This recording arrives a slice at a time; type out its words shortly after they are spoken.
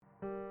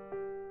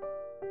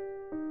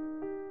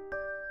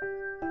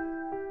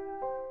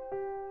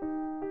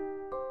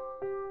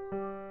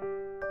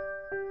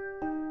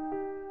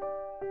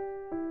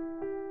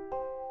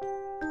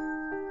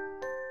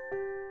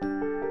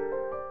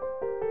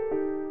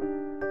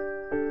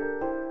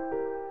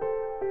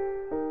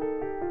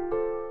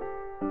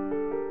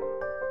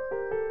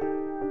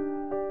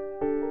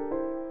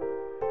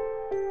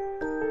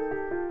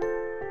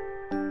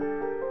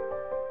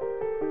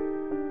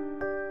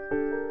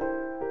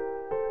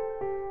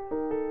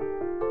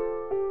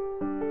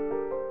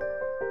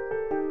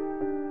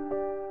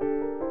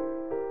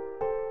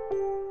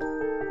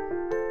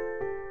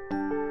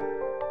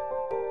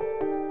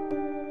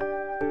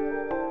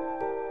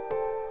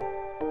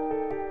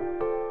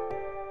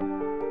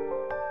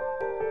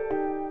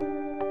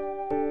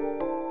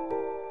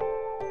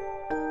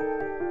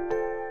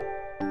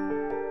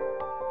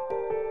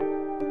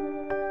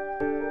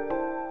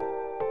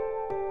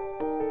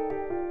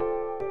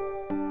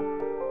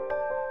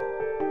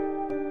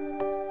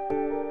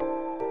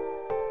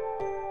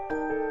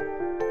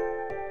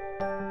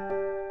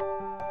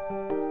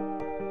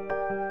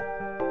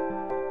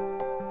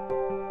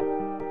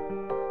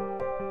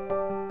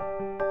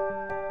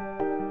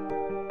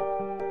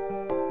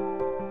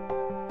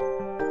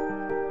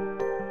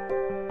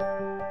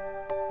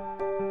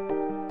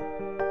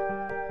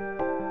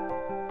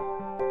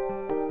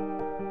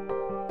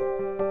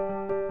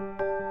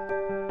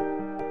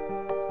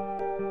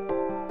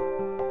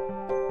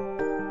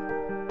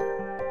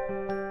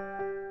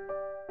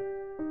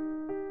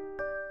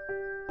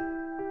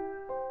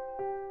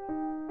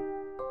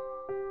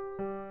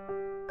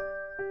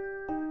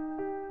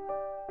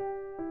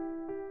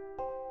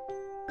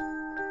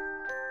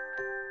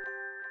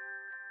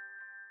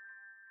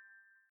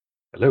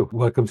Hello,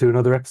 welcome to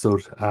another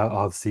episode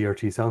of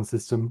CRT Sound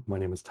System. My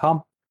name is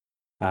Tom.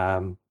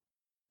 Um,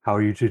 how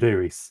are you today,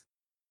 Reese?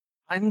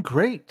 I'm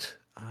great.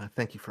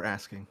 Thank you for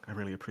asking. I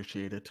really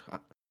appreciate it.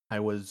 I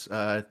was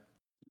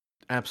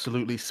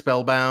absolutely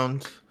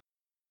spellbound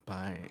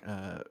by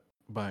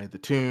by the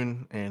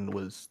tune and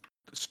was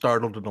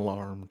startled and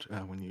alarmed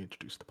when you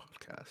introduced the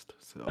podcast.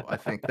 So I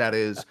think that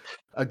is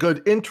a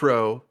good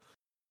intro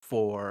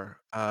for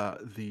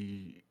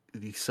the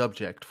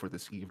subject for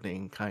this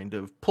evening. Kind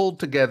of pulled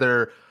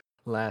together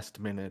last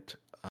minute.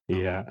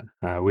 Yeah,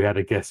 we had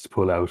a guest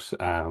pull out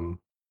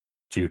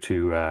due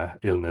to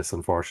illness,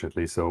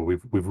 unfortunately, so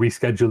we've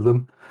rescheduled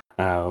them.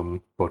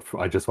 But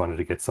I just wanted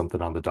to get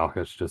something on the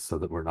docket just so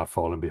that we're not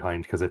falling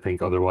behind, because I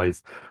think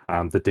otherwise,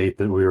 the date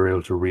that we were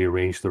able to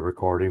rearrange the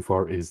recording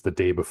for is the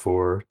day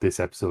before this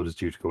episode is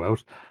due to go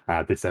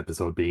out. This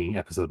episode being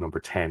episode number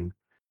 10.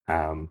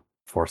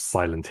 For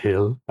Silent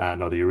Hill.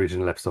 No, the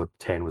original episode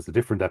 10 was a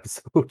different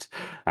episode,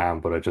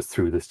 but I just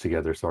threw this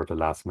together sort of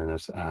last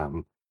minute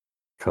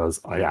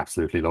because I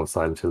absolutely love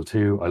Silent Hill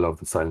 2. I love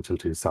the Silent Hill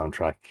 2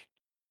 soundtrack,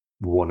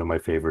 one of my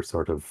favorite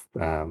sort of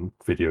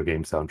video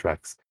game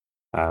soundtracks.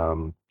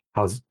 Um,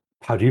 how's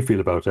how do you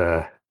feel about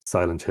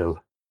Silent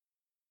Hill?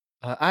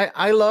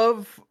 I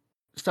love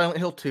Silent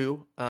Hill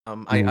 2.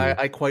 Mm,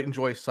 I quite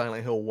enjoy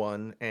Silent Hill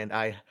 1, and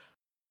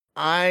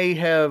I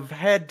have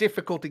had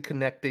difficulty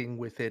connecting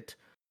with it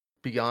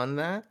beyond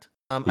that.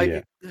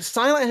 yeah,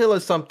 Silent Hill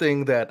is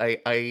something that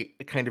I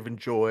kind of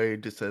enjoy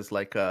just as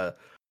like a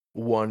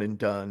one and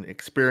done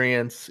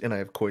experience, and I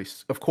of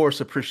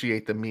course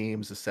appreciate the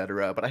memes,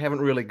 etc. But I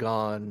haven't really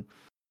gone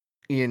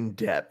in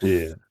depth,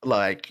 yeah,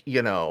 like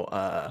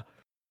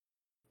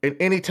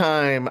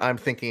anytime I'm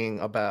thinking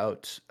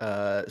about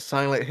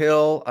Silent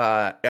Hill,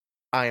 I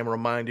am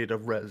reminded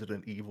of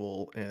Resident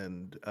Evil,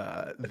 and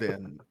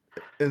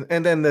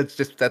then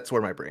that's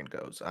where my brain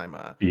goes.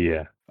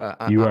 yeah.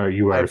 I, You I, are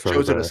you are I've sort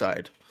of chosen a a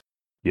side.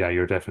 yeah.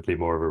 You're definitely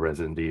more of a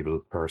Resident Evil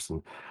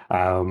person.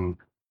 Um,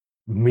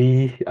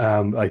 me,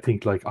 I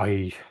think like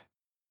I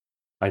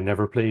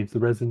never played the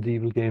Resident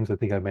Evil games. I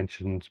think I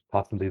mentioned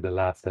possibly the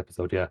last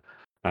episode. Yeah.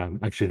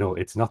 Actually, no,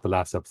 it's not the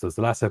last episode. It's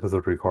the last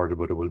episode recorded,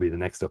 but it will be the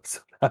next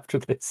episode after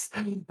this.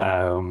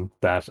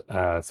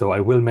 So I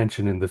will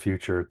mention in the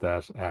future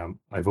that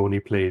I've only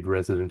played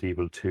Resident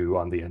Evil 2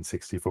 on the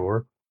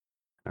N64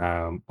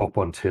 up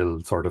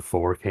until sort of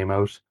 4 came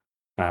out.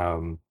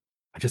 Um,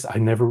 I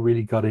never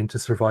really got into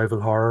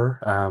survival horror.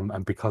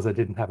 And because I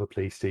didn't have a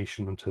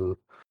PlayStation until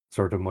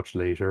sort of much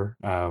later,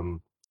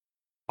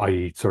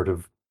 I sort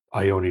of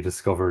I only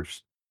discovered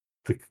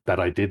that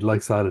I did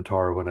like Silent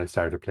Horror when I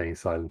started playing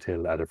Silent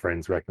Hill at a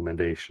friend's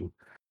recommendation.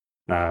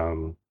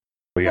 Um,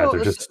 but yeah, Well,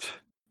 they're just.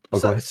 Oh,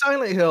 go ahead.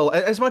 Silent Hill,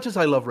 as much as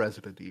I love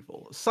Resident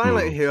Evil,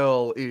 Silent Mm,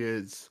 Hill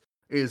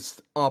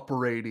is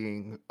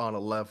operating on a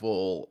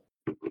level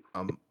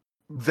um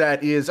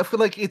that is, I feel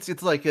like it's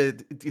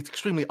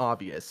extremely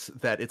obvious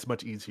that it's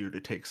much easier to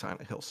take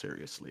Silent Hill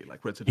seriously.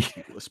 Like Resident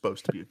Evil is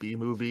supposed to be a B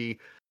movie,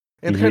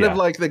 and kind of yeah,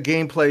 like the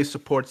gameplay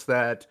supports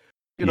that.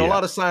 A yeah,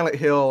 lot of Silent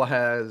Hill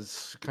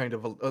has kind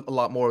of a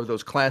lot more of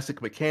those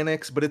classic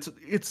mechanics, but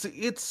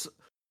it's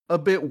a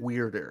bit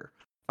weirder.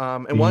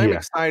 And why I'm yeah,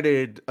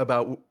 excited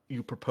about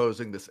you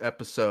proposing this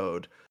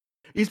episode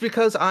is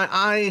because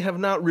I have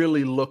not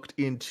really looked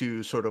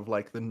into sort of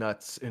like the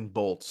nuts and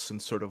bolts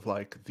and sort of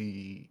like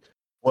the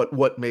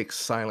what makes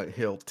Silent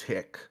Hill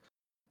tick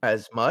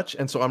as much,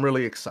 and so I'm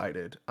really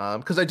excited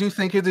because I do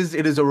think it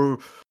is a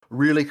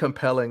really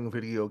compelling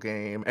video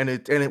game, and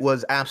it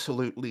was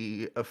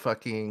absolutely a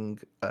fucking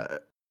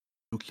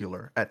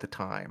nuclear at the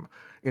time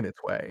in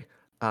its way.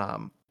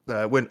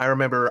 When I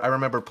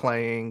remember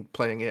playing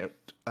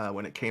it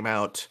when it came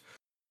out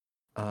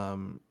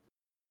um,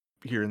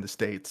 here in the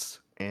States,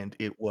 and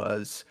it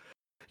was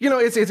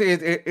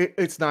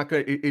it's not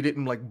good. It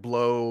didn't like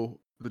blow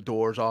the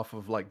doors off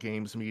of like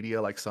games media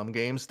like some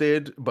games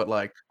did, but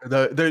like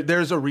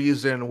there's a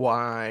reason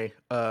why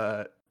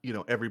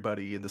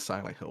everybody in the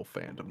Silent Hill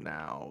fandom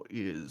now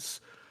is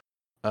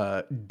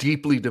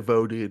deeply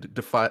devoted,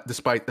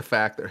 despite the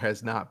fact there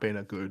has not been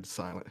a good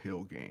Silent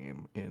Hill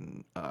game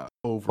in quite a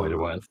over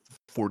while.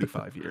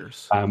 45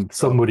 years. Some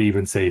So would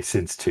even say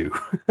since 2.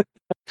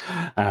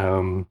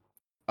 um,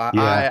 I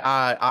yeah,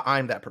 I, I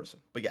I'm that person.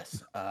 But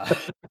yes,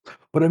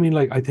 but I mean,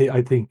 like, I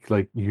think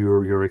like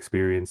your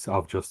experience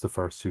of just the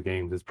first two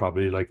games is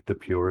probably like the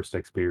purest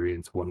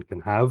experience one can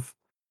have.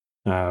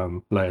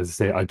 Like as I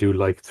say, I do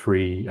like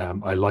 3.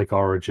 I like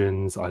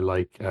Origins. I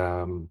like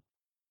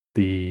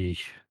the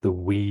the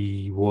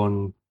Wii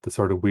one, the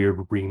sort of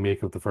weird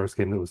remake of the first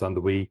game that was on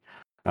the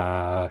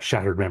Wii.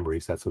 Shattered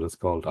Memories, that's what it's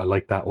called. I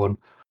like that one.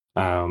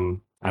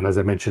 And as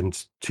I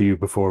mentioned to you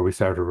before we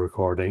started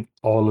recording,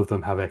 all of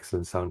them have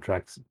excellent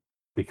soundtracks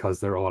because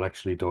they're all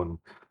actually done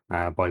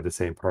by the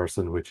same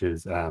person, which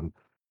is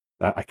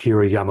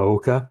Akira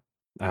Yamaoka.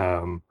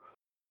 Um,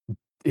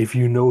 if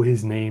you know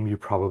his name, you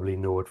probably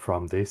know it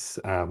from this,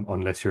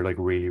 unless you're like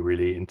really,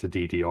 really into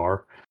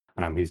DDR.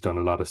 He's done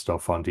a lot of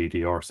stuff on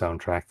DDR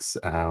soundtracks.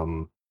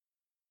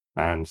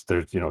 And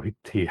there's,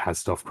 he has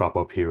stuff crop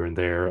up here and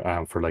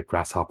there for like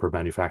Grasshopper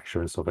manufacture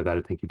and stuff like that.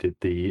 I think he did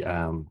the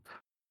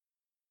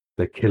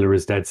Killer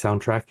is Dead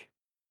soundtrack,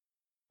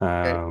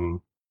 Okay.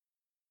 um,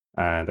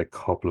 and a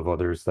couple of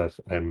others that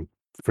I'm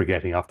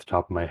forgetting off the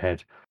top of my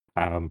head.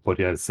 But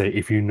yeah, say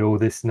if you know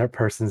this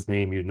person's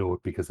name, you know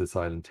it because it's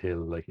Silent Hill.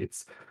 Like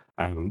it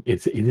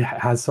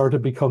has sort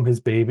of become his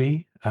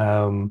baby.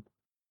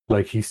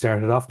 Like he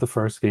started off the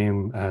first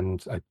game,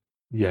 and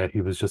yeah,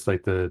 he was just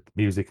like the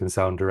music and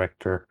sound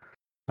director.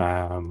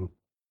 Um,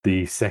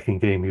 the second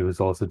game, he was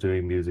also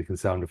doing music and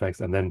sound effects,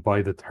 and then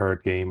by the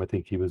third game, I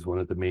think he was one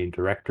of the main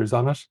directors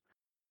on it.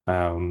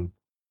 Um,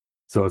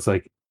 so it's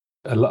like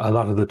a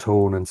lot of the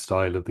tone and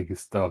style of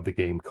the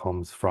game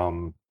comes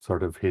from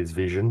sort of his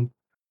vision.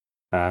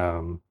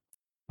 Um,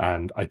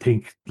 and I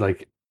think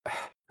like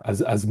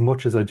as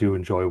much as I do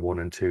enjoy one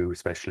and two,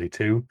 especially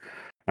two,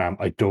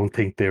 I don't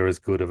think they're as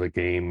good of a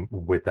game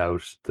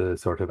without the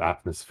sort of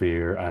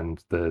atmosphere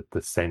and the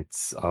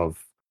sense of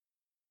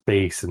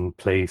space and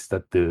place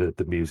that the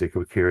music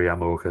of Akira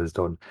Yamaoka has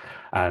done.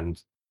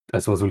 And I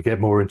suppose we'll get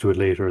more into it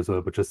later as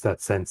well, but just that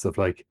sense of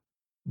like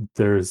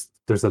there's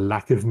a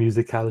lack of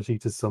musicality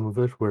to some of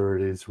it where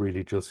it is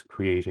really just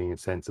creating a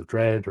sense of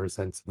dread or a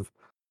sense of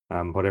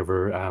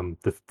whatever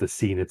the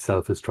scene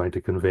itself is trying to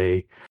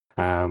convey.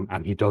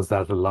 And he does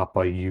that a lot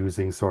by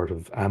using sort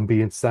of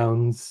ambient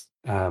sounds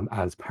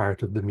as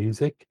part of the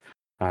music.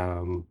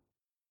 Um,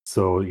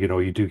 so,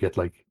 you do get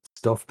like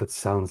stuff that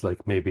sounds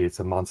like maybe it's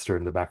a monster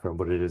in the background,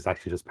 but it is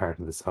actually just part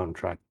of the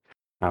soundtrack.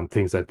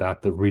 Things like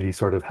that that really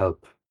sort of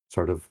help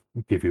sort of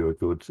give you a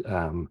good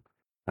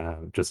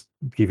just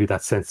give you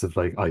that sense of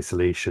like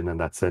isolation and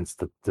that sense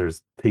that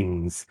there's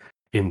things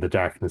in the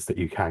darkness that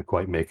you can't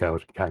quite make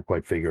out, can't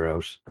quite figure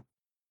out.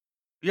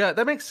 Yeah,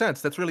 that makes sense.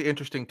 That's really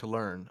interesting to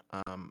learn,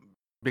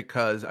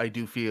 because I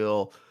do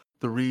feel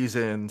the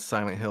reason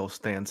Silent Hill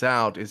stands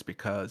out is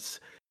because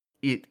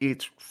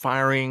it's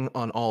firing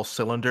on all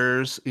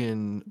cylinders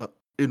in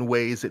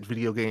ways that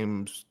video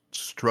games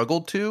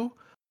struggled to.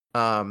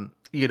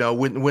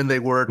 When they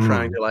were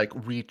trying Mm, to like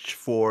reach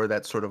for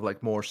that sort of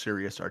like more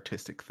serious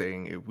artistic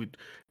thing,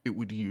 it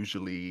would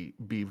usually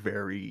be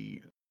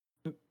very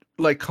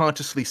like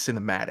consciously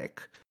cinematic,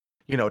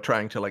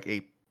 trying to like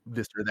ape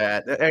this or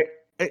that.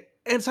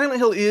 And Silent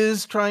Hill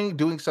is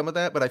doing some of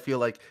that, but I feel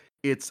like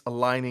it's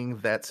aligning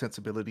that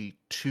sensibility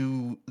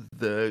to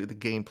the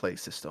gameplay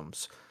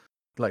systems,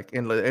 like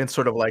and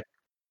sort of like,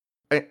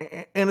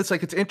 and it's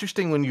like it's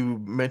interesting when you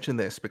mention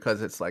this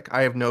because it's like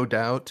I have no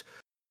doubt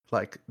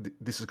like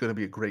this is going to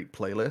be a great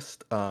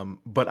playlist,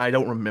 but I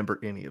don't remember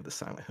any of the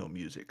Silent Hill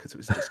music because it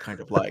was just kind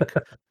of like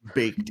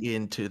baked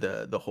into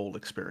the whole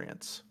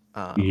experience.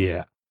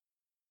 yeah.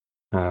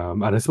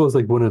 And I suppose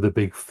like one of the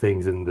big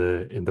things in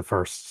the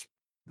first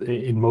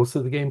in most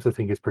of the games, I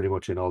think it's pretty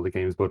much in all the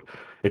games, but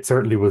it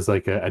certainly was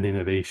like an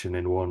innovation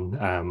in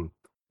one.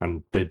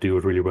 And they do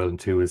it really well in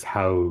two is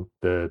how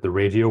the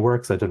radio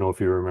works. I don't know if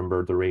you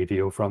remember the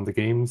radio from the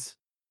games.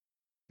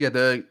 Yeah,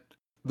 the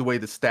way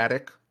the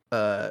static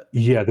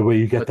Yeah, the way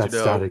you get lets you that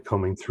know. static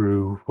coming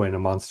through when a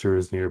monster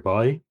is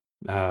nearby.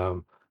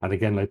 And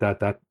again, like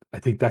that I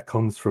think that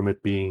comes from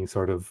it being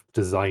sort of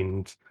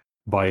designed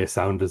by a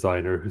sound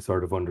designer who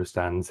sort of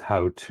understands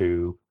how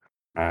to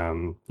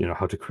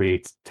how to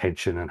create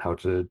tension and how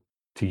to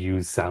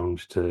use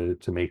sound to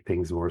make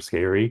things more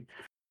scary.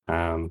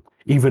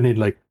 Even in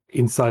like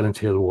in Silent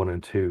Hill 1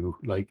 and 2,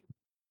 like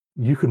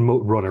you can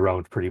run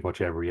around pretty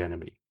much every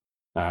enemy.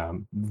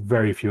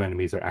 Very few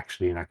enemies are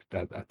actually a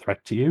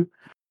threat to you.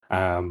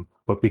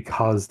 But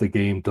because the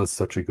game does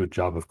such a good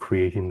job of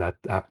creating that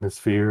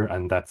atmosphere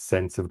and that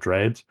sense of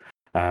dread,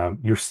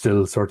 you're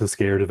still sort of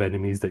scared of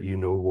enemies that you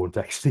know won't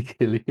actually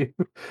kill you.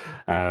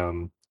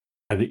 Um,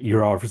 and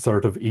you're also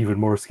sort of even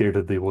more scared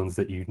of the ones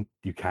that you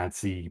can't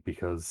see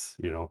because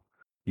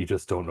you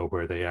just don't know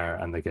where they are.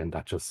 And again,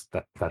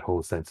 that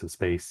whole sense of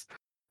space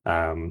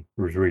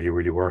really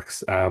really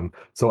works.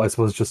 So I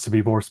suppose just to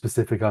be more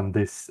specific on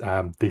this,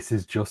 this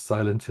is just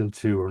Silent Hill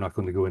 2. We're not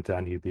going to go into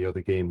any of the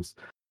other games,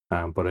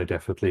 but I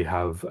definitely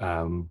have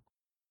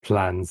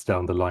plans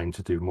down the line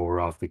to do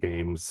more of the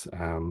games.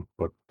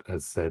 But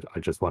as I said, I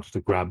just wanted to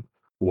grab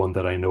one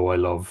that I know I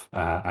love,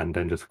 and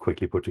then just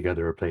quickly put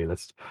together a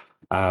playlist.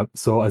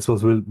 So I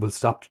suppose we'll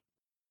stop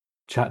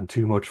chatting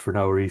too much for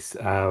now, Reese.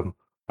 I'm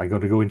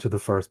going to go into the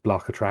first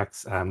block of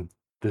tracks.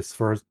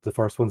 The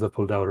first ones I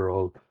pulled out are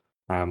all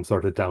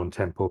sort of down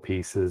tempo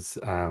pieces.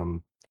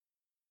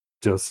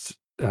 Just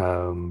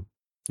a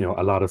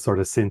lot of sort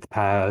of synth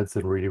pads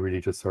and really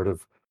really just sort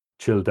of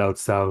chilled out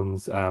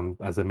sounds.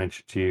 As I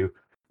mentioned to you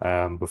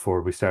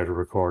before we started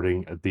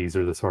recording, these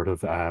are the sort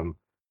of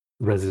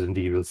Resident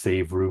Evil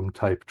save room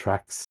type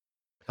tracks.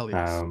 Hell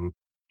yes. um,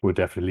 would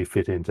definitely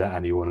fit into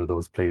any one of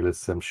those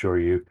playlists.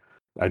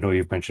 I know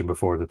you've mentioned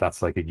before that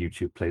that's like a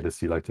YouTube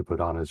playlist you like to put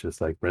on as just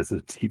like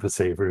Resident Evil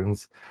save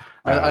rooms.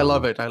 I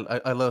love Um,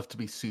 it. I love to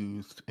be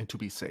soothed and to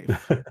be safe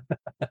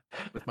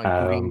with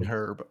my green um,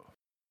 herb.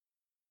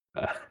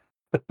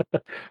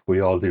 we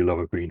all do love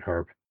a green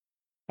herb.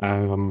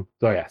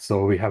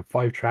 So we have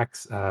 5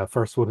 tracks.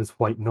 First one is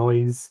White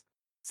Noise.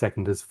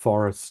 Second is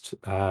Forest.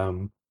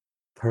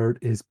 Third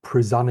is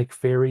Prisonic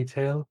Fairy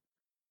Tale.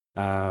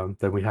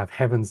 Then we have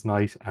Heaven's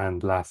Night,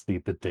 and lastly,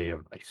 The Day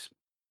of Night.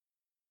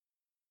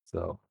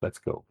 So let's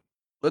go.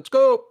 Let's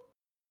go.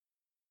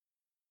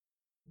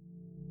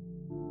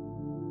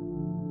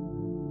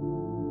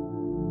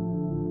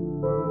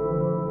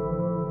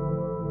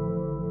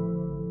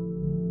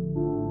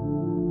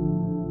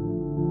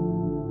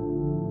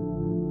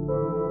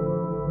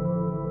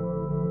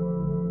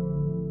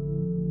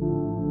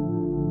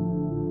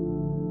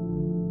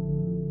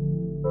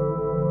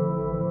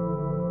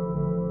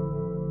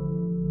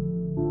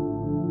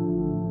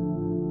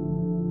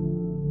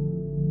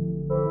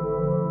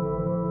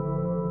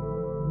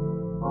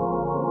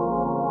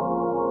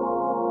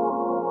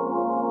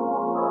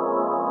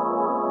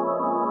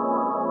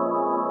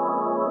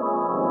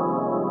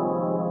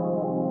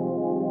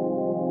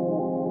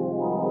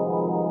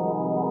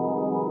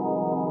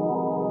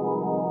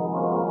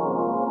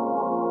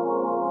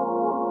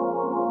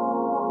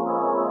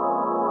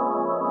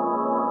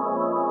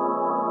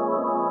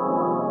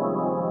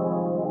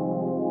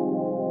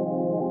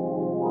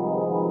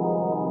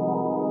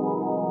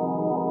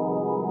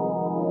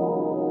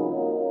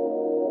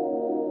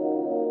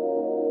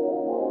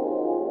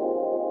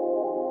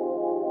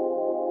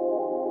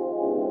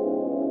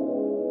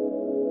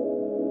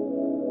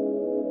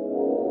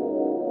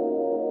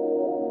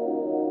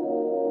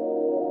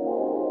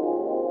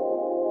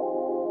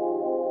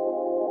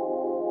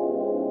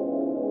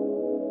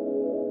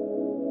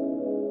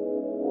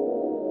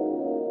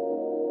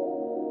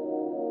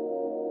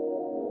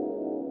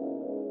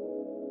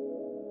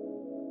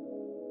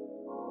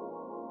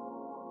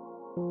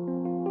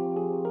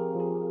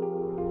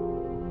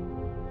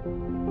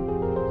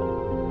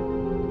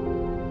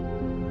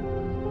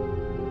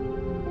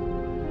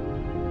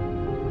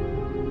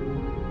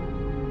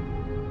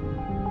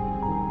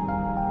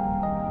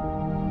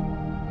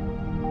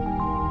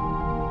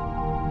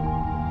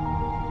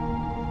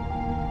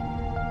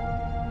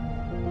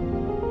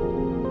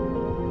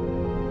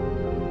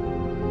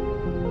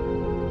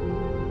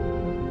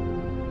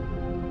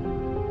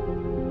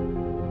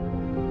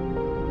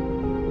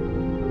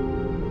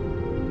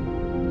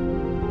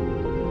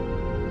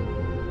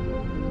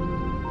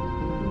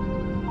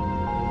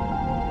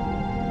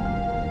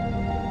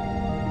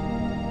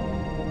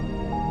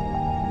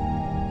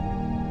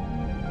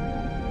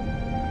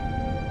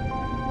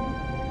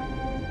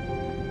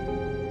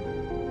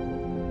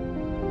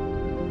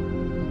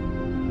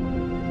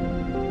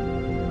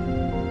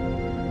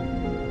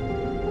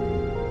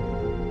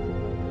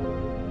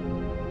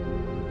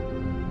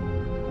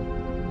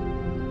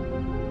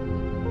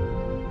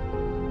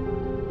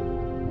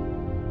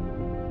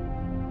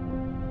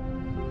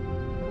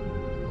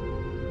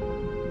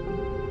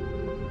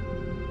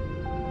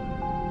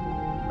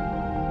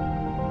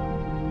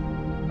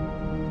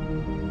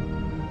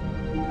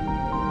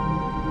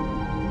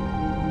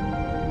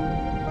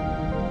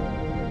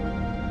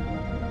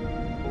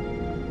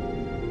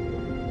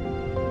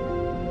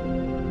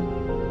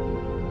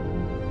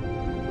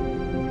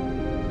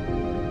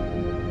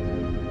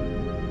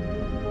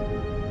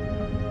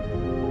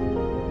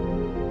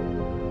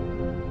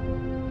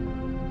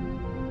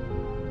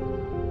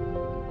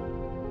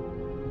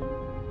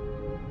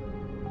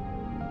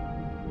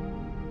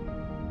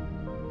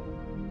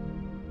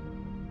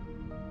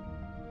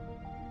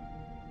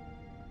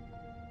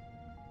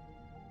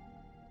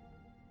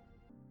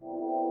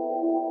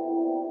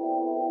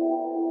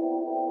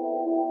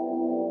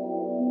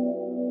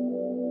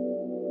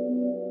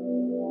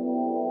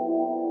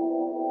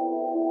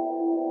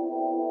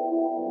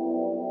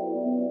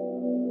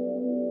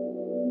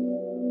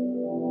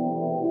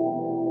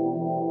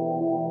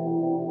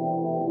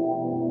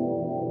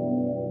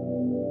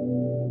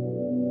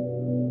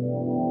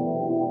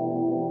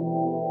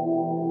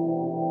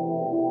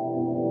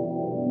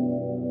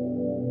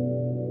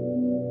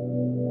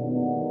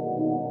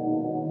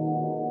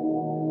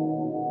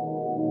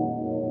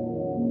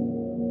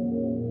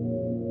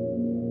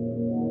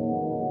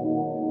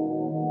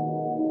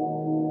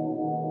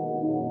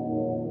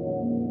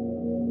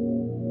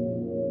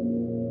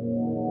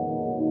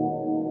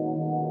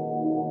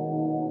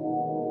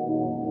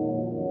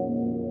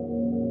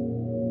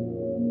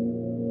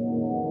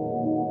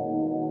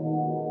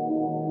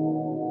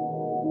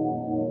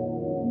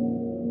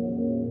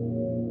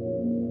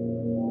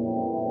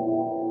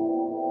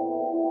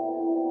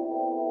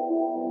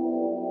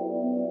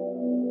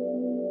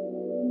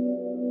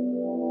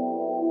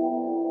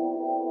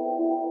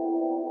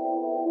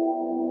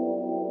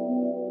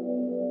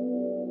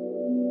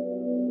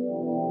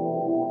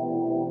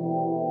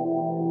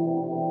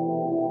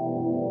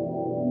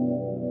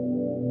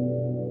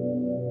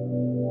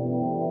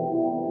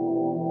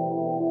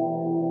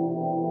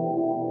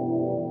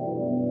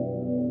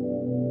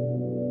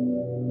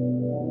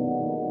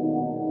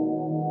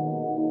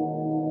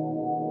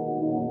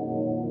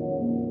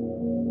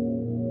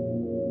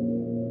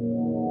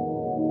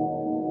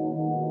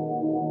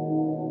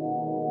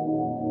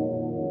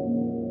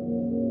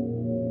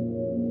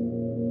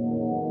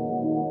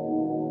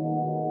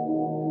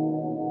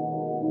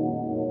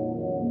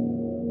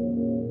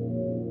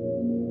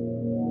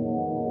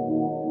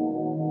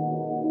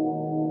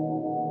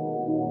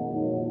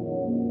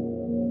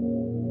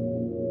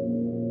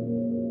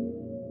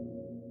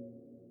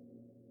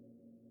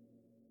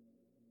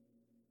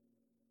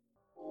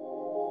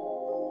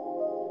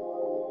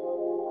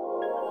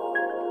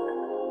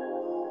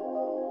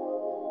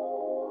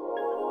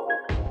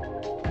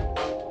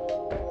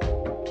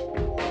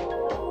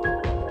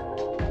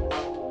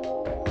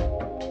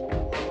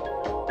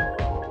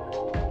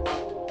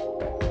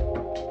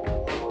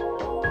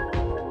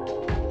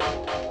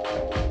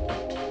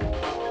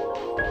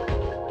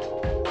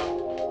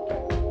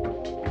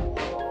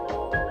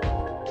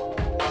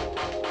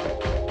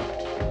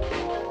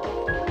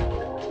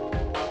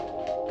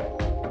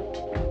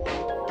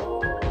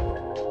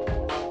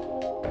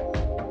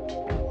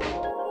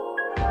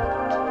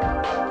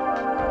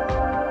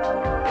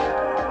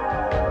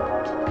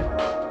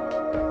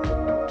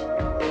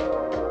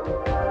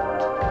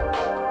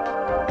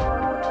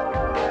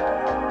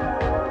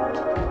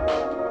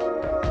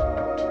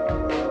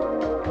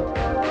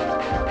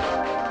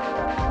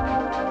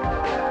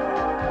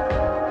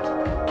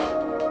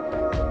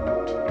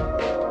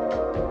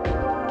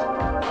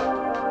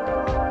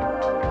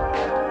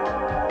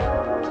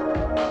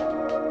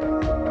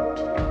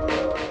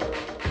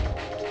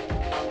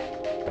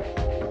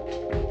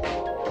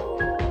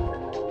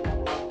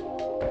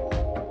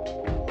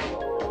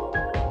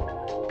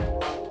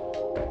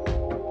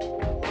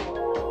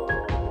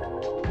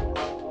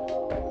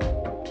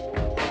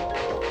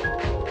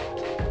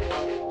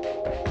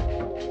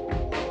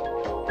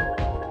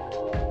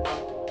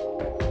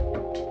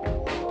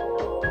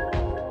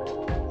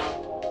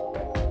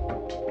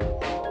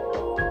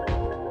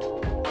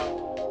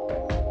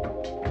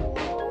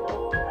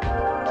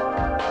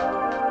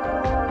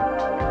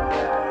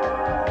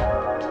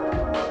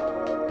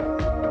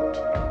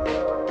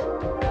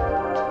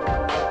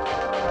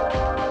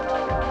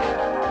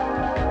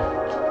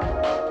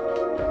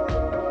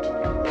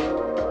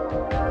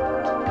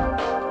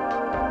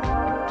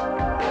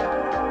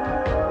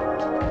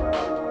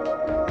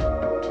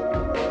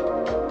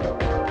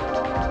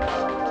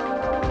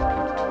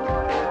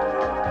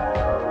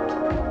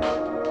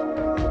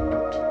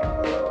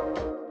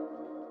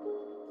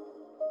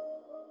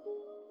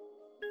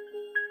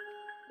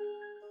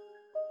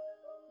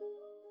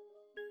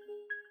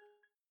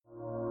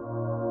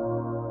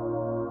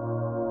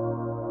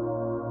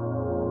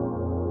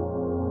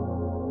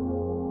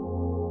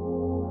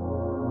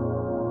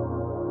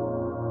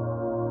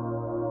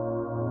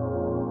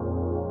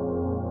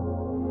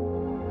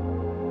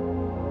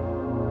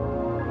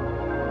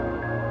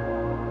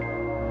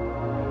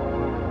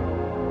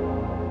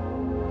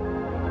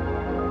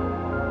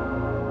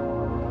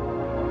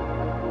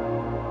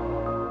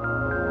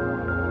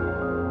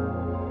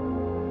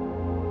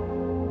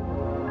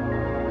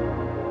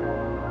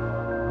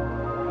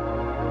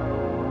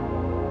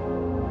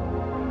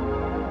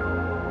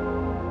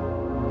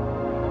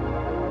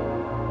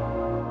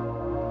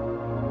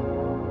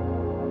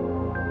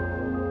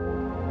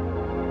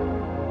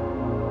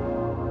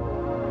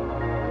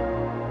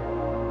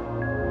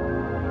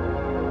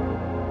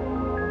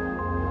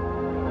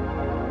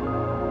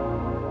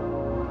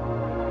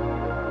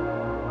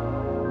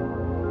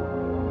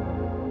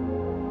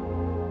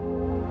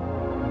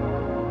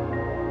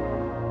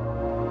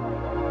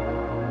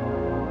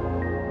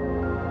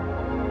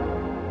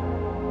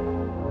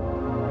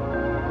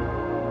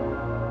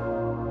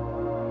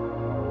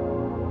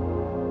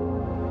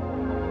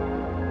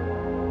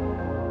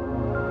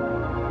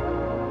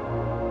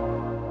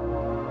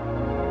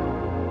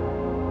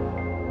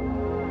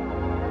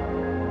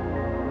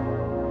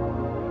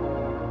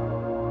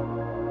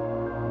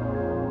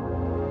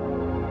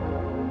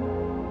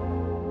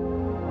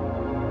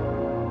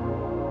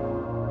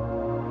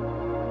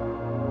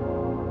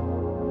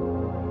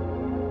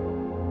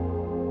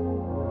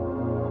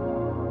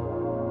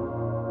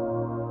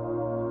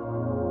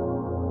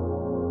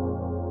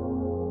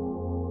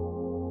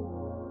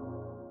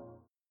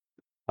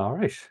 All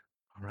right.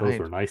 All Those right.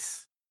 were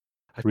nice.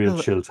 I Real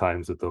feel chill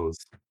times with those.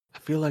 I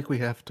feel like we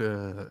have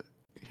to,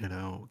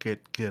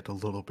 get a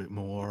little bit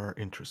more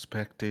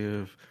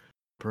introspective,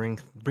 bring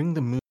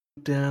the mood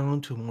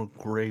down to a more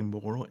gray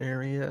moral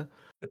area.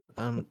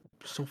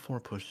 So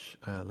far, push.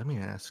 Let me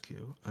ask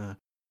you.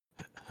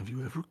 Have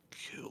you ever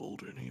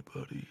killed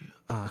anybody?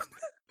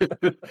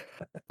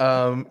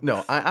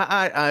 No,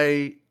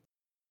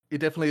 it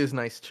definitely is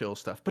nice, chill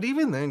stuff. But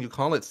even then, you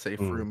call it safe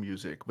Mm. room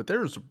music. But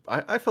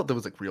I felt there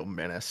was like real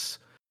menace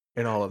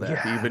in all of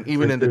that. Yeah,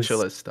 Even in the there's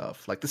chillest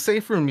stuff, like the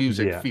safe room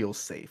music yeah. feels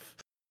safe.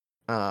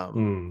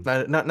 Mm.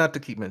 Not to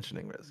keep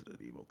mentioning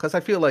Resident Evil, because I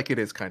feel like it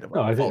is kind of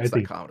No, like a I false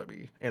think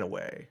dichotomy in a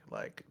way.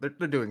 Like they're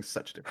doing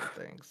such different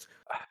things.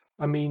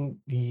 I mean,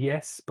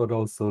 yes, but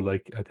also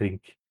like I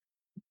think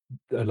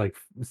like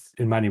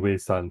in many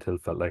ways Silent Hill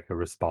felt like a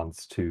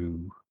response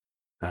to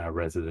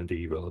Resident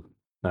Evil.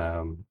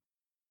 Um,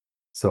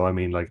 so I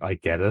mean, like I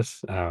get it.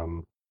 I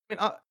mean,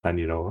 And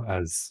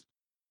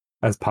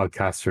as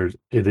podcasters,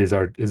 it is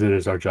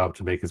our job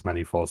to make as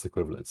many false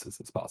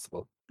equivalences as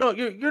possible. no,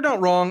 you're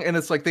not wrong, and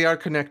it's like they are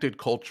connected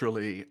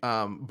culturally.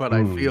 But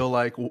I Mm, feel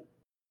like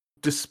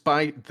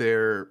despite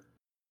their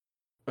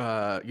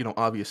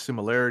obvious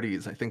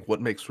similarities, I think what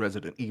makes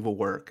Resident Evil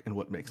work and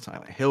what makes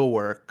Silent Hill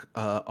work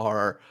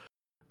are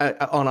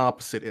on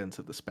opposite ends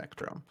of the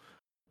spectrum.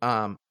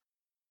 Um,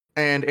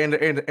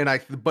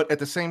 but at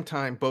the same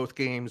time, both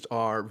games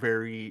are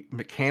very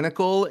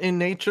mechanical in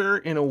nature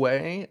in a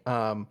way.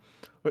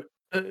 But,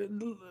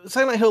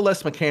 Silent Hill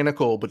less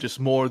mechanical, but just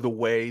more the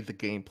way the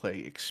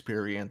gameplay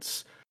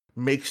experience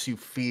makes you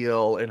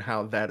feel and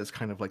how that is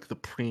kind of like the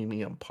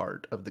premium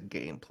part of the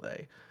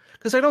gameplay.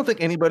 Because I don't think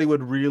anybody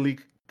would really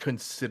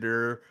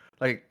consider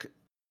like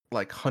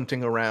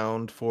hunting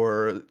around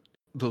for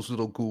those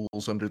little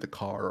ghouls under the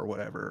car or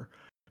whatever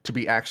to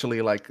be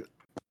actually like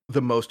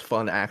the most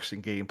fun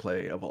action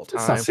gameplay of all it's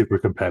not time. super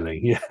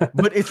compelling. Yeah.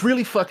 But it's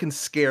really fucking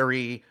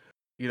scary,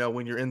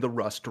 when you're in the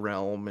Rust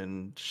realm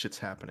and shit's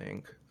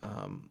happening.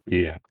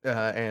 Yeah.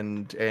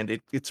 And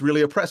it's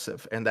really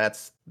oppressive, and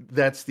that's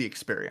the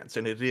experience.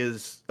 And it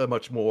is a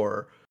much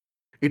more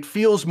it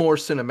feels more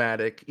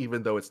cinematic,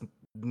 even though it's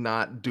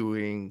not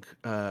doing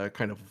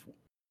kind of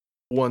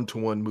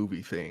one-to-one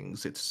movie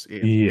things. It's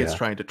Yeah.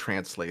 trying to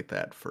translate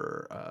that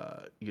for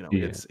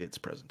Yeah. its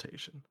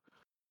presentation.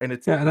 And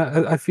it's Yeah,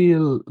 and I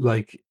feel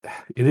like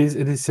it is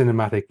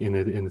cinematic in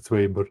its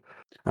way, but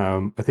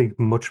I think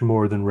much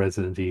more than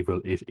Resident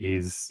Evil, it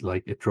is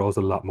like it draws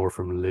a lot more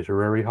from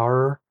literary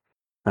horror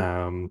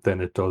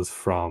than it does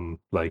from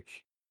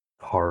like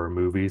horror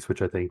movies,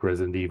 which I think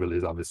Resident Evil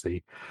is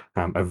obviously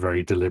a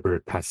very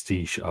deliberate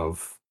pastiche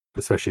of,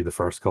 especially the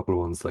first couple of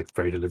ones, like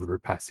very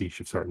deliberate pastiche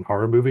of certain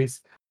horror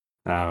movies.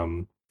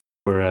 Um,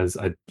 whereas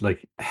I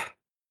like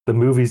the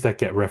movies that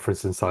get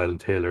referenced in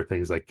Silent Hill are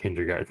things like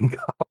Kindergarten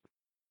Cop,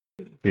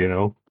 you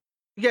know?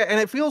 Yeah, and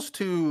it feels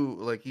too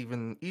like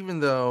even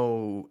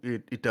though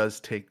it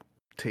does take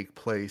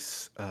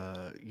place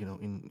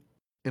in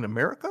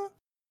America,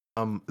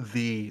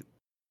 the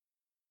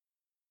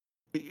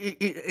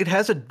it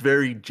has a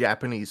very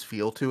Japanese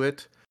feel to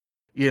it.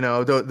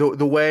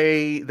 The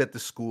way that the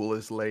school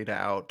is laid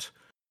out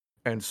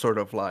and sort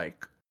of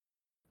like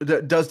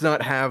does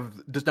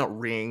not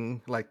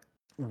ring like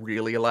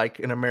really like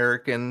an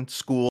American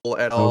school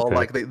at all. Okay.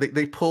 Like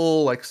they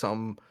pull like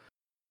some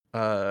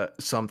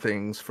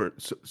things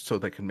so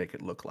they can make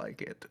it look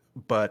like it,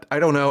 but I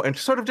don't know. And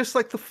sort of just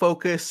like the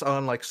focus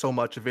on like so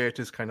much of it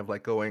is kind of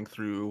like going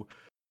through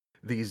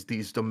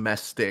these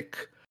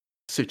domestic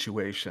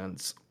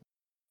situations.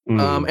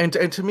 Mm,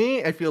 And to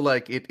me, I feel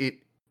like it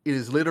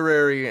is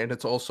literary, and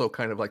it's also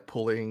kind of like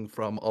pulling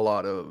from a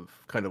lot of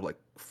kind of like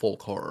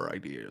folk horror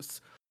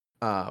ideas,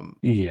 um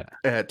yeah,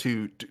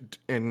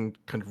 and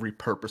kind of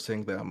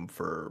repurposing them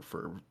for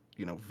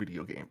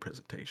video game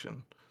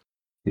presentation.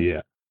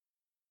 yeah.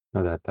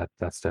 No,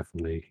 that's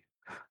definitely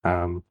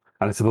and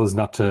I suppose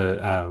not to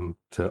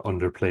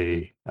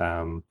underplay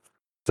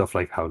stuff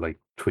like how like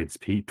Twin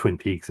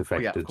Peaks Oh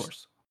yeah, of affected,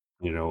 course.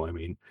 I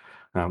mean,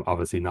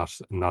 obviously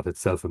not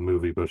itself a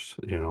movie, but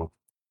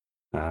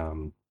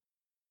um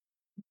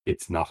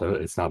it's not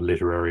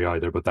literary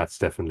either, but that's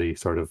definitely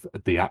sort of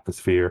the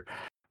atmosphere.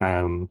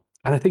 And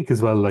I think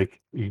as well, like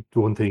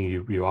one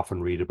thing you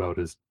often read about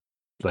is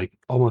like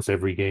almost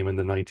every game in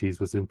the 90s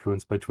was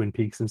influenced by Twin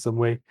Peaks in some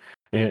way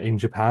in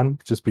Japan,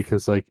 just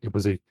because like it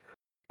was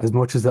as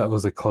much as that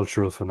was a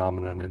cultural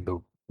phenomenon in the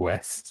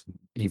West,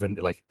 even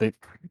like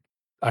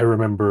I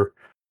remember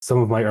some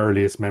of my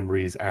earliest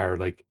memories are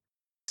like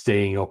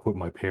staying up with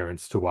my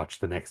parents to watch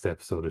the next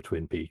episode of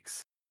Twin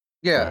Peaks.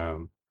 Yeah.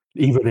 Um,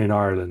 Even in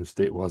Ireland,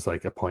 it was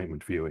like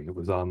appointment viewing. It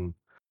was on,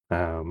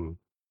 um,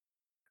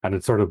 and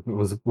it sort of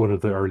was one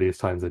of the earliest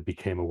times I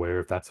became aware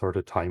of that sort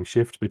of time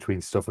shift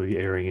between stuff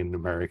airing in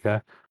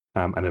America,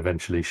 and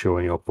eventually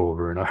showing up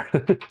over in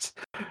Ireland.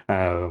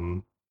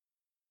 um,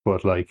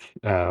 but like,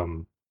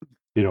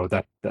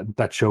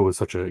 that show was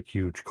such a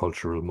huge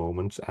cultural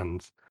moment,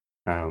 and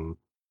um,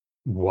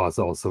 was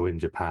also in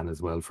Japan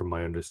as well, from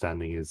my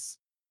understanding, is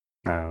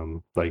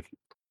like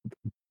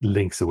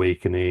Link's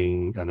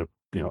Awakening and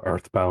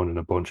Earthbound and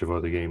a bunch of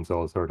other games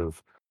all sort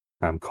of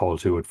call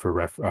to it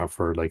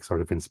for like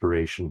sort of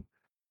inspiration.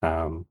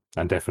 And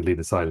definitely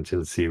the Silent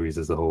Hill series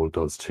as a whole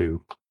does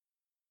too.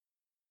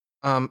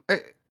 Um, I,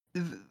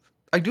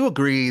 I do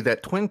agree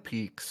that Twin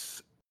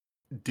Peaks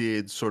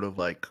did sort of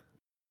like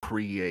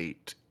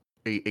create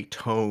a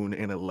tone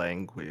and a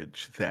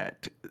language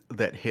that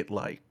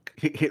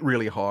hit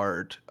really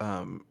hard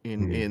Mm,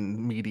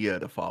 in media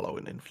to follow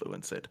and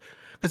influence it.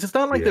 Because it's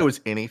not like there yeah.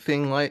 was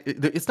anything like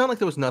it's not like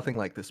there was nothing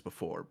like this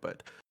before,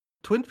 but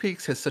Twin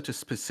Peaks has such a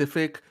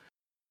specific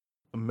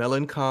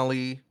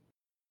melancholy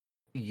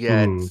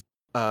yet Mm,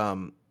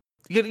 um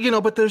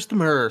but there's the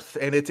mirth,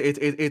 and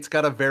it's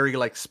got a very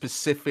like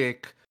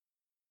specific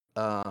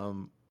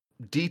um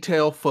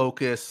detail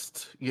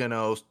focused,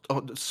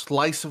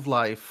 slice of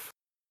life,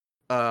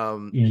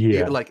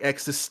 yeah. like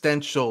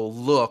existential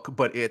look,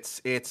 but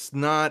it's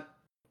not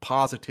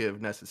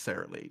positive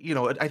necessarily.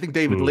 I think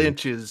David Mm,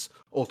 Lynch is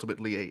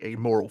ultimately a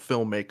moral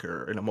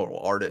filmmaker and a moral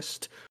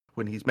artist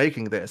when he's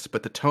making this,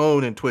 but the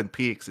tone in Twin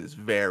Peaks is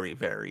very,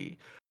 very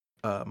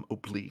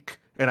oblique.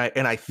 And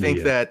I think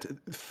yeah. that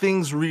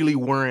things really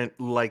weren't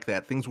like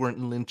that. Things weren't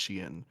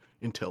Lynchian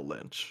until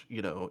Lynch.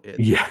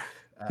 Yeah.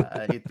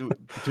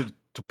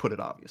 To put it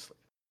obviously.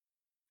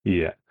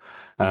 Yeah.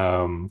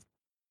 Um,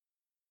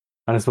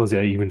 and I suppose,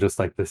 yeah, even just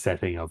like the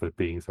setting of it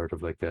being sort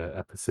of like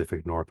a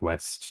Pacific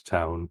Northwest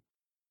town,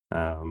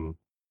 um,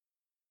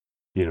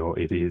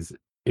 it is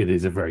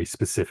a very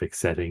specific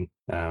setting.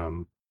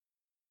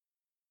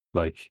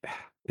 Like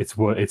it's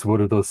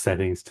one of those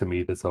settings to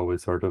me that's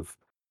always sort of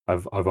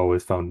I've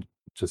always found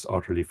just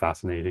utterly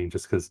fascinating,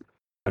 just because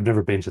I've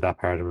never been to that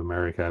part of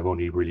America. I've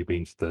only really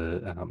been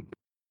to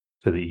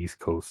the East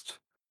Coast.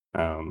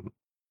 Um,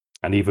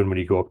 and even when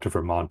you go up to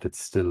Vermont,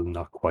 it's still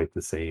not quite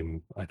the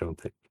same, I don't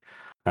think.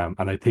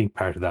 And I think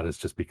part of that is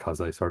just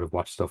because I sort of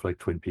watched stuff like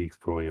Twin Peaks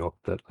growing up,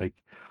 that like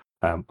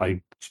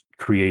I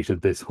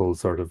created this whole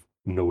sort of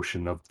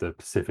notion of the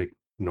Pacific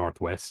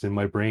Northwest in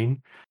my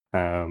brain.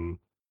 Um,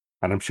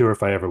 and I'm sure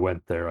if I ever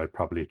went there, I'd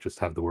probably just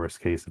have the worst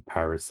case of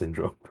Paris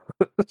syndrome.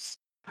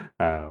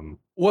 um,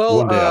 Well,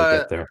 one day I'll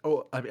get there.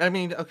 I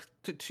mean,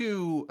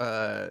 to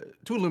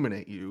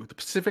illuminate you, the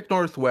Pacific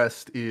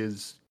Northwest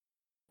is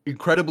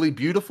incredibly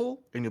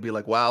beautiful, and you'll be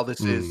like, "Wow,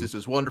 this is Mm, this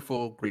is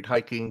wonderful, great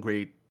hiking,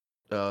 great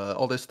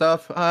all this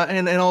stuff,"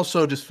 and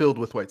also just filled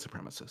with white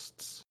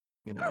supremacists.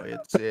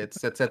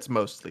 That's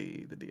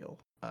mostly the deal.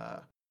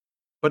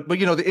 But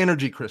the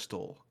energy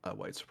crystal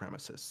white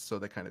supremacists, so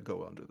they kind of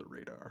go under the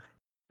radar.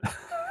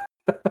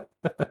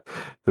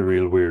 the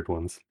real weird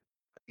ones.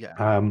 Yeah.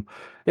 Um,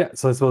 yeah,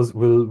 so I suppose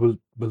we'll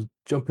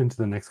jump into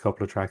the next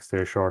couple of tracks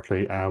there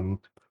shortly.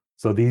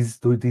 So these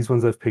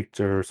ones I've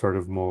picked are sort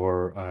of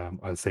more,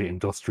 I'll say,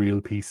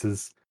 industrial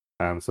pieces.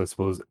 So I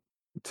suppose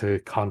to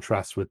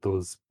contrast with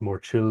those more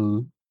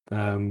chill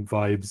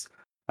vibes,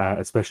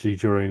 especially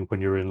during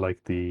when you're in like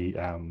the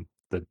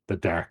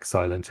dark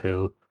Silent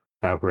Hill,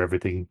 where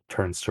everything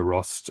turns to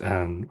rust,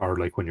 or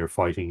like when you're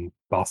fighting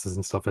bosses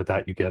and stuff like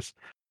that, you get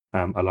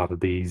a lot of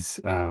these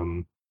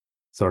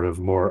sort of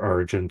more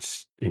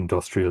urgent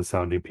industrial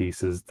sounding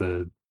pieces.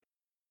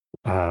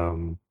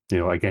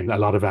 Again, a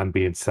lot of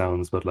ambient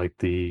sounds, but like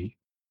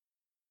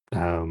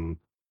um,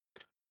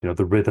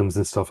 the rhythms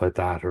and stuff like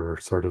that are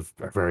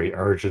very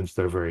urgent.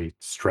 They're very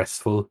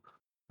stressful.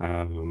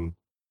 Um,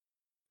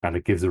 and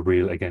it gives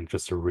again,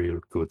 just a real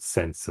good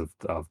sense of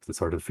the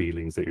sort of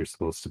feelings that you're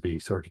supposed to be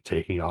sort of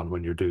taking on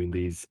when you're doing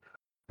these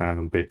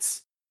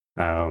bits.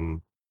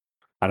 Um,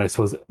 and I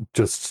suppose,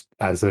 just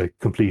as a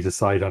complete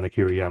aside on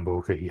Akira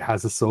Yamaoka, he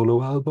has a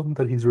solo album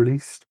that he's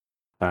released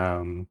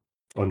um,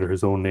 under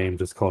his own name,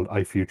 just called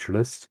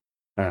iFuturalist.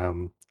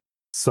 Um,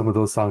 some of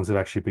those songs have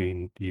actually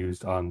been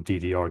used on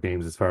DDR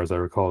games, as far as I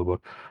recall.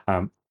 But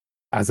um,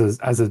 as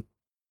a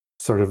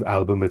sort of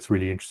album, it's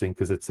really interesting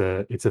because it's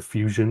a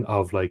fusion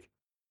of like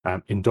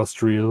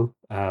industrial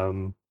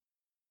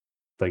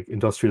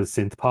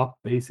synth pop,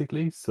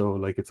 basically. So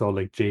like it's all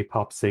like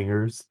J-pop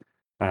singers.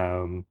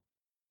 Um,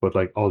 but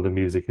like all the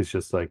music is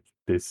just like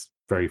this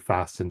very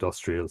fast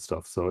industrial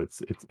stuff. So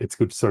it's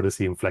good to sort of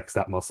see him flex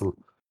that muscle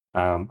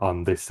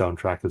on this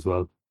soundtrack as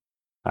well.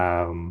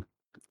 Um,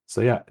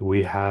 so yeah,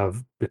 we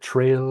have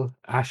Betrayal,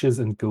 Ashes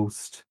and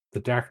Ghost, The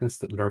Darkness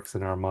That Lurks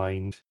in Our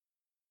Mind,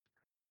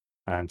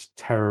 and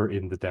Terror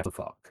in the Depth of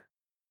Fog.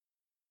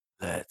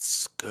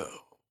 Let's go.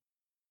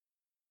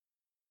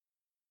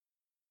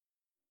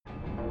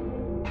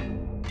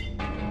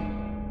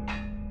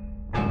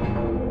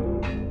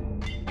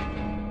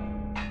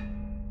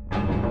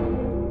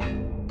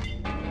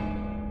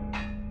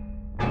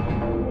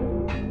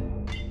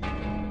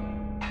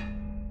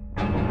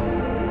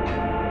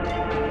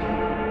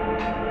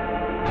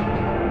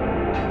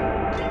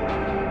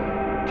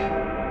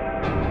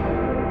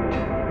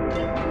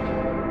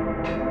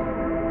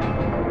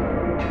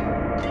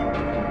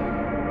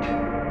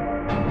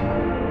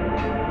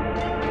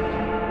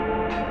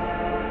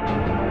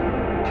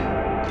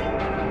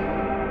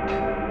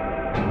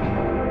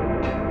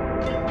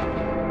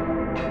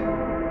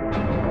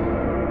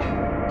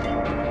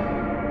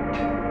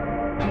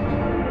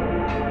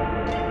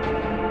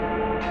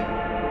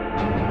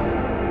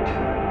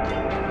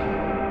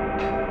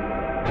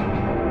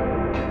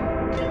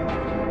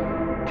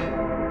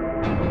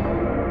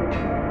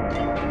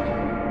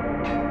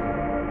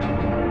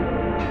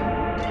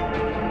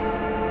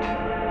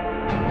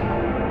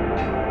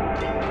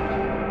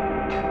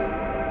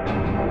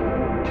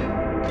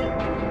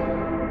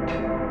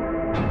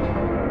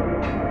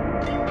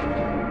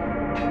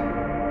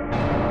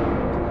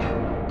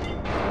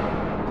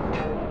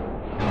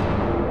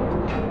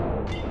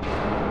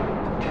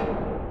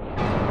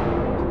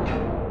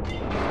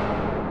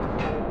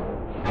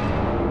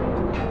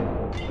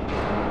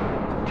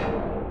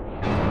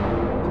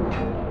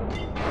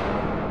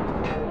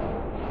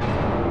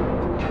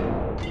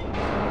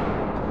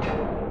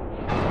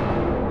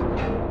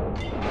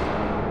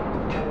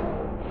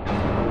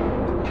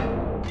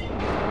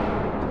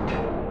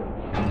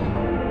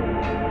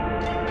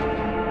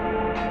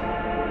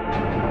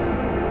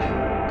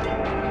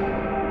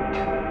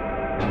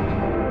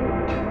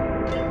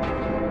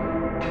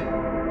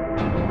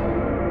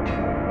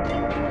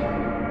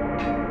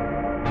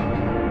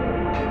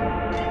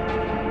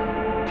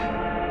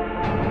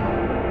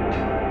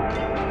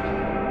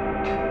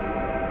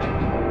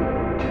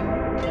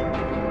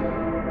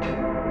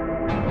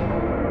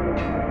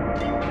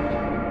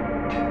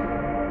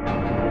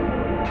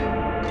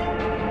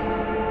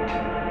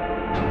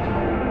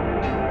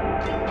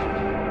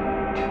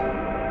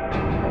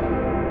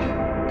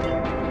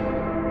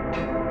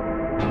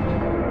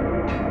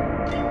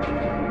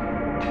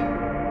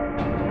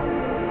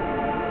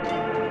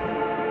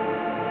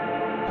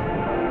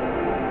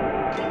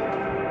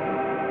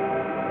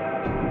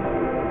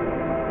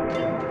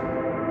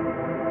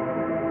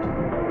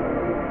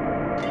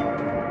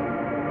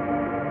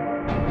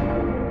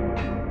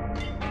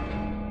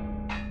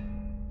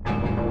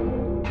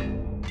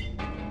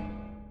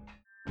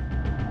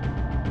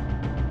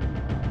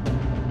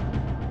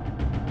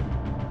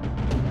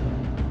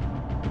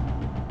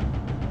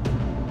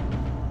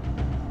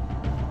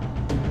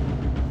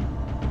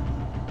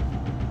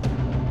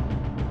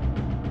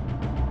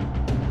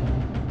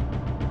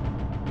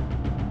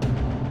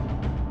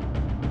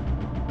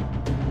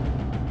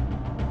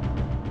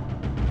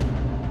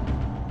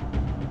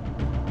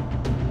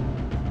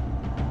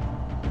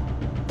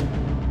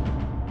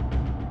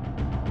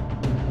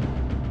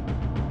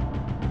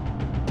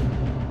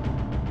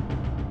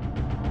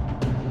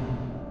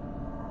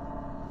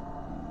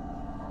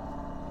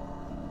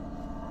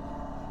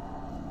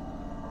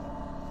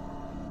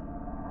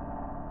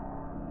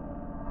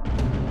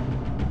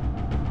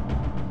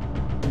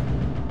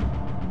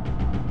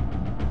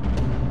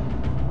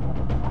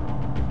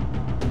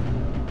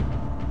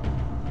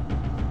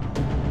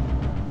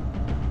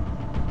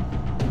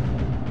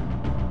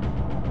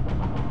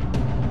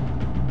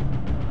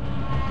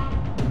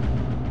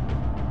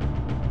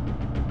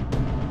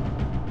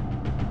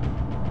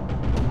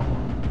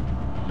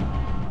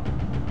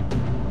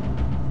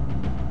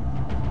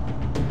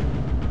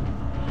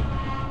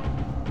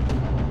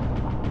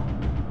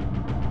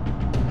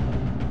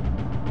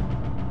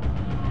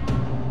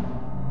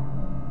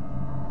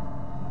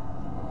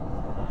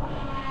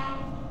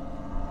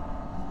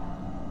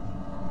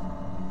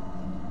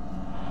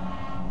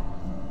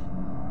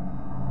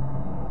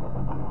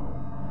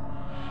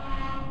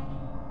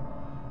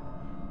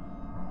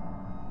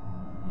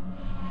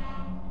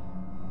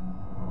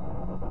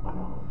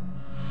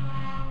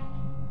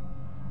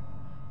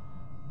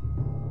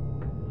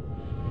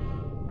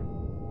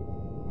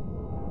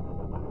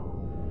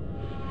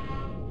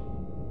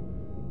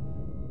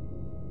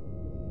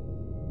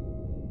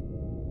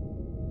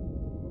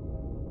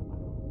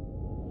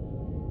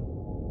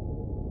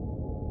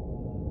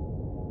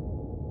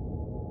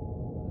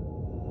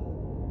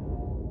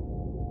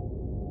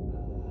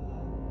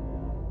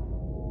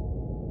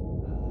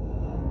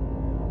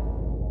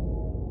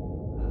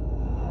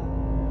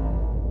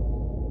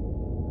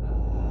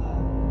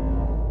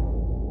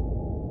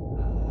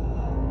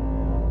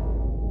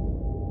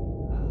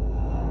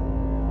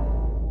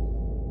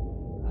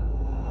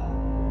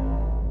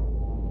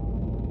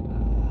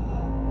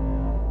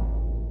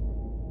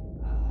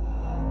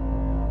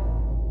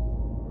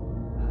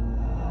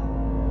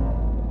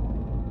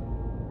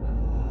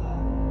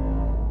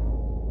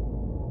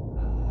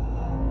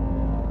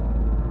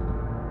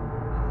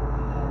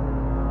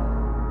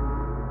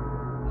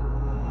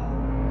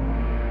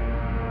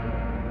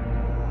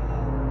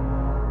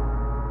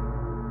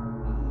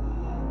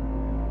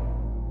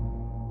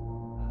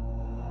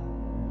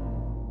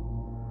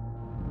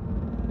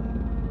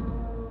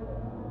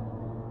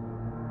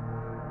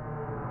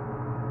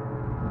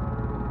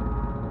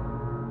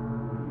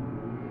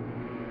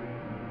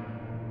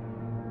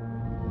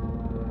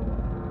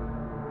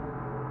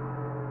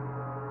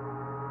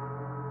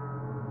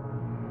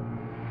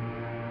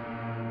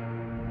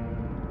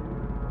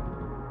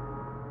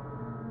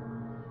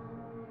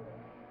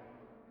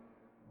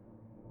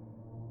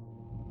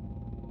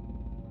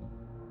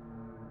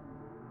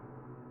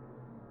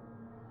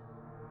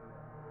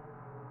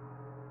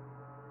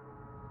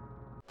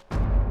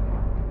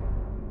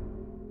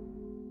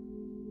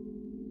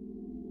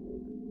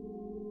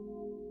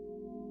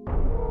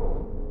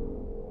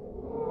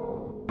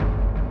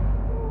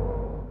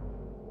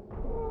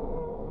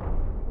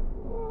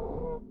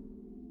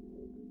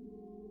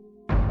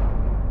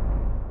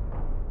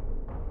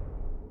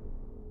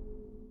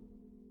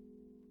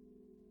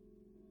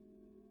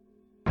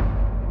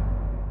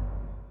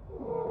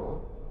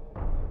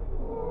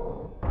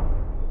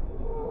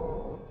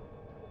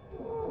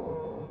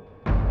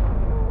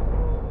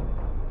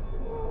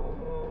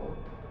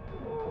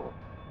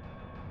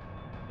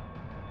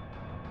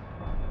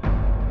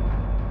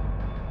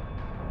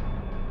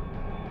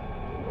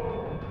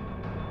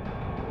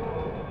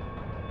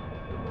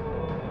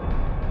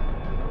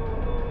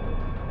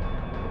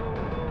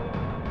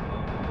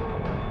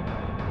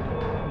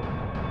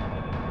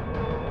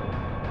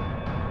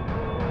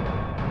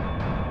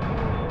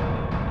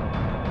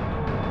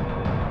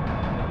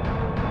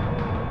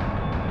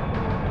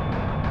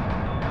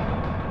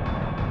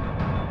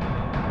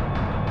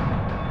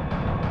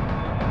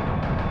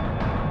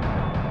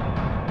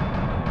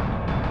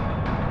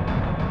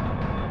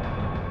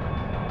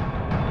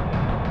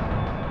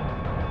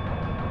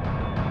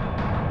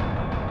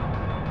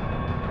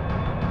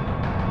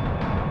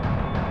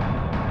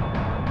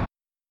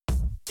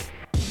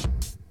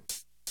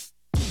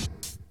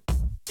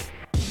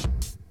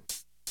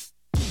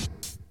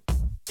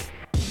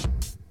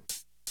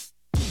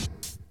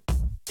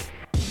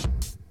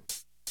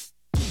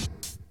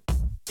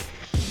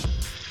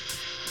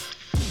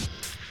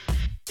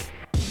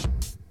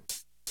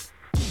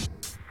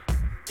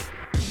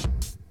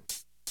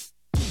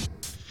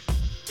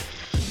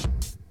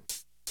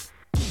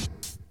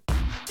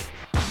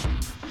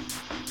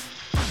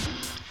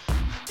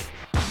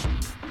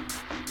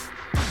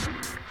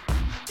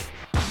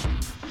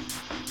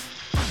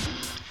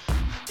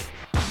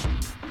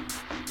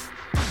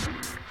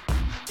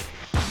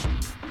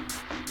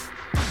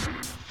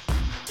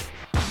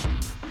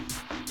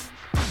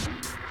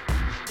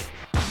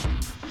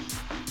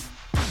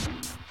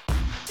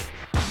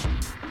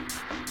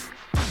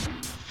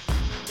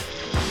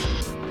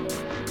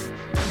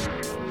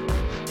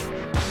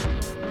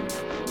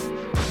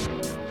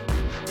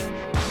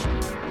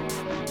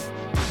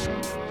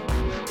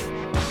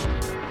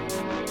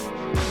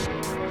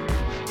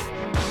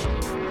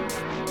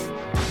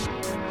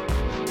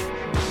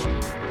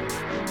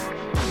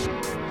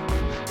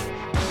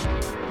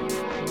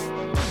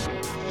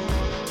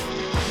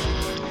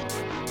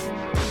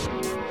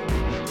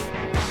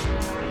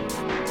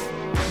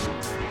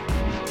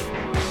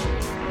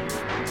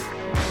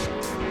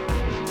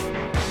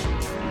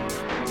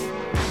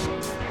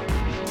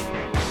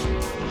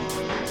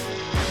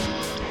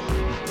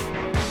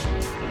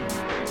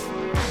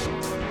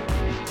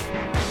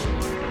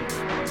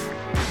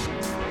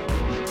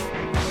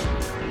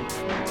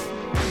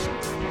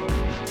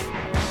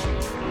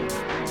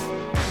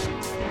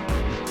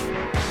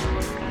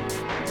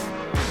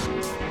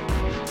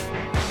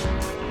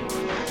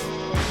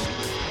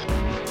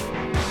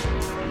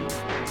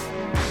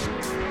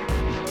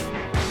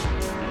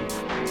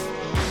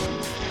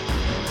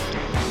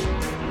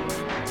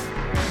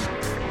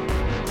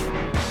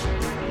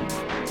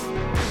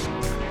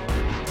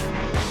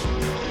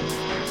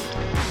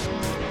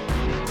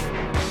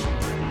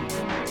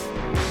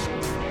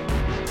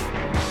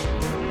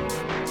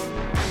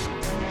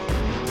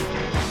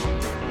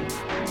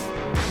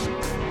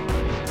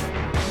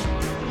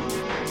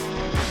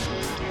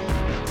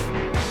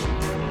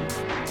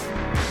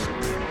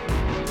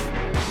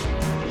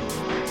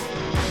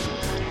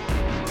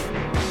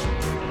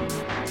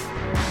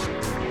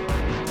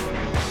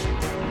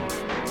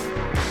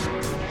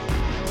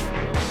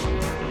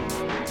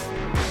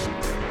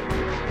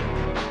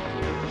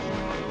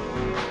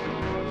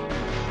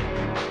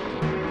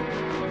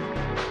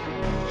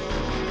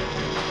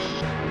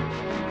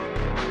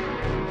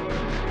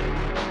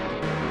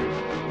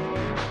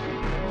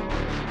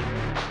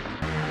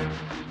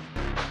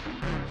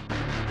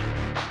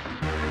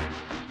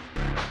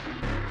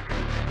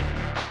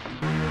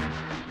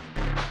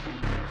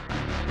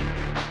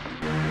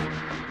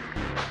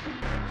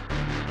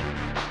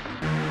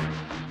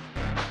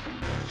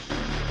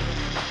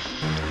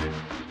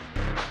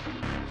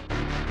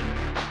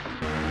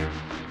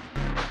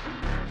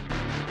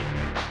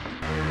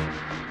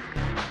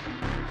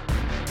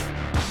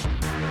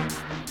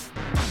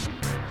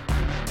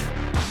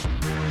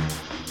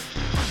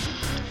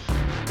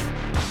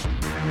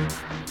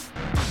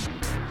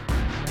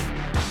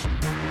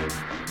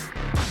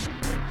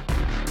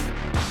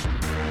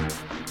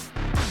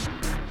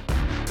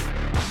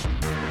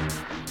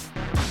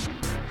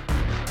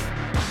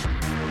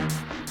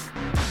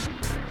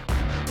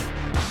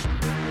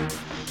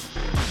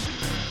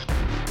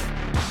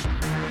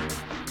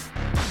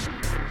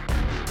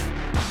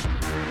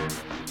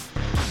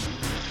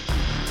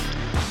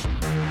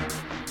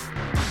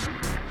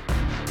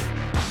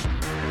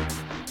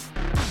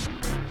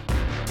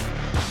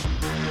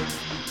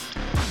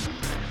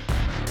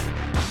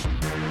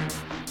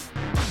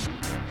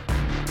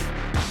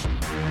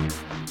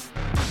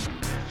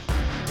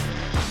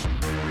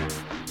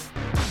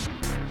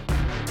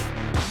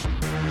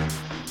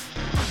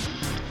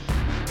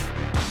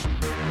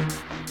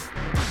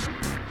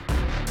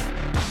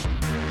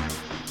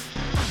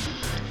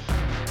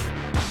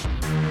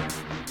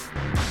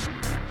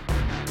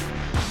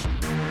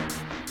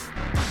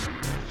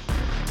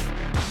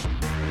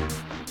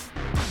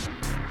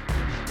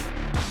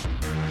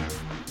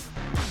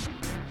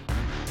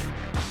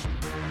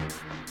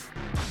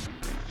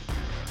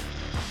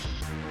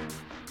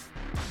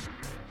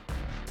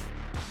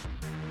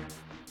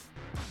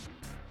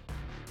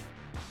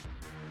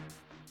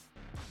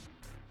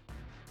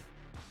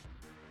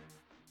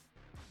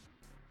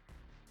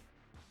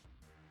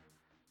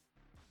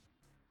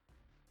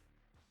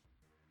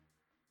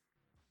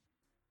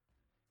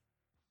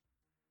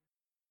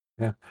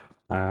 Yeah.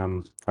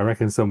 I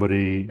reckon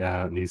somebody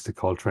needs to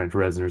call Trent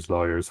Reznor's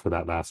lawyers for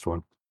that last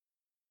one.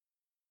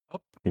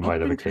 Up, He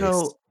might up have a case.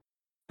 until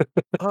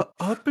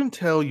up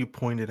until you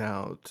pointed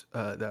out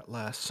that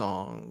last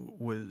song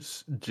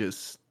was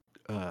just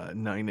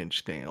Nine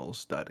Inch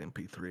Nails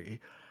 .mp3.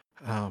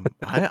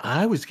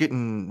 I was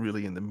getting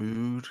really in the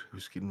mood. I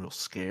was getting real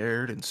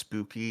scared and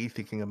spooky,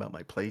 thinking about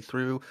my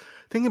playthrough,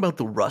 thinking about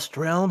the Rust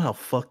Realm, how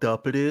fucked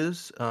up it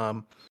is.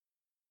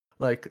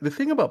 Like the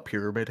thing about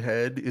Pyramid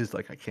Head is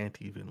like I can't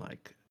even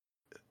like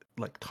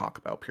talk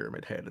about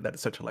Pyramid Head. That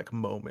is such a like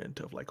moment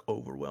of like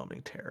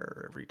overwhelming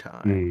terror every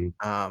time.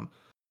 Mm,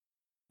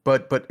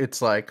 But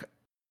it's like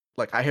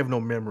I have no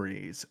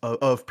memories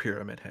of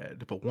Pyramid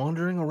Head, but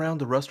wandering around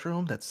the Rust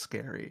Room, that's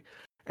scary.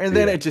 And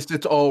then yeah.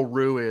 it's all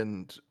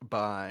ruined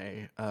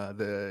by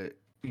the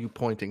you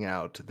pointing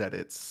out that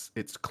it's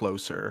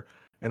closer,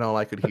 and all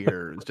I could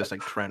hear is just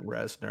like Trent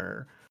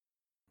Reznor,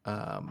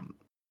 um,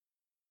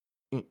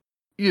 y-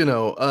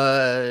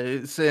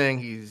 saying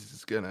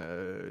he's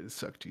gonna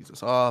suck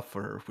Jesus off,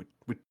 or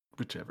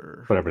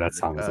whichever Whatever that word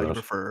song is you about.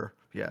 prefer.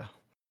 Yeah.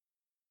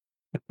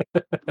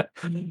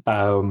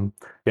 um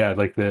yeah,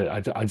 like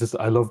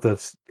I love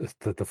this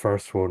the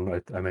first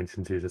one I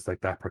mentioned to you, just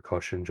like that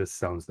percussion just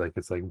sounds like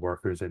it's like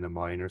workers in a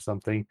mine or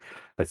something.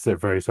 It's a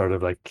very sort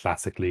of like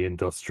classically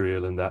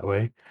industrial in that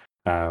way.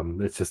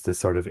 It's just this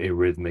sort of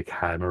arrhythmic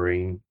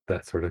hammering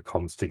that sort of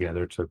comes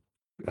together to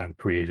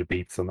create a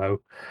beat somehow.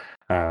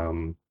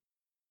 um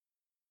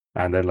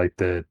and then like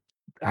the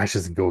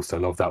Ashes and Ghosts, I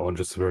love that one,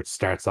 just where it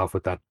starts off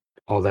with that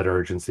all that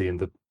urgency and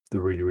the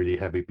really really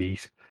heavy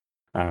beat.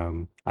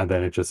 And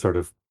then it just sort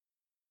of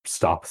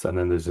stops, and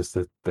then there's just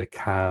the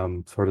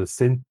calm sort of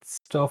synth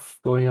stuff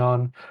going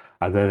on,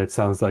 and then it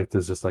sounds like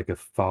there's just like a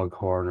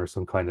foghorn or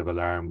some kind of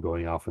alarm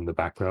going off in the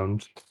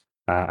background.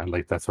 And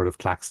like that sort of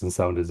klaxon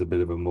sound is a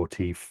bit of a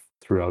motif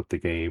throughout the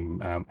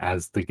game,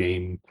 as the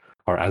game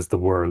or as the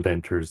world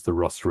enters the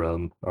Rust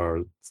Realm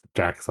or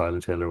Dark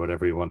Silent Hill or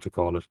whatever you want to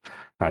call it.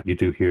 You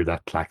do hear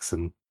that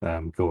klaxon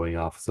going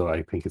off, so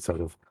I think it's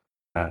sort of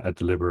a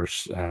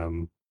deliberate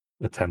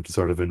attempt to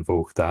sort of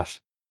invoke that.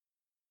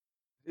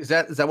 Is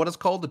that what it's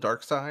called? The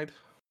Dark Side?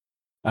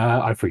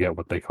 I forget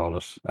what they call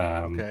it.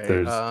 Okay.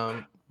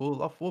 There's,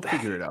 We'll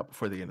figure it out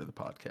before the end of the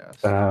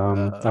podcast.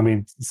 I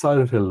mean,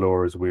 Silent Hill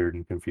lore is weird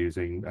and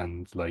confusing,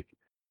 and like,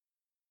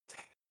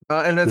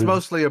 And it's there's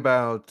mostly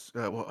about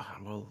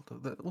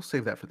we'll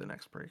save that for the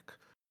next break.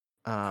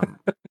 Um,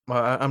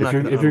 I'm if not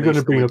you're going to if you're going to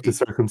unleash the bring up the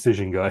wiki.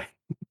 circumcision guy,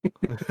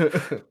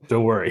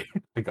 don't worry,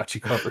 I got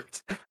you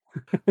covered.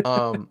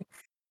 um,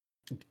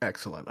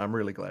 Excellent. I'm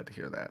really glad to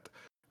hear that.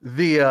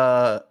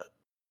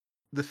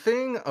 The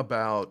thing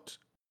about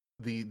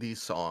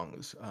these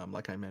songs,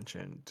 like I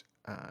mentioned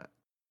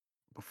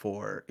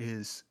before,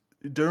 is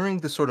during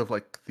the sort of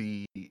like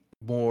the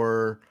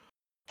more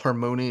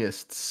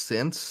harmonious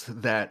synths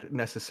that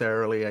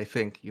necessarily I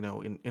think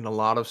in a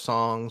lot of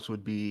songs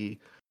would be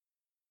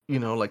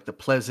like the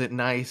pleasant,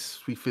 nice,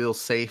 we feel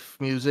safe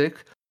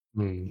music.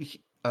 Mm,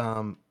 He-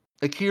 Um,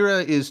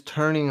 Akira is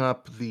turning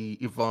up the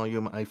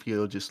volume. I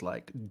feel just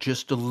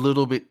a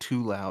little bit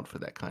too loud for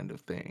that kind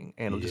of thing,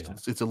 and yeah,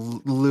 it's a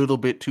little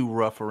bit too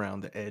rough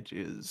around the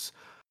edges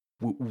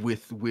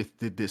with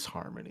the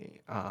disharmony.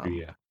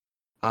 yeah.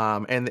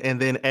 And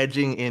then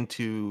edging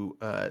into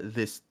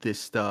this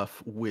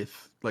stuff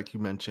with, like you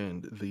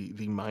mentioned,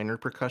 the minor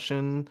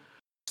percussion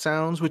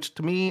sounds, which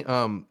to me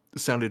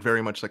sounded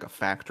very much like a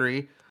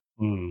factory.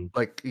 Mm,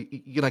 Like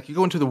you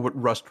go into the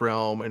Rust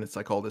realm and it's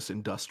like all this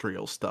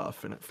industrial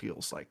stuff, and it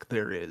feels like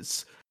there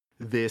is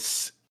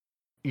this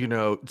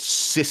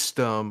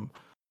system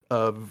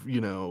of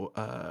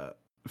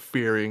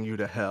fearing you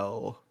to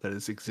hell that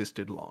has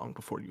existed long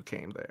before you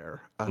came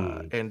there.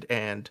 mm,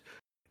 And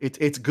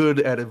it's good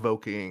at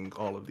evoking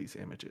all of these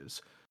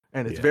images,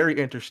 and it's yeah, very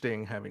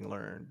interesting having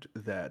learned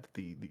that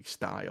the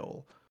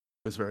style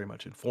was very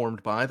much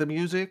informed by the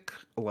music.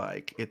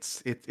 Like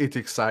it's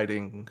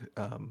exciting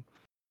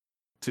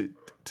to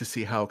to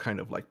see how kind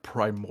of like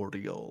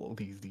primordial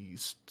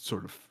these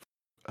sort of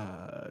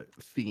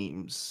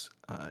themes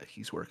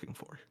he's working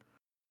for.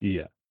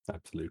 yeah,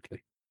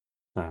 absolutely.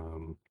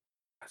 Um,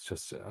 it's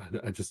just,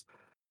 I just,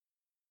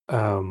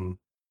 um,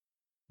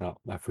 no,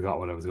 I forgot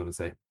what I was going to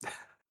say.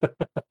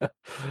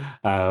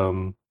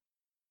 um,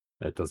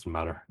 It doesn't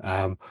matter.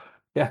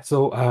 Yeah,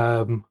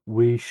 so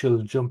we shall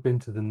jump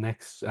into the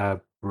next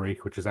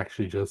break, which is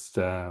actually just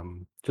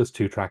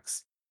two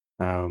tracks.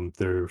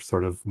 They're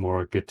sort of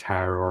more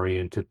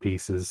guitar-oriented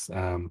pieces.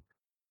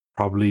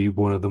 Probably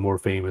one of the more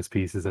famous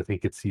pieces. I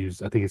think it's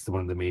used. I think it's the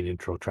one of the main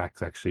intro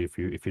tracks. Actually, if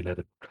you let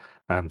it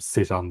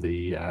sit on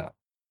the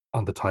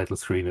title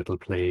screen, it'll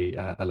play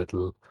a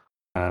little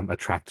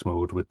attract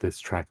mode with this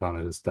track on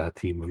it. Is the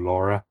theme of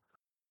Laura.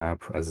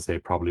 As I say,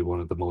 probably one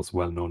of the most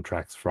well-known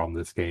tracks from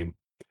this game.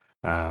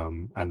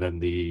 And then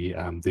the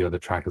other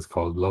track is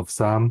called Love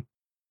Sam.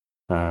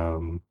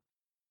 Um,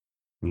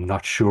 I'm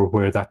not sure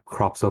where that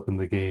crops up in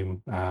the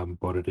game,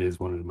 but it is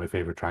one of my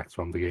favorite tracks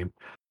from the game.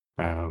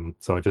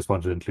 So I just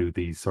wanted to include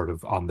these sort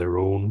of on their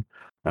own.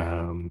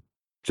 Um,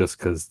 just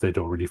because they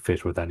don't really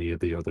fit with any of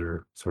the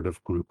other sort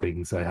of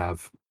groupings I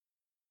have.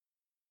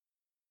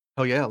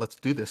 Oh yeah, let's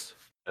do this.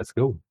 Let's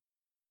go.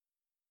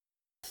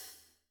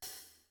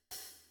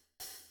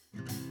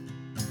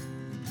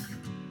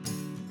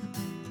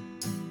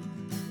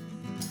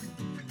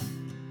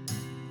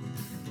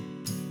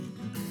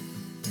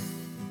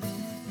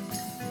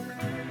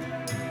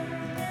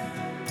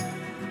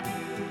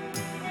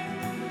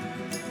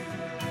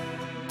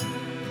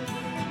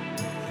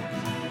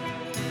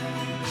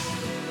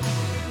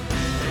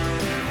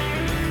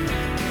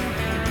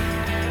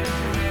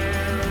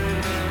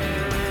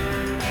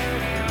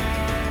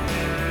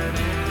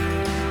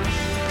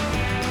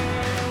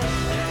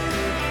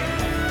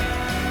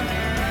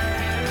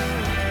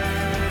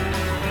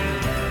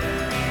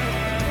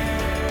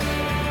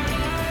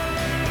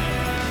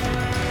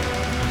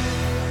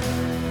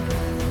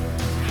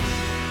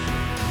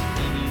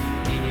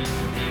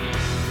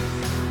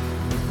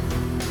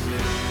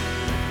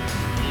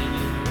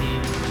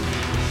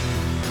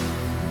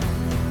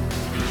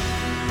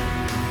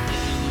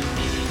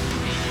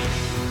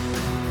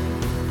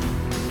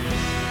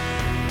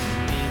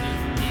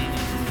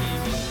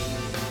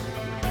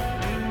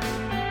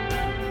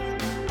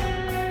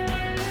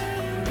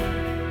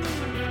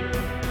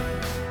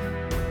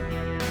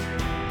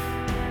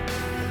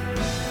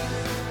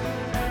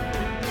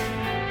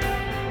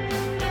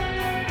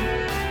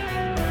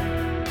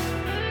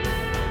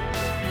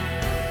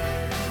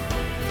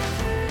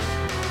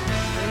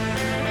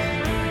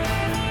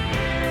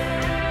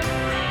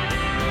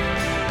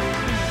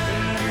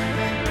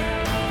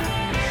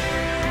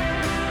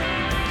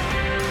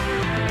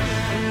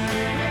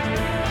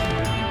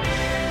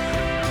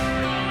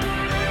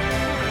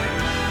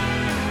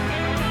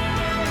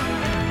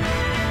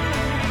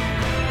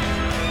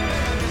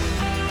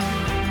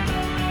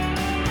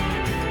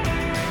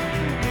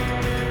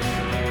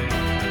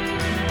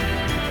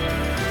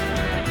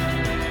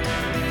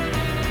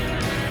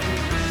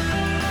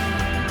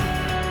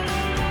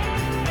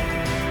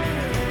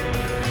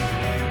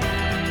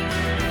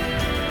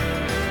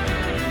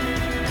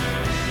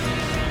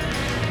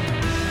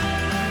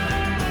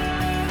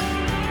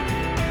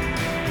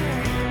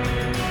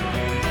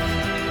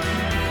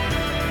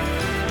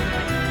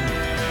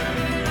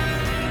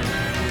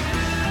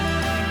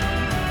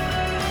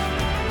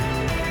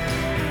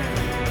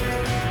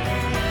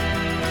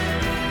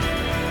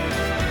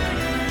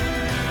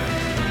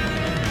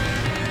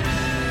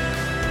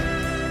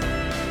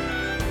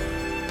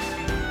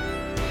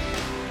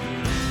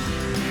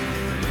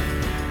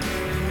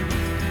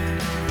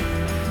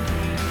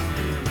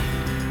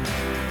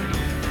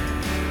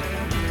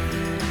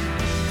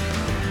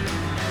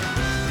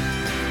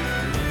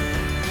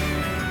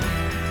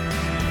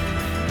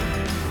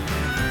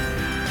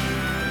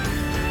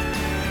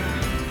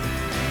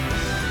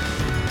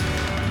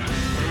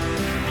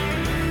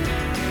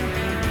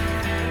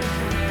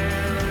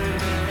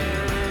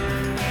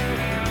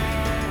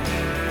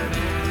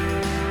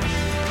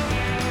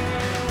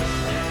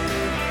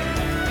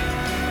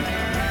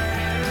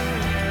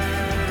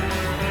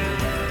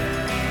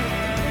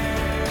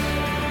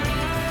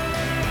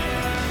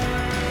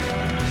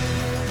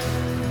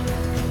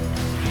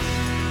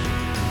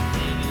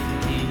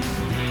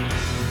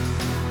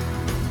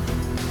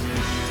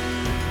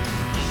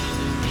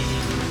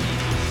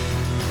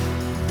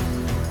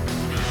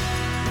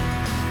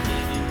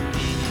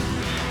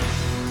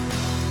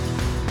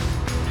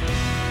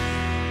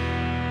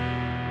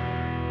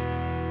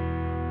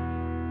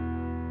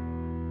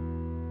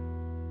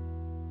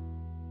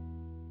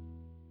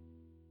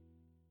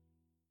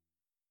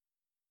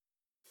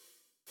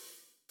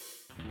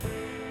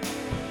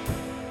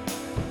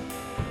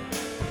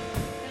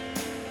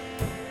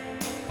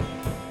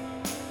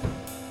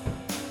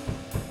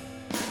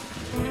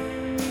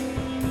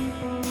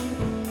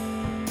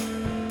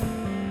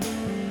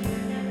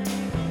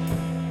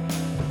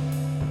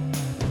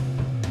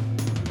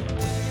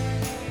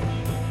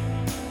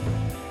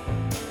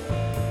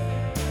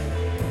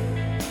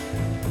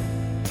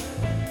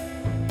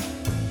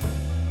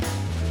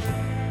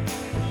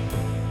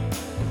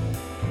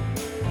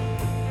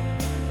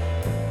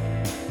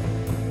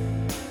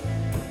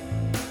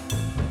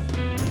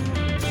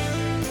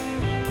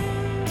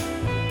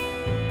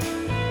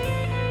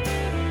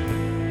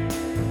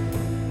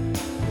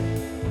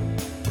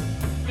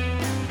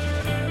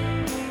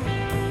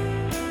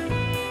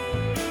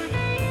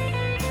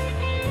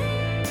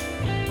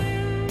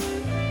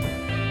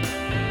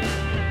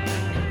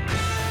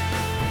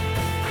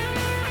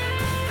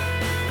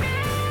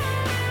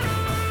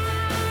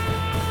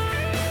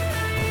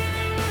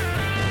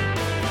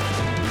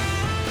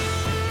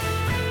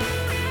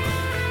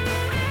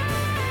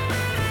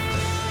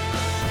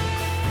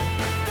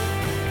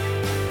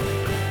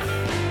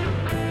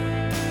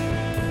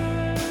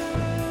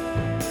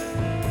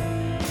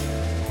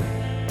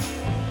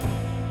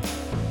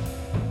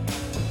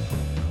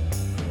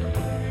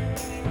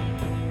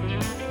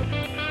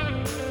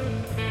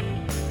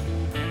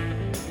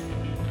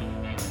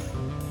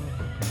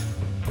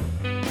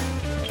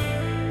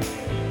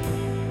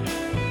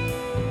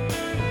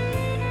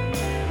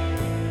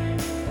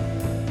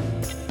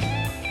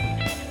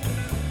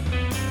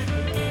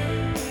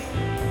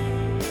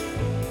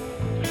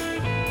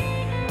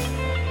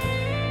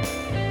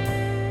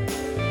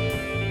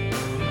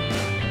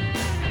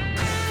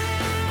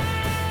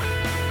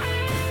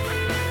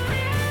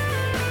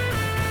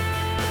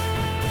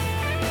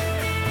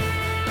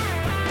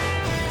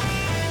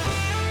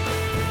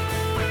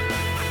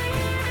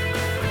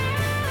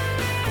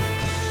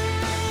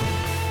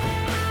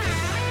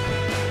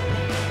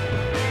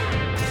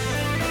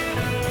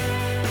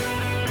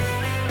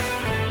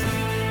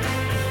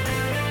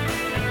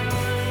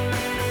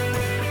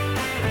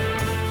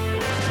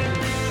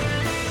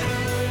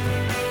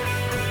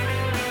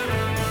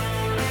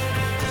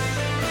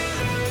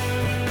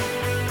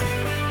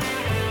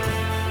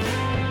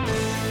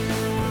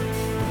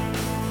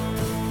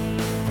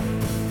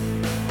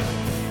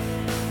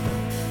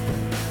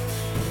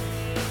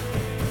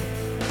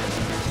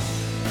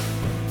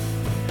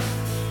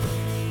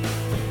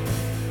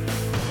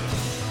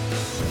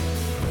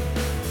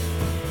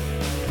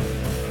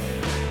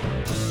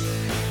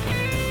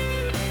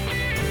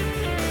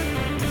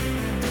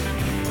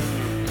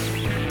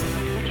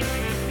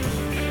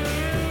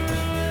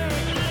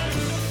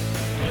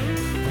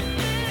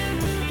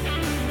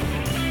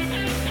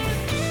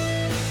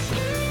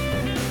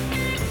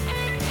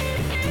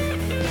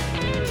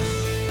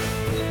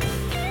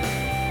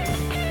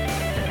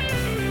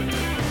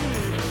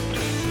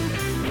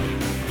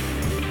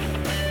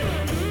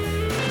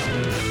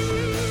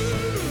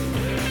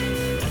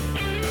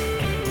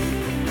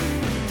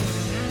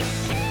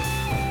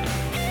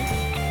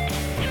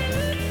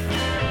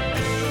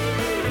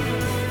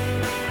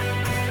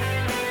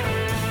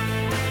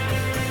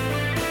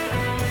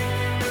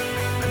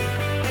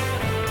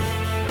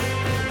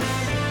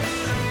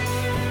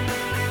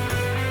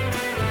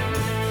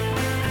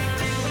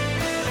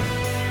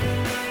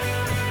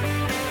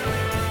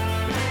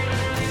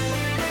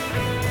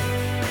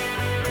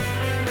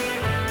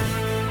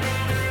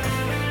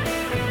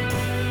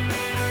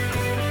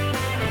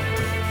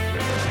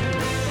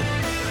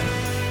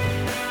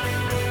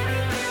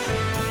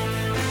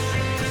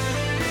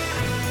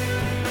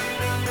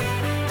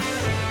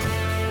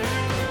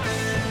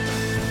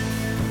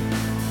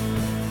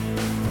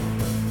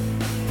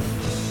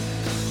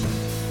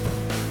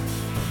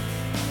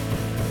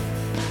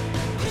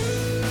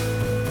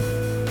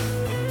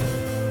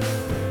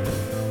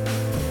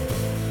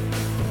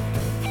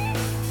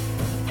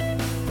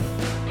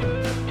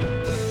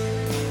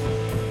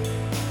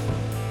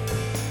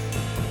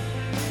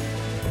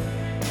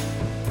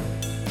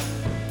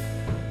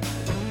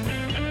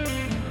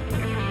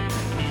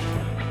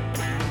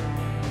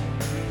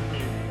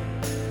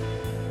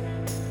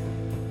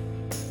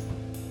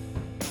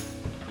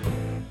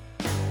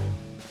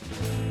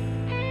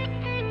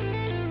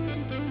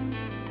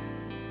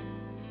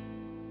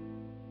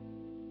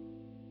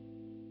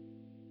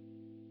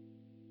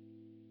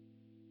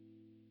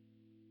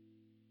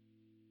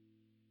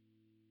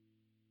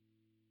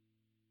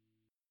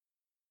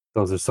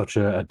 those are such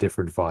a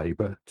different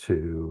vibe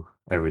to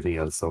everything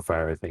else so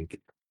far, I think.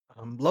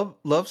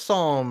 Love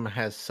Psalm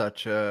has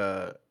such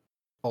a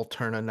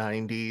alterna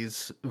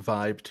 90s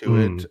vibe to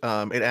it.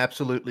 Mm, It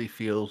absolutely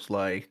feels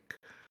like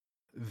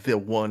the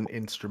one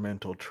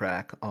instrumental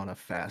track on a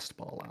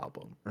fastball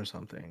album or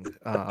something.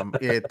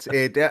 But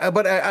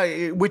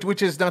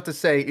which is not to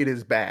say it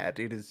is bad.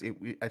 It is.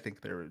 I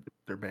think they're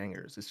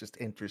bangers. It's just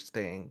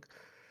interesting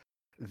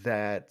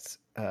that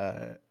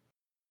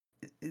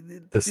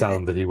the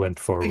sound that he went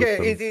for yeah,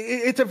 with them.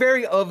 it's a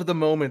very of the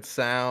moment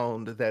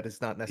sound that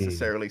is not Mm.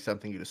 necessarily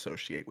something you'd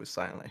associate with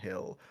Silent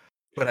Hill,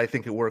 but I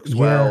think it works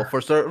well Yeah.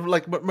 for sort of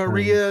like Um,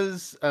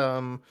 Maria's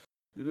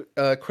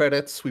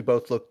credits we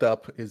both looked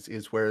up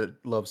is where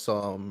Love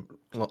Song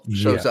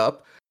shows yeah.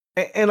 up,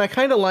 and I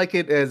kind of like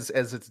it as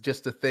it's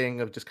just a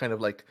thing of just kind of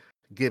like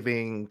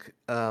giving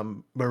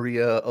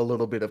Maria a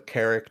little bit of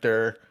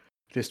character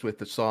just with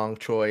the song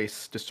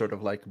choice, just sort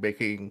of like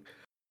making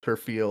her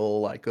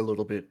feel like a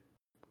little bit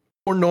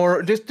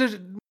just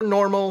more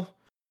normal,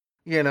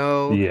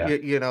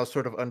 Yeah.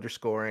 sort of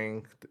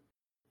underscoring,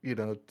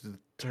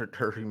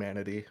 her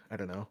humanity. I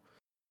don't know.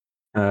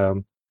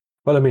 Um,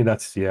 well, I mean,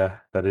 that's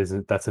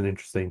an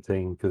interesting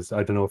thing because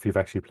I don't know if you've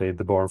actually played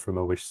the Born from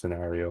a Wish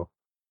scenario.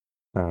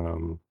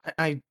 Um,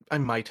 I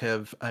might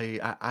have.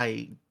 yeah,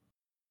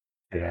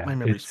 My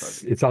memory's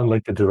fuzzy. it's on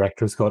like the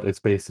director's cut. It's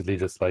basically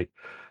just like,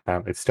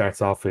 it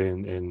starts off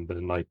in the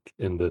night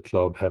in the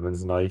club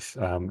Heaven's Night,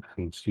 and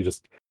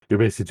you're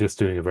basically just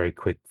doing a very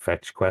quick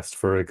fetch quest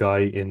for a guy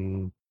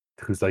in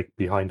who's like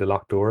behind a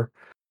locked door.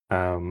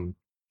 Um,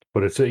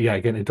 but it's yeah,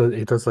 again,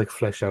 it does like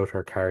flesh out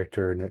her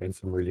character in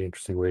some really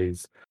interesting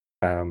ways.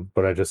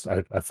 But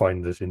I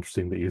find it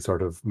interesting that you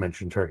sort of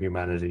mentioned her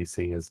humanity,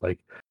 seeing as like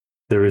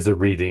there is a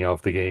reading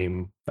of the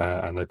game,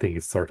 and I think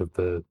it's sort of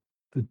the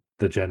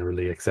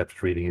generally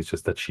accepted reading is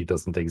just that she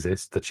doesn't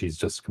exist, that she's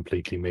just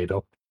completely made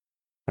up,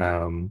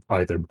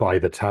 either by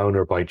the town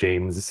or by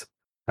James,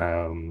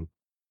 um,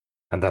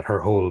 and that her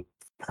whole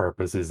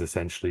purpose is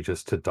essentially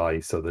just to die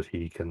so that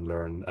he can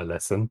learn a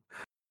lesson.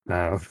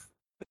 Uh,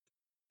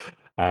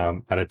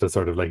 and it does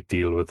sort of like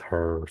deal with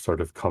her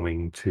sort of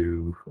coming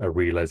to a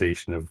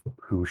realization of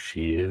who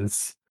she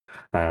is.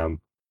 Um,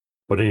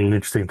 but an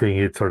interesting thing,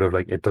 it's sort of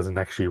like it doesn't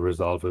actually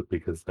resolve it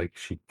because like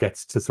she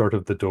gets to sort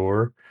of the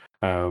door,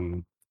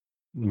 um,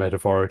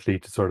 metaphorically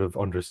to sort of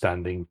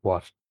understanding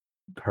what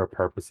her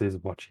purpose is,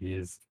 what she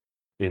is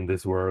in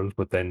this world,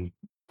 but then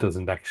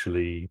doesn't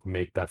actually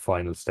make that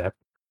final step,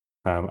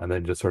 and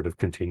then just sort of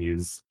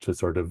continues to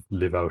sort of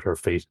live out her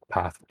fate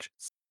path, which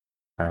is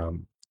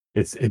um,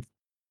 it's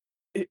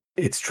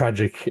it's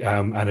tragic,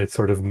 and it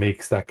sort of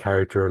makes that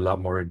character a lot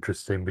more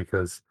interesting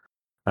because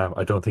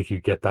I don't think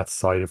you get that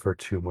side of her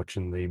too much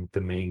in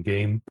the main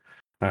game.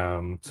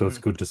 So it's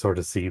Mhm. good to sort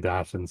of see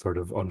that and sort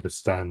of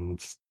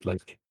understand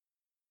like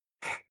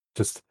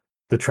just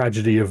the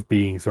tragedy of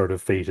being sort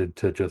of fated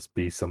to just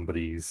be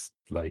somebody's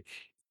like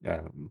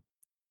um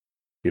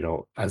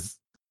as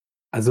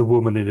a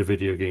woman in a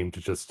video game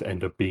to just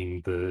end up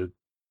being the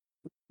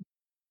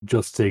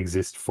just to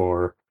exist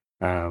for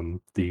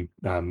the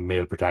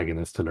male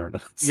protagonist to learn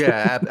it.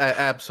 Yeah,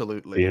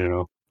 absolutely. you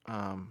know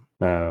Um,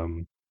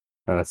 um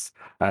and that's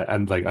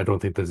and like I don't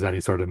think there's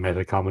any sort of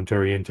meta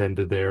commentary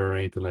intended there or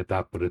anything like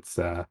that, but it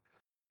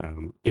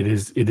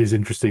is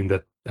interesting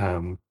that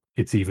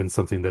it's even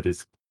something that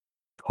is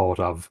thought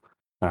of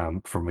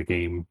from a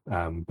game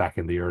back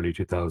in the early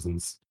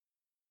 2000s.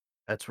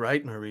 that's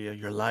right, Maria.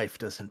 Your life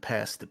doesn't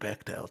pass the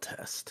Bechdel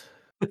test.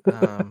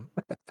 Um,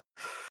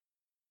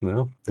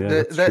 No, yeah,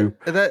 that that's true.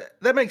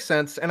 that makes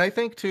sense, and I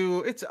think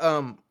too, it's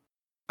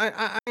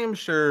I am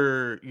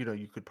sure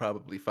you could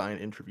probably find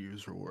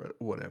interviews or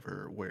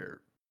whatever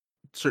where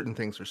certain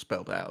things are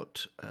spelled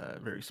out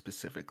very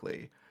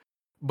specifically.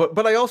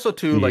 But I also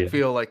too like Yeah,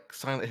 feel like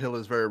Silent Hill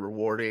is very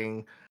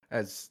rewarding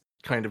as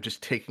kind of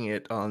just taking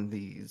it on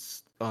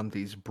these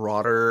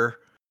broader,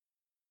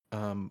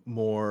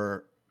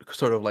 more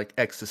sort of like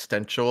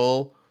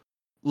existential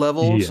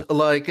levels. yeah,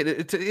 Like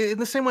it's in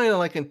the same way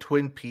like in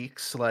Twin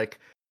Peaks, like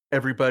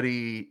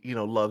everybody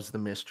loves the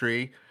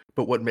mystery,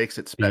 but what makes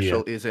it yeah,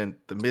 special isn't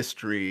the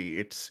mystery.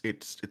 It's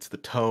the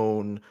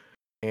tone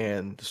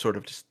and sort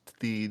of just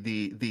the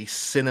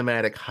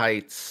cinematic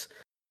heights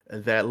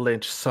that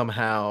Lynch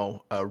somehow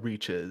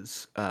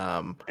reaches,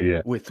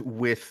 yeah.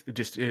 with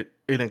just an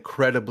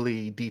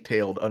incredibly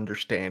detailed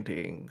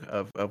understanding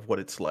of what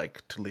it's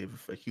like to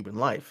live a human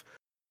life.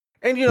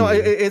 And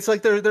Mm, it's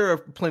like there are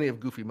plenty of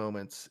goofy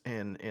moments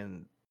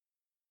in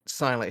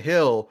Silent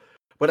Hill,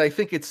 but I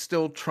think it's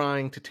still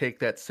trying to take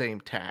that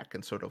same tack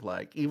and sort of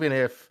like, even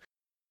if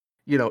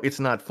it's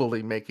not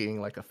fully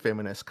making like a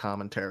feminist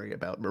commentary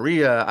about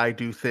Maria, I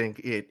do think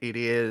it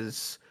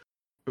is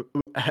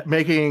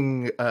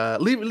making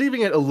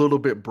leaving it a little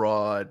bit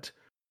broad,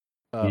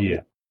 uh,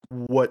 yeah,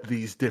 what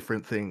these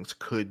different things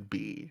could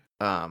be.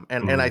 And I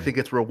mm, think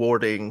it's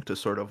rewarding to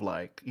sort of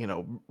like,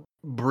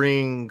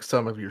 bring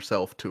some of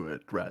yourself to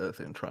it rather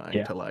than trying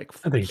yeah. to like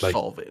I think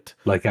solve it.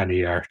 like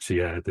any art,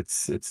 yeah,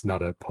 it's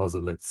not a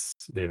puzzle. It's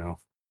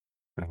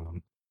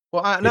um,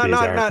 Well, It is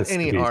not artists to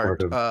any be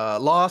sort art.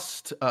 of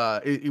Lost.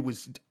 It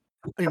was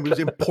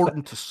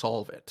important to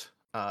solve it.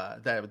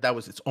 That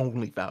was its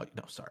only value.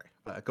 No, sorry.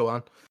 Go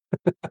on.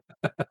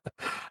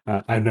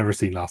 I've never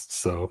seen Lost,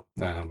 so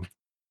I'm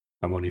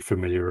only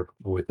familiar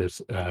with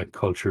it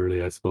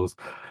culturally, I suppose.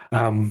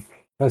 Um,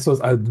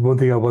 one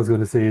thing I was going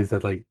to say is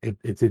that like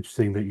it's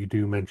interesting that you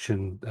do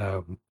mention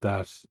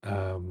that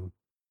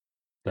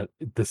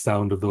the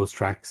sound of those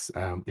tracks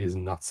is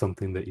not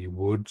something that you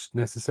would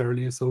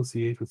necessarily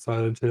associate with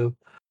Silent Hill.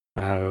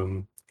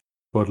 Um,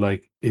 but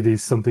like it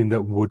is something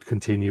that would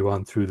continue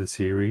on through the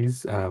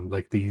series.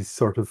 Like these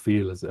sort of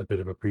feel as a bit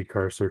of a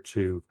precursor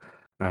to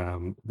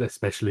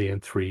especially in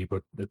three,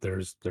 but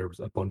there's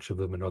a bunch of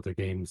them in other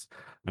games.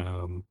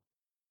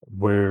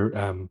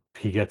 Where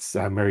he gets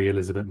Mary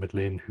Elizabeth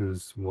McGlynn,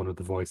 who's one of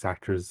the voice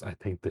actors. I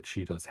think that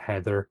she does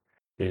Heather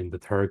in the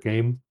third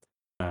game.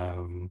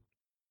 Um,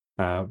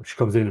 she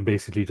comes in and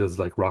basically does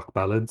like rock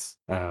ballads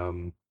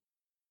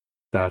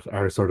that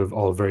are sort of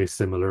all very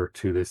similar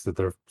to this. That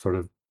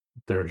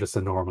they're just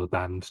a normal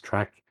band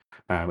track.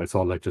 It's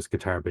all like just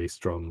guitar, bass,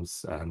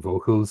 drums, and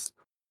vocals.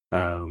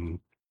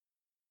 Um,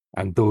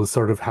 and those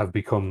sort of have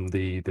become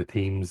the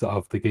themes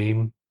of the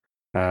game.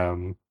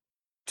 Um,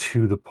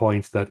 to the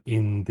point that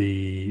in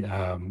the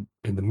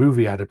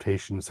movie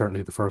adaptation,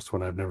 certainly the first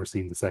one, I've never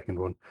seen the second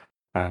one.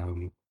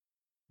 Um,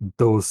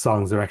 those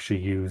songs are actually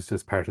used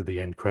as part of the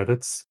end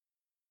credits.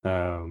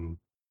 Um,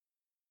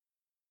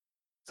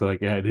 so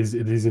like yeah, it is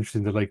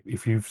interesting that like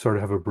if you sort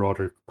of have a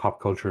broader pop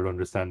cultural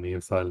understanding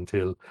of Silent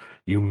Hill,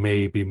 you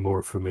may be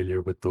more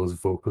familiar with those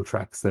vocal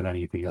tracks than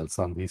anything else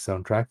on these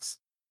soundtracks.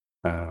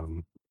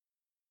 Um,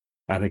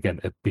 and again,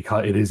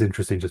 because it is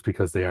interesting just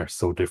because they are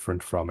so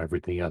different from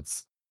everything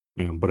else.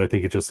 But I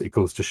think it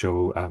goes to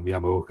show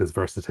Yamaoka's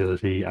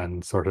versatility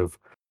and sort of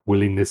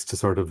willingness to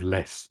sort of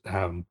let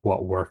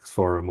what works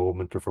for a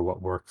moment or for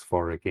what works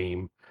for a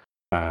game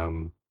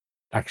um,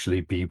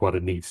 actually be what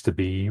it needs to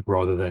be,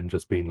 rather than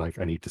just being like,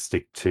 I need to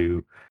stick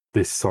to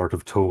this sort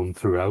of tone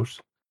throughout.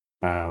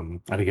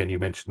 And again, you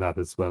mentioned that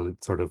as well.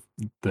 It's sort of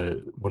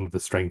the one of the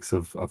strengths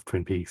of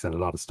Twin Peaks, and a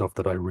lot of stuff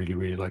that I really,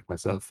 really like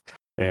myself,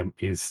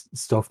 is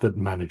stuff that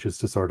manages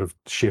to sort of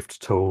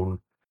shift tone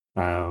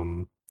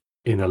um,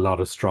 in a lot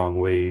of strong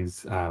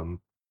ways,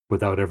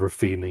 without ever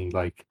feeling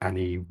like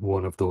any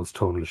one of those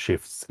tonal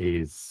shifts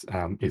is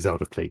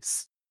out of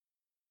place.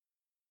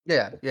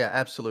 Yeah, yeah,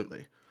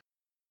 absolutely.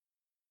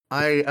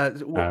 I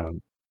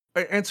Um,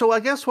 and so I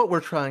guess what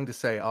we're trying to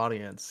say,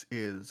 audience,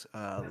 is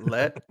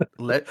let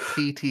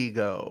PT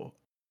go.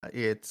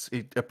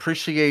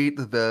 Appreciate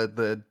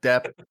the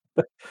depth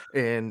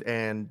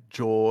and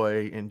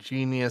joy and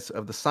genius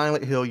of the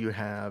Silent Hill you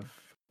have.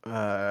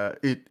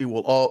 It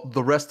will all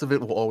the rest of it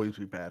will always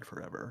be bad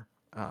forever.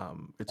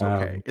 It's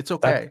okay. Um, It's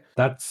okay.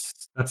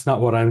 that's not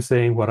what I'm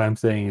saying. What I'm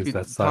saying is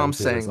that Tom's Silent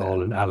Hill is saying that.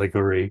 all an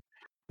allegory.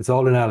 It's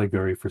all an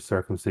allegory for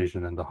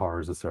circumcision and the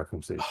horrors of Oh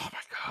circumcision. my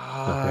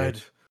Okay.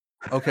 God.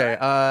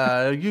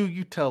 Okay.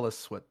 You tell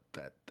us what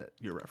that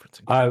you're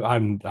referencing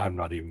to. I'm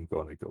not even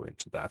going to go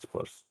into that,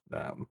 but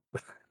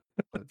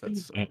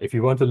That's if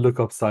you want to look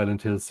up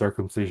Silent Hill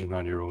circumcision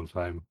on your own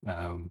time,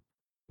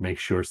 make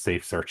sure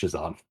safe search is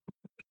on.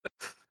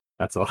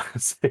 That's all I'm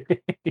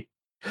saying.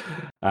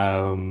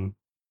 Um,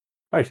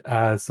 Right.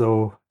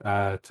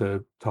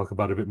 To talk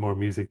about a bit more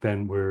music,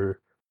 then we're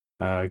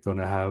going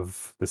to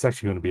have. There's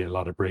actually going to be a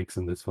lot of breaks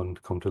in this one.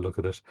 Come to look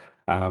at it,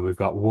 we've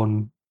got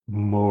one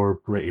more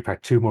break. In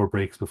fact, two more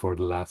breaks before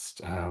the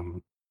last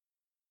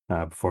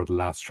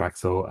track.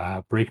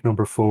 So break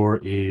number 4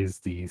 is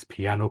these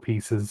piano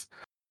pieces.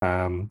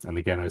 And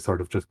again, I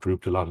sort of just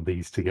grouped a lot of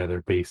these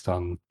together based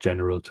on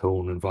general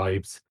tone and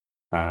vibes.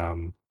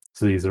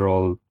 So these are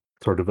all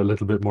sort of a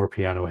little bit more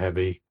piano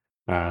heavy.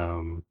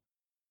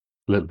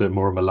 A little bit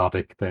more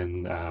melodic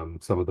than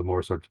some of the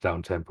more sort of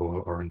down tempo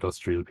or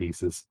industrial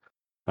pieces.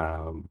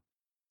 Um,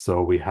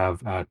 so we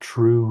have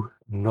True,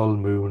 Null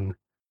Moon,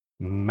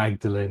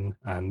 Magdalene,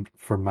 and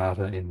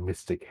Fermata in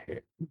Mystic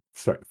Air.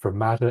 Sorry,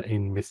 Fermata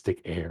in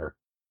Mystic Air.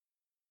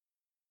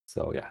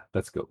 So yeah,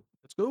 let's go.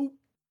 let's go.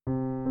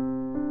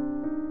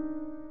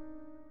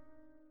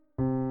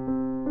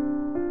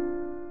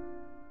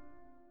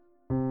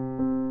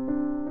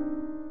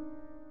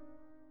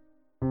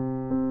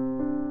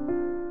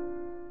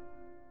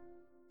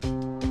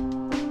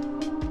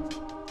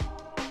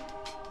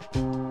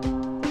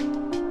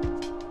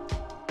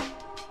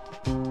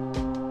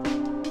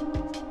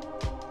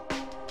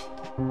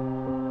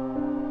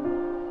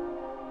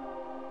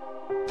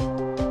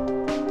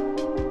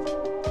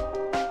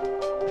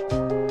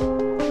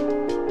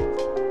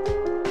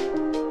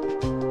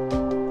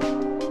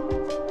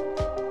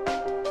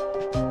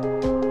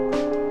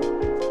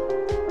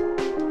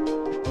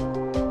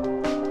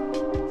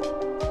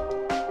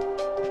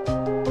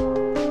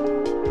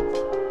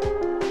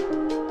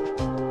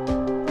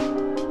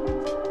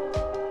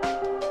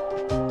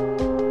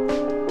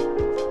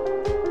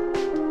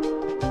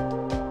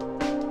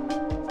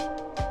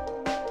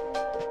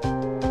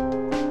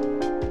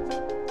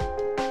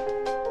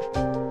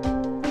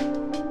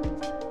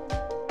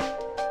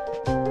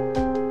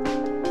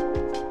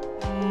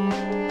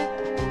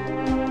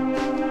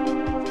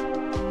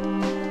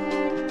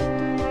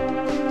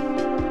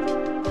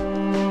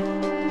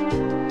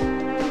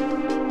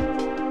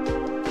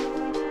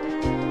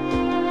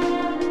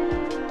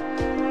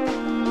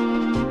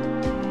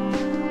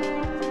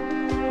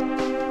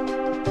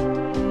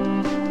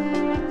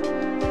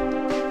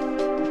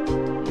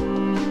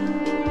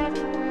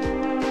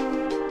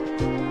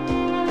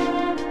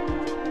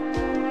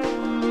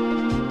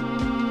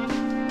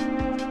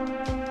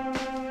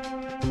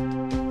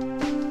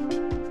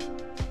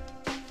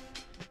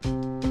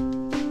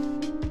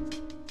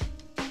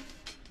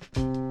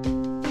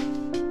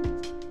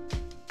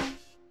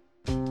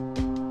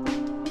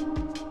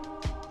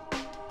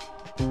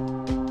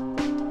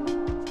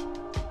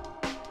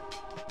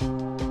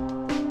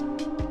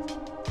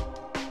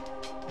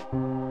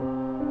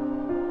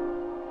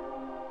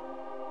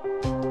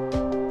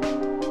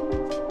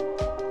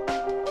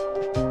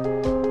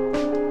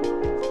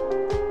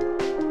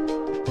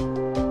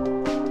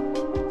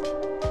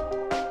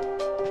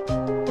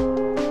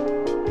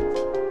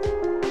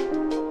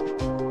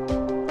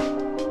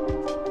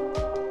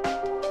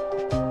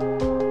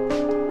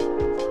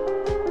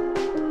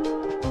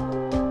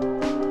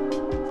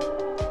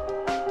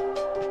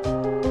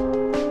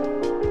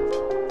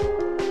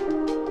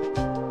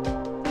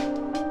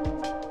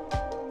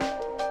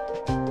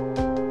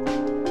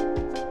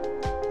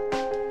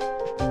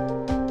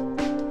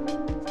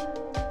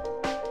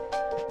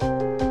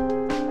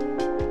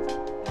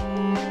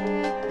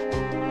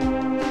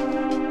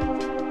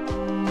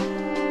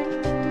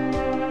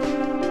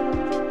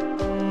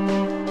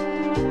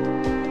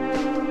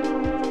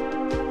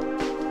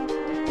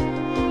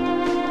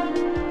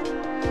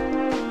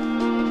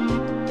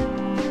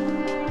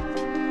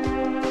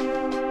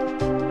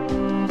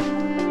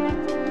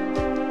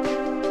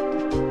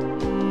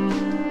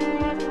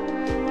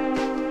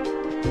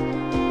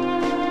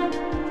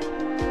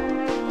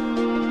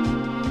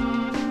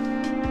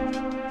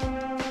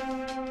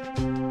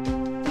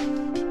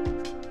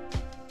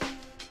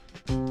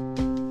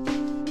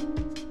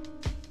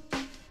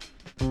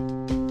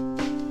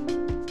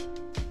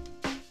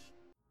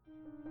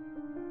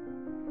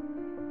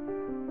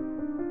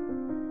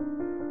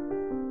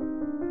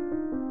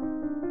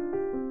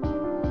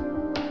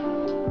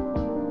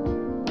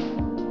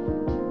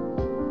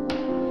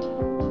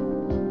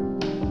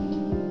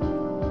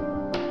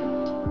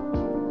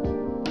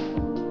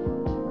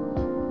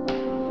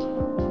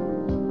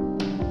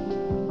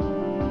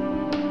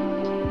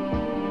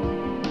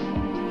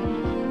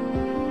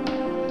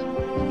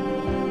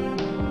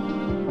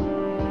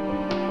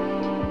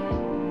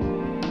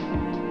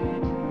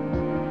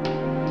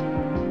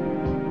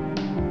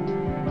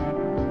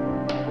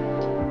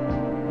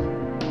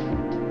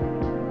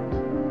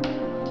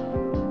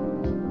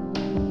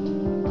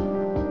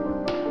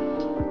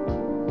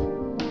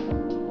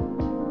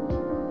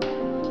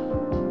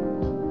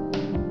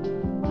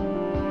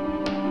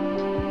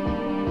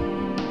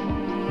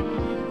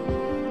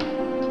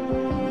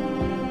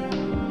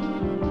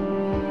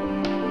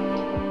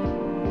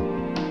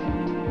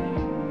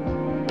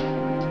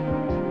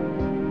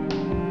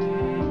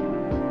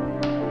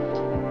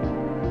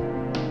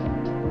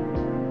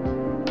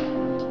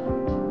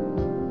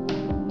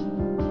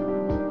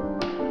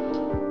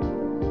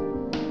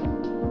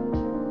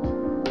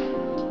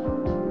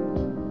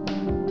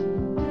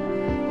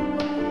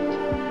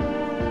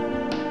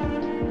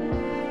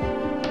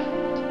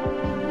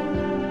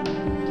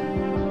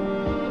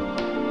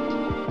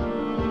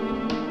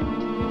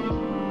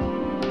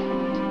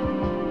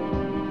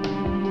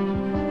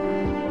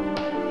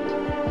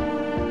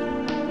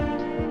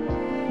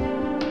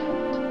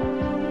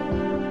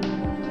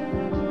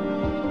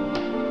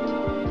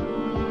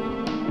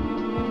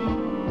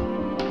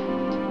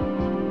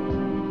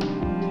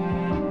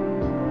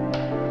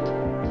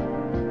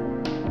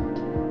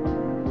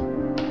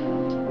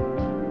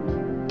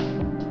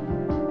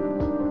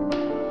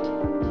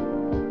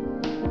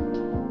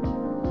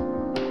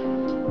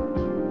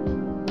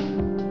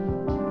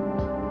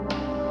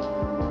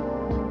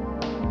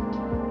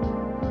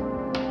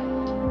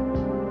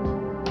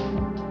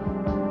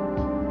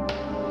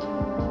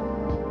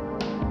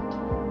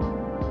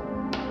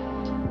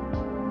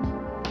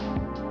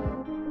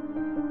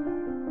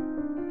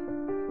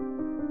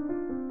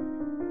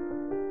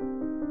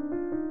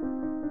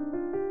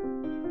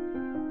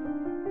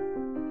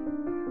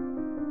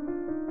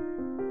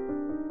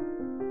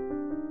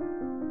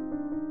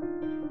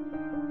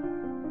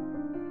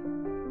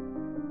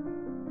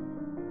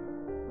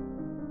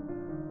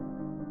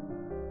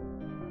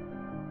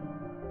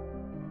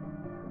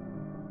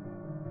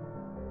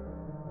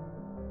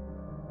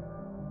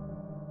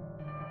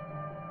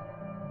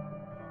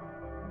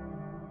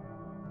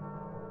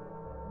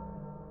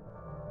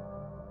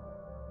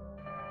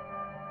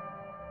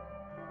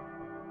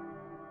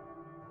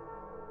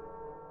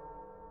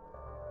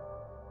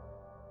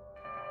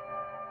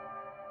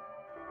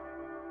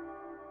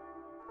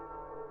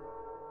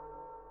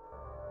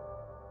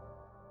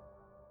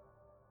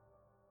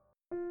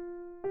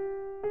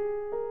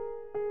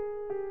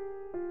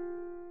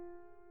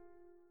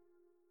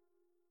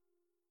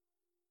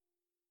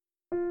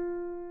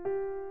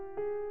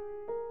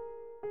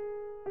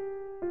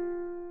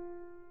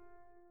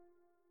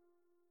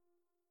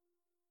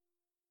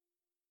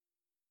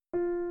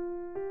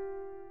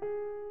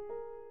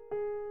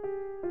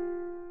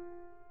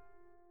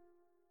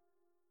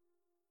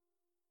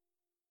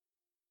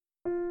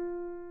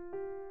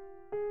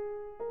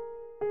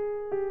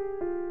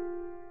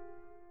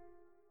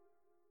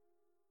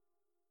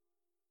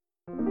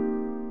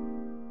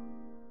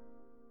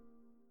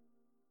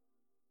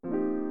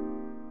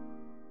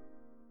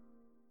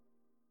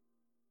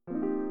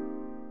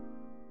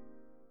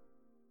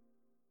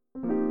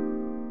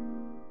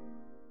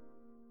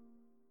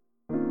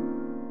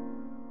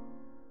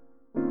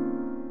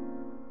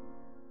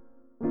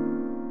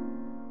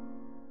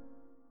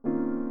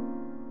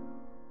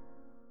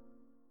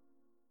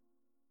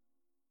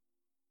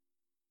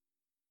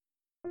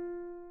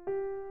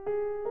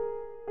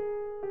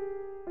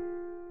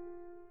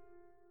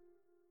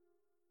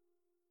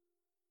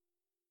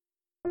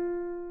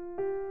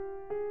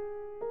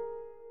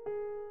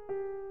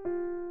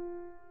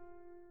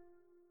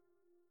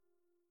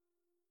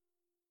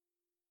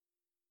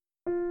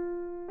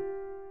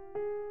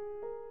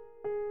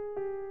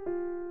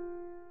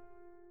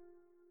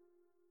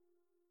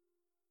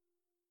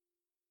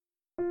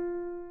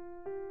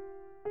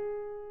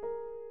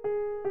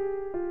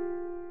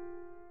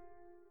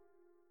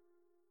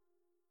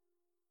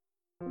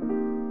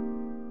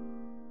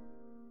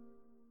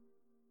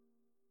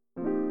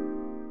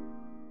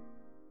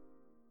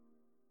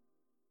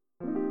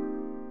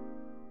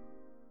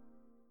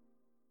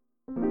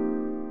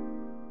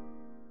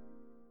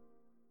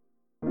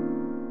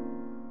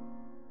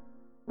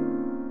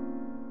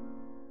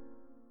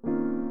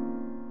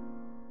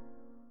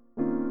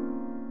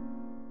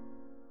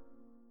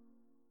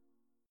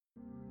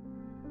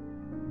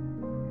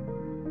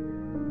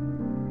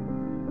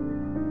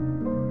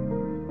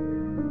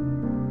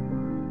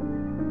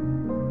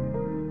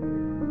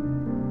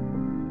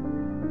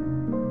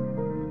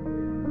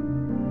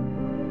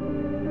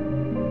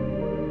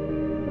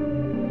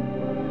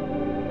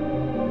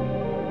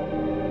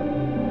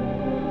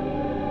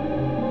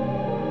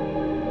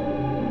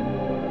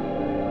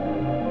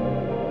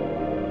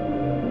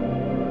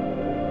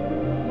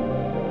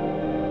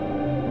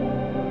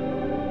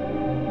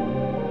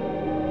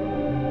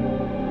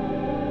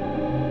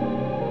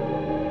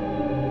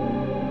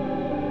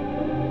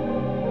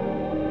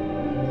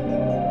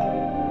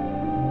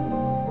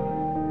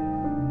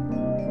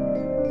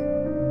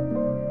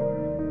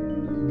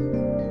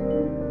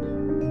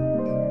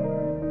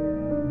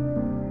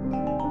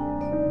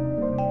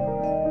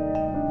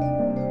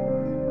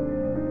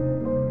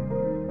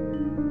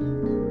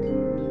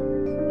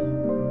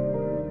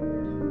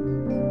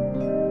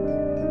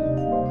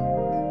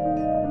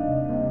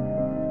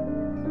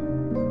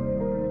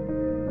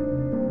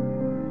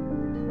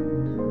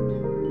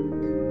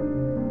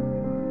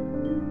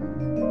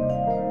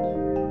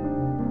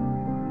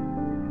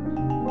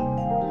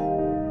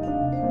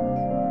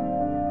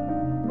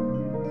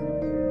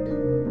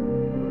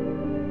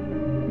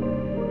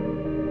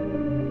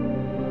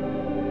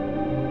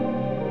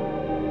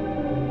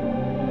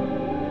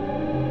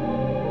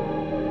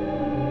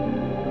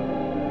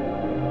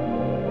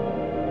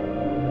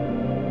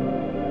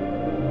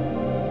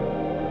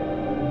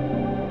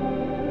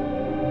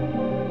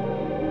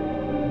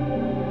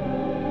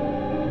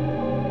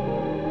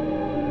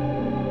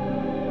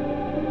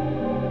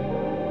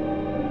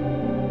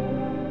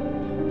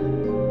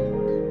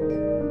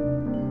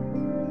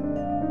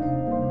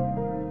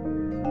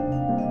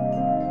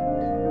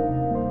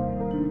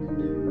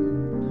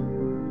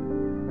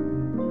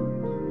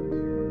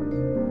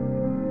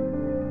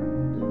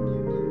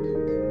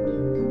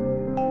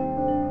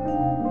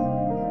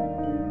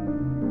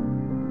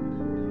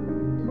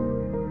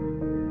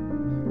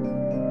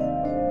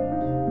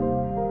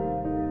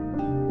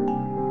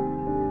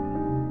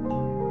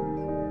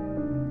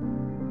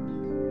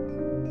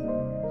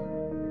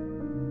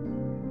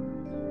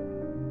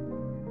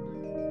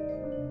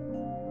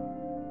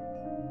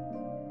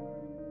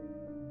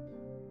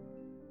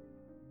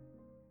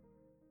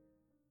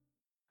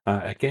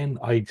 Again,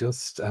 I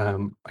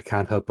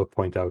can't help but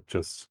point out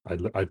just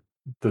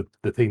the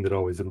thing that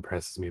always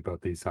impresses me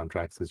about these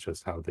soundtracks is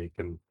just how they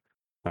can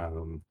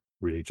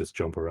really just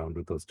jump around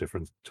with those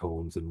different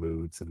tones and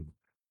moods, and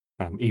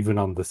even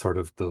on the sort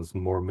of those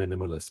more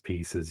minimalist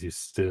pieces, you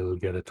still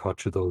get a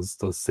touch of those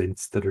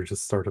synths that are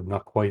just sort of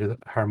not quite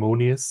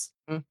harmonious.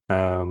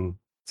 Mm.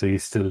 So you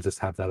still just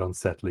have that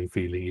unsettling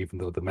feeling, even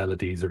though the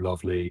melodies are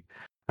lovely,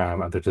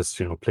 and they're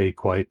just played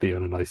quietly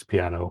on a nice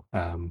piano.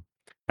 And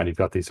you've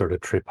got these sort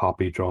of trip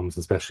hoppy drums,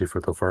 especially for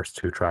the first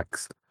two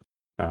tracks.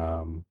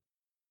 Um,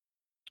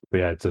 but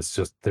yeah, it's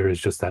just there is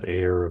just that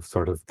air of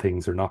sort of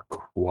things are not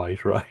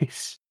quite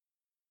right.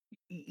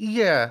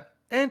 Yeah,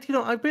 and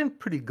I've been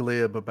pretty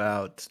glib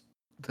about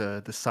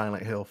the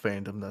Silent Hill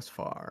fandom thus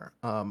far.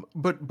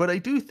 But I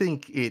do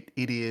think it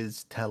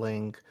is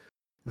telling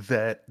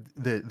that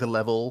the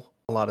level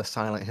a lot of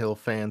Silent Hill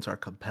fans are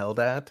compelled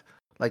at.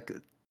 Like,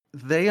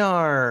 they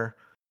are,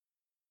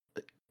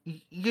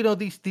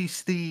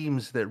 these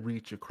themes that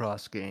reach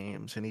across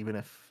games, and even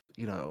if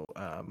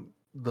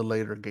the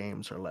later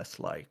games are less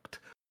liked,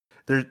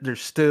 they're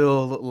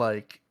still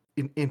like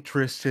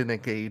interested in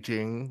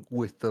engaging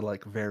with the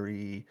like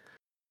very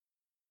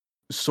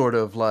sort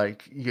of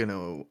like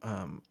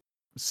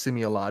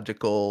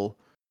semiological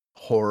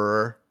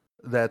horror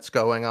that's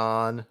going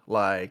on.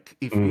 Like,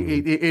 if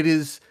Mm, it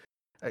is,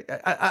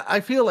 I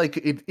feel like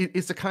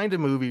it's the kind of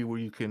movie where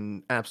you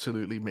can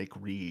absolutely make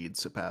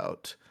reads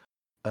about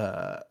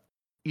uh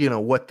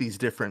what these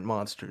different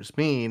monsters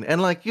mean,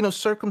 and like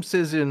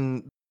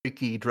circumcision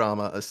icky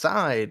drama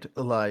aside,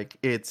 like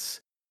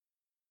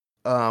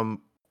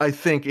I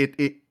think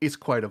it is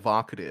quite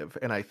evocative,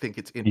 and I think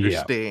it's yeah,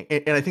 interesting,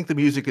 and I think the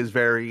music is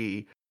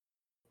very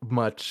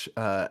much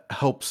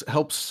helps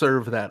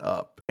serve that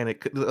up, and and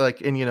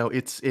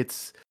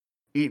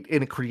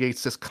it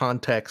creates this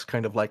context,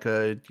 kind of like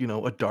a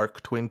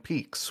dark Twin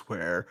Peaks,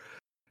 where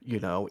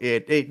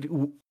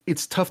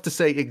it's tough to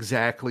say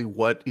exactly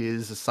what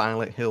is a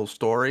Silent Hill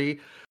story,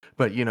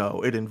 but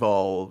it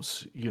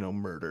involves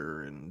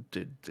murder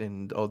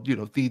and all,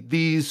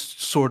 these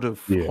sort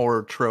of yeah.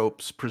 horror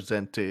tropes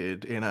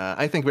presented in a,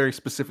 I think, very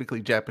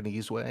specifically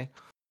Japanese way.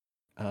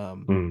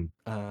 Mm,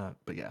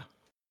 But yeah.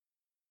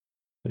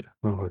 yeah.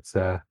 No, it's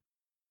yeah,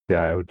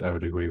 I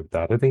would agree with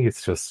that. I think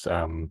it's just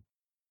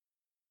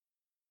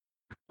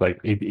like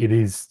it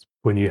is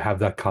when you have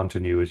that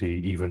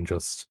continuity, even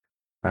just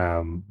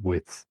um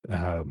with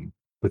um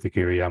with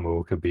Akira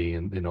Yamaoka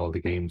being in all the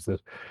games,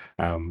 that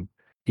um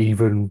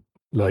even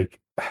like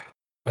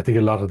I think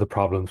a lot of the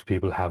problems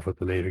people have with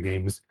the later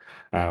games,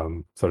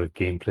 sort of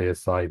gameplay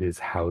aside, is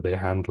how they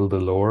handle the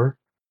lore.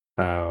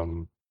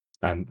 Um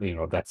and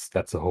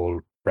that's a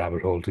whole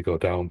rabbit hole to go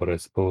down, but I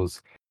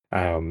suppose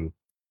um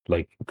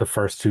like the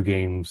first two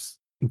games,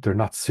 they're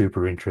not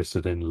super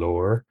interested in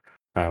lore.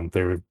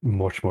 They're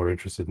much more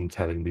interested in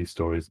telling these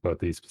stories about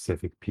these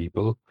specific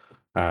people,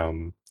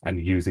 and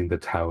using the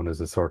town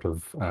as a sort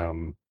of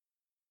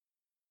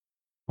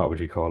what would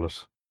you call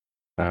it?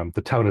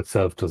 The town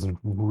itself doesn't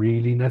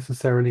really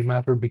necessarily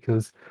matter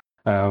because,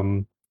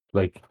 um,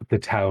 like the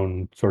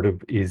town sort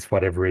of is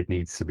whatever it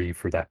needs to be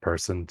for that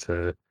person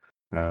to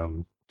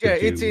Yeah,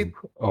 do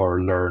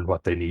or learn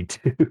what they need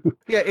to.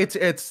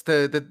 it's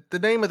the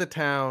name of the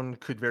town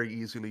could very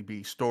easily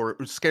be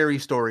scary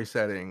story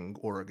setting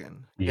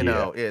Oregon.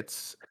 Yeah,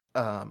 It's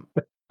um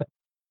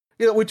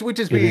which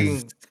is it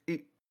is.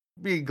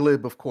 being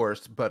glib, of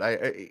course, but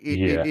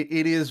Yeah,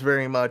 it is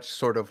very much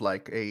sort of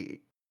like a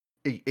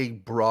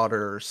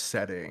broader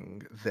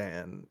setting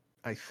than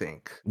I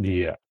think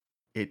yeah.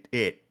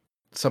 it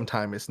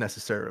sometimes is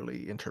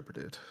necessarily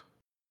interpreted.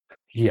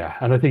 Yeah,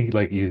 and I think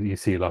like you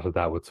see a lot of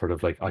that with sort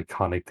of like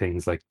iconic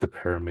things like the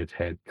Pyramid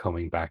Head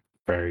coming back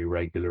very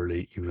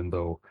regularly, even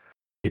though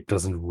it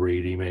doesn't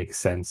really make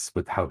sense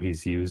with how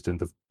he's used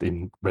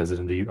in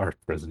Resident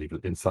Evil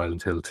in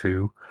Silent Hill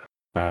 2,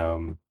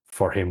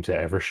 for him to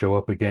ever show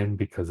up again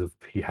because of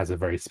he has a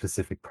very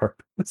specific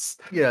purpose.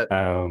 Yeah,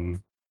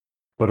 Um,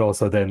 but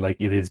also then like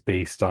it is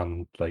based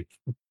on like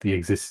the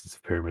existence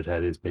of Pyramid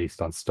Head is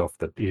based on stuff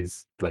that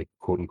is like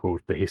quote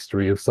unquote the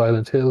history of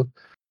Silent Hill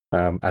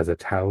as a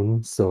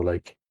town. So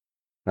like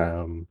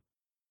um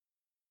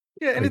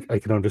yeah, and I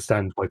can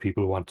understand why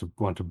people want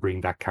to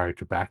bring that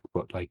character back,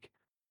 but like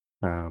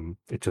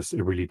it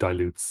really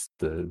dilutes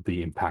the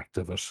impact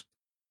of it.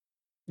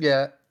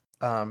 yeah.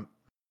 Um,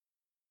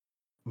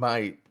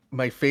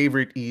 my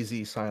favorite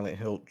easy Silent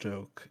Hill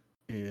joke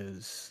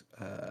is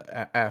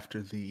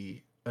after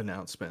the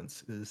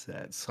announcements is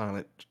that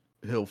Silent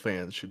Hill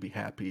fans should be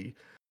happy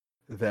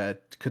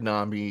that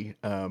Konami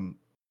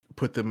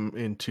put them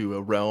into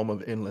a realm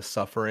of endless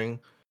suffering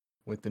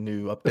with the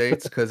new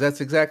updates, because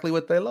that's exactly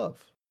what they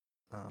love.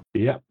 Um,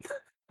 Yeah,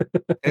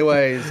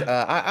 anyways,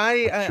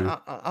 that's true.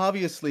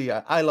 obviously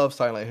I love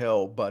Silent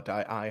Hill, but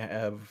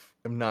am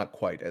not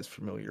quite as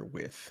familiar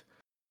with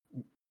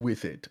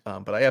it.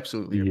 But I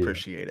absolutely Yeah,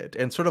 appreciate it.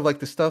 And sort of like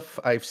the stuff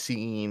I've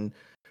seen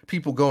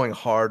people going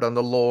hard on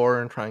the lore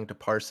and trying to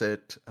parse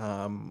it,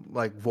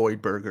 like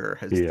Voidburger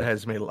has yeah,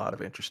 has made a lot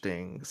of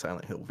interesting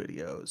Silent Hill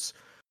videos.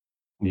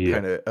 Yeah,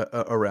 kind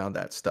of around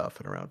that stuff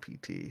and around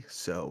PT.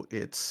 So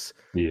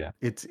yeah,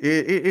 it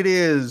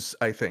is,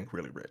 I think,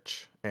 really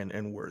rich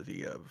and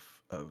worthy of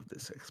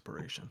this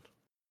exploration.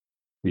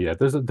 yeah.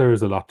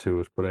 There's a lot to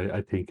it, but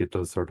I think it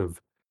does sort of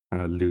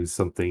lose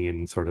something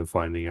in sort of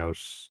finding out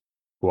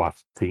what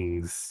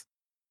things,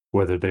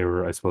 whether they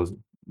were, I suppose,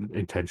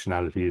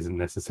 intentionality isn't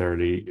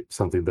necessarily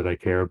something that I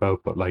care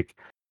about, but like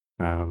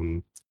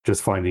um,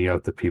 just finding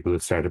out that people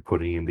have started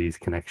putting in these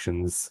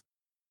connections.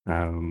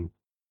 Um,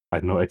 I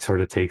don't know, it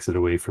sort of takes it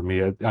away from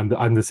me.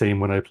 I'm the same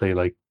when I play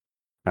like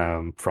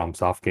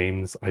FromSoft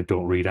games. I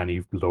don't read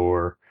any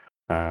lore.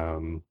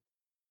 Um,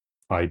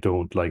 I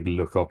don't like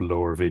look up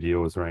lore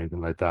videos or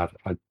anything like that.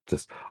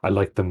 I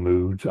like the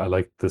mood. I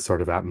like the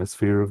sort of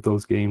atmosphere of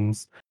those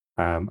games.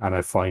 And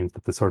I find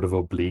that the sort of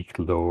oblique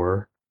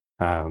lore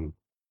um,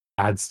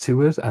 adds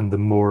to it. And the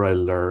more I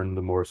learn,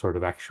 the more sort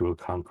of actual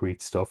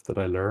concrete stuff that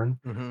I learn,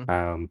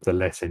 Hmm. the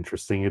less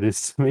interesting it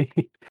is to me.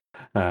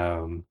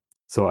 Um,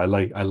 so I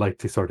like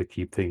to sort of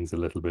keep things a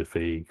little bit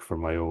vague for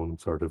my own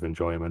sort of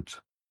enjoyment.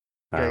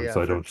 Yeah, yeah,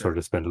 So I for don't sort sure.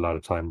 of spend a lot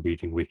of time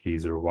reading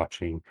wikis or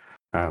watching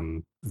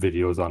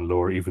videos on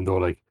lore, even though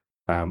like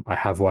I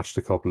have watched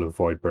a couple of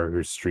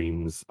Voidberger's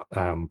streams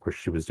where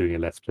she was doing a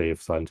let's play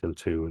of Silent Hill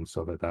 2 and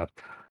stuff like that.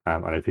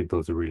 And I think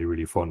those are really,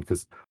 really fun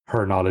because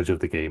her knowledge of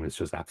the game is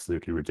just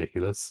absolutely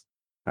ridiculous.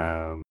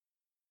 Um,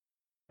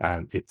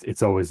 and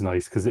it's always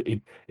nice because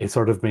it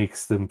sort of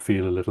makes them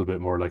feel a little bit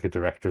more like a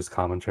director's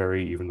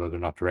commentary, even though they're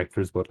not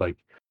directors, but like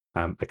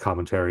a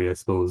commentary, I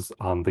suppose,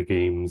 on the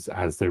games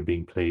as they're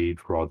being played,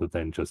 rather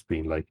than just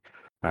being like,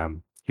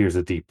 here's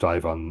a deep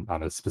dive on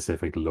a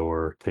specific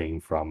lore thing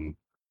from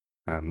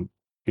um,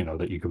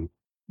 that you can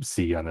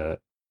see on a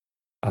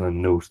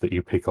note that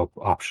you pick up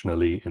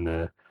optionally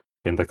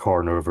in the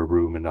corner of a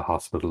room in a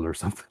hospital or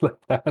something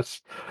like that.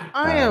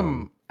 I Um,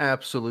 am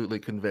absolutely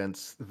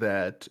convinced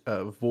that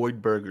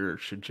Voidberger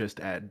should just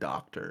add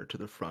doctor to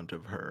the front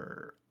of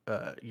her,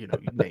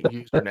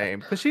 username,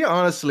 because she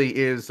honestly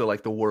is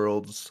like the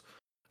world's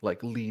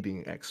like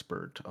leading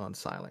expert on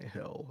Silent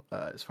Hill,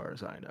 as far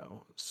as I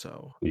know.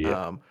 So,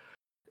 yeah.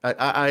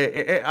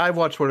 I've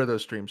watched one of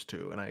those streams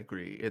too, and I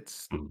agree.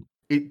 Mm.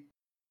 It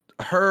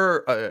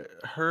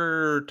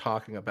her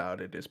talking about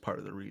it is part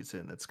of the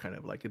reason. It's kind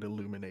of like it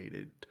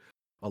illuminated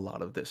a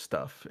lot of this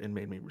stuff and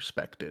made me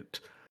respect it.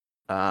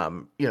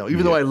 Even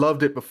though Yeah. I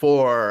loved it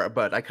before,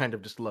 but I kind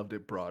of just loved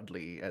it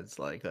broadly as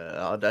like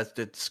oh, that's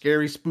the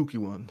scary, spooky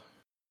one.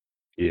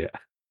 Yeah.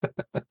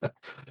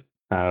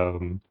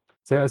 Um,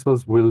 so yeah, I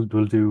suppose we'll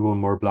do one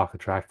more block of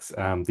tracks.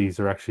 These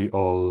are actually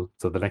all,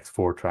 so the next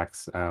four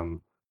tracks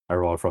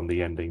are all from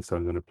the ending. So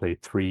I'm going to play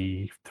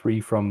three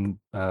from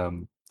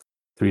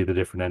three of the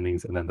different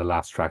endings, and then the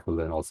last track will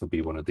then also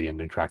be one of the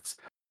ending tracks.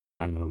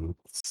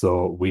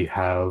 So we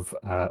have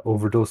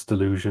Overdose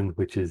Delusion,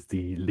 which is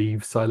the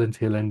Leave Silent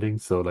Hill ending.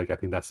 So like I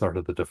think that's sort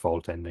of the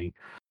default ending,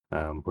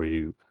 where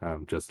you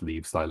just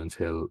leave Silent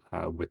Hill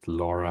with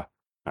Laura.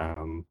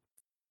 Um,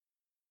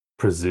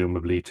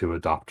 Presumably to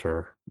adopt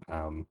her.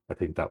 I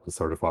think that was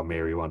sort of what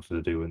Mary wanted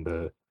to do in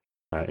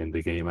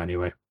the game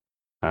anyway.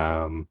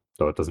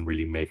 So it doesn't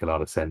really make a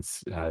lot of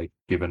sense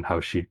given how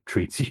she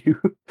treats you.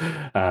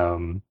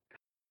 um,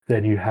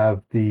 then you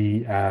have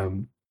the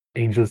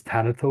Angel's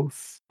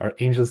Thanatos or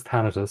Angel's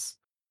Thanatos,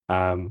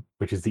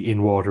 which is the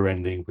in water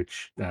ending,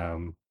 which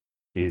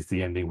is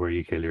the ending where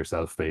you kill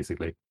yourself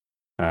basically.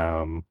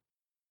 Um,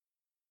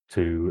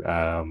 to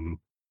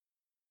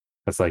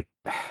It's like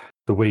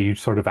the way you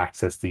sort of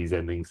access these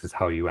endings is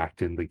how you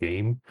act in the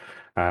game.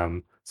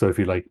 So if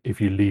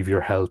you leave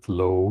your health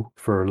low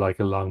for like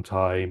a long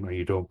time or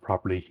you don't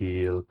properly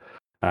heal,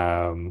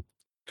 um,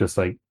 just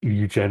like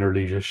you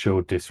generally just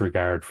show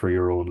disregard for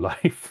your own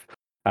life.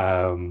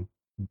 Um,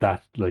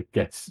 that like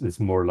gets is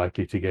more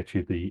likely to get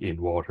you the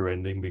in water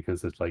ending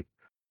because it's like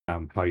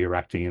how you're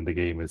acting in the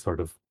game is sort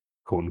of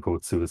quote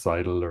unquote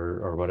suicidal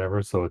or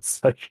whatever. So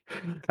it's like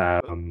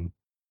um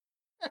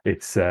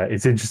it's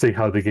interesting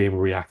how the game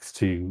reacts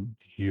to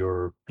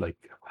your like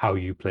how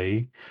you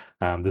play.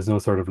 There's no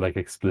sort of like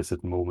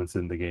explicit moments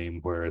in the game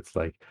where it's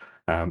like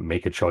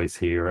make a choice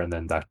here and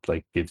then that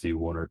like gives you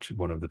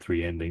one of the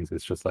three endings.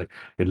 It's just like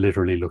it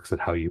literally looks at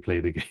how you play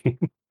the game.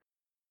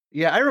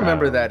 Yeah, I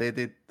remember that um,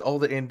 it all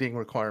the ending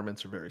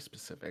requirements are very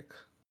specific.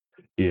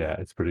 yeah,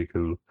 it's pretty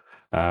cool.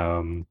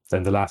 Then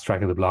the last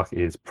track of the block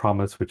is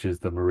Promise, which is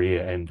the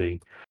Maria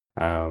ending.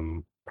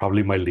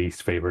 Probably my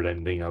least favorite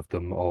ending of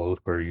them all,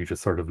 where you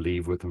just sort of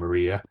leave with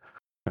Maria.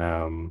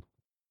 Um,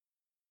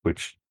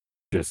 which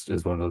just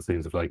is one of those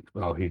things of like,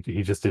 oh, he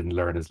just didn't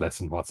learn his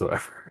lesson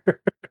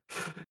whatsoever.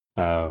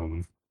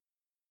 um,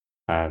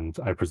 and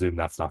I presume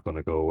that's not going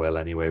to go well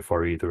anyway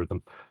for either of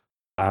them.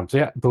 So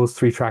yeah, those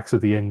three tracks are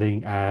the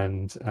ending,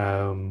 and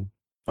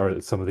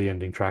or some of the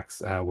ending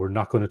tracks. We're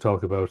not going to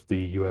talk about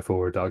the UFO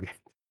or dog.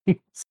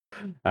 endings.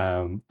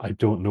 I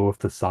don't know if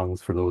the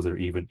songs for those are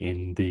even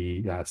in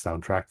the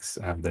soundtracks,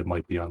 and they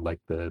might be on like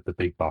the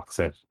big box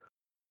set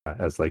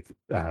as like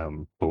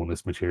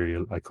bonus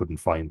material. I couldn't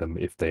find them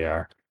if they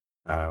are,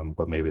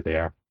 but maybe they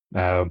are.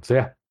 So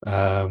yeah,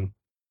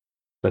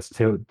 let's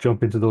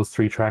jump into those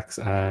three tracks,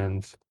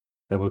 and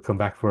then we'll come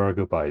back for our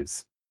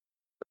goodbyes.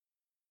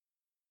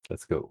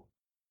 Let's go.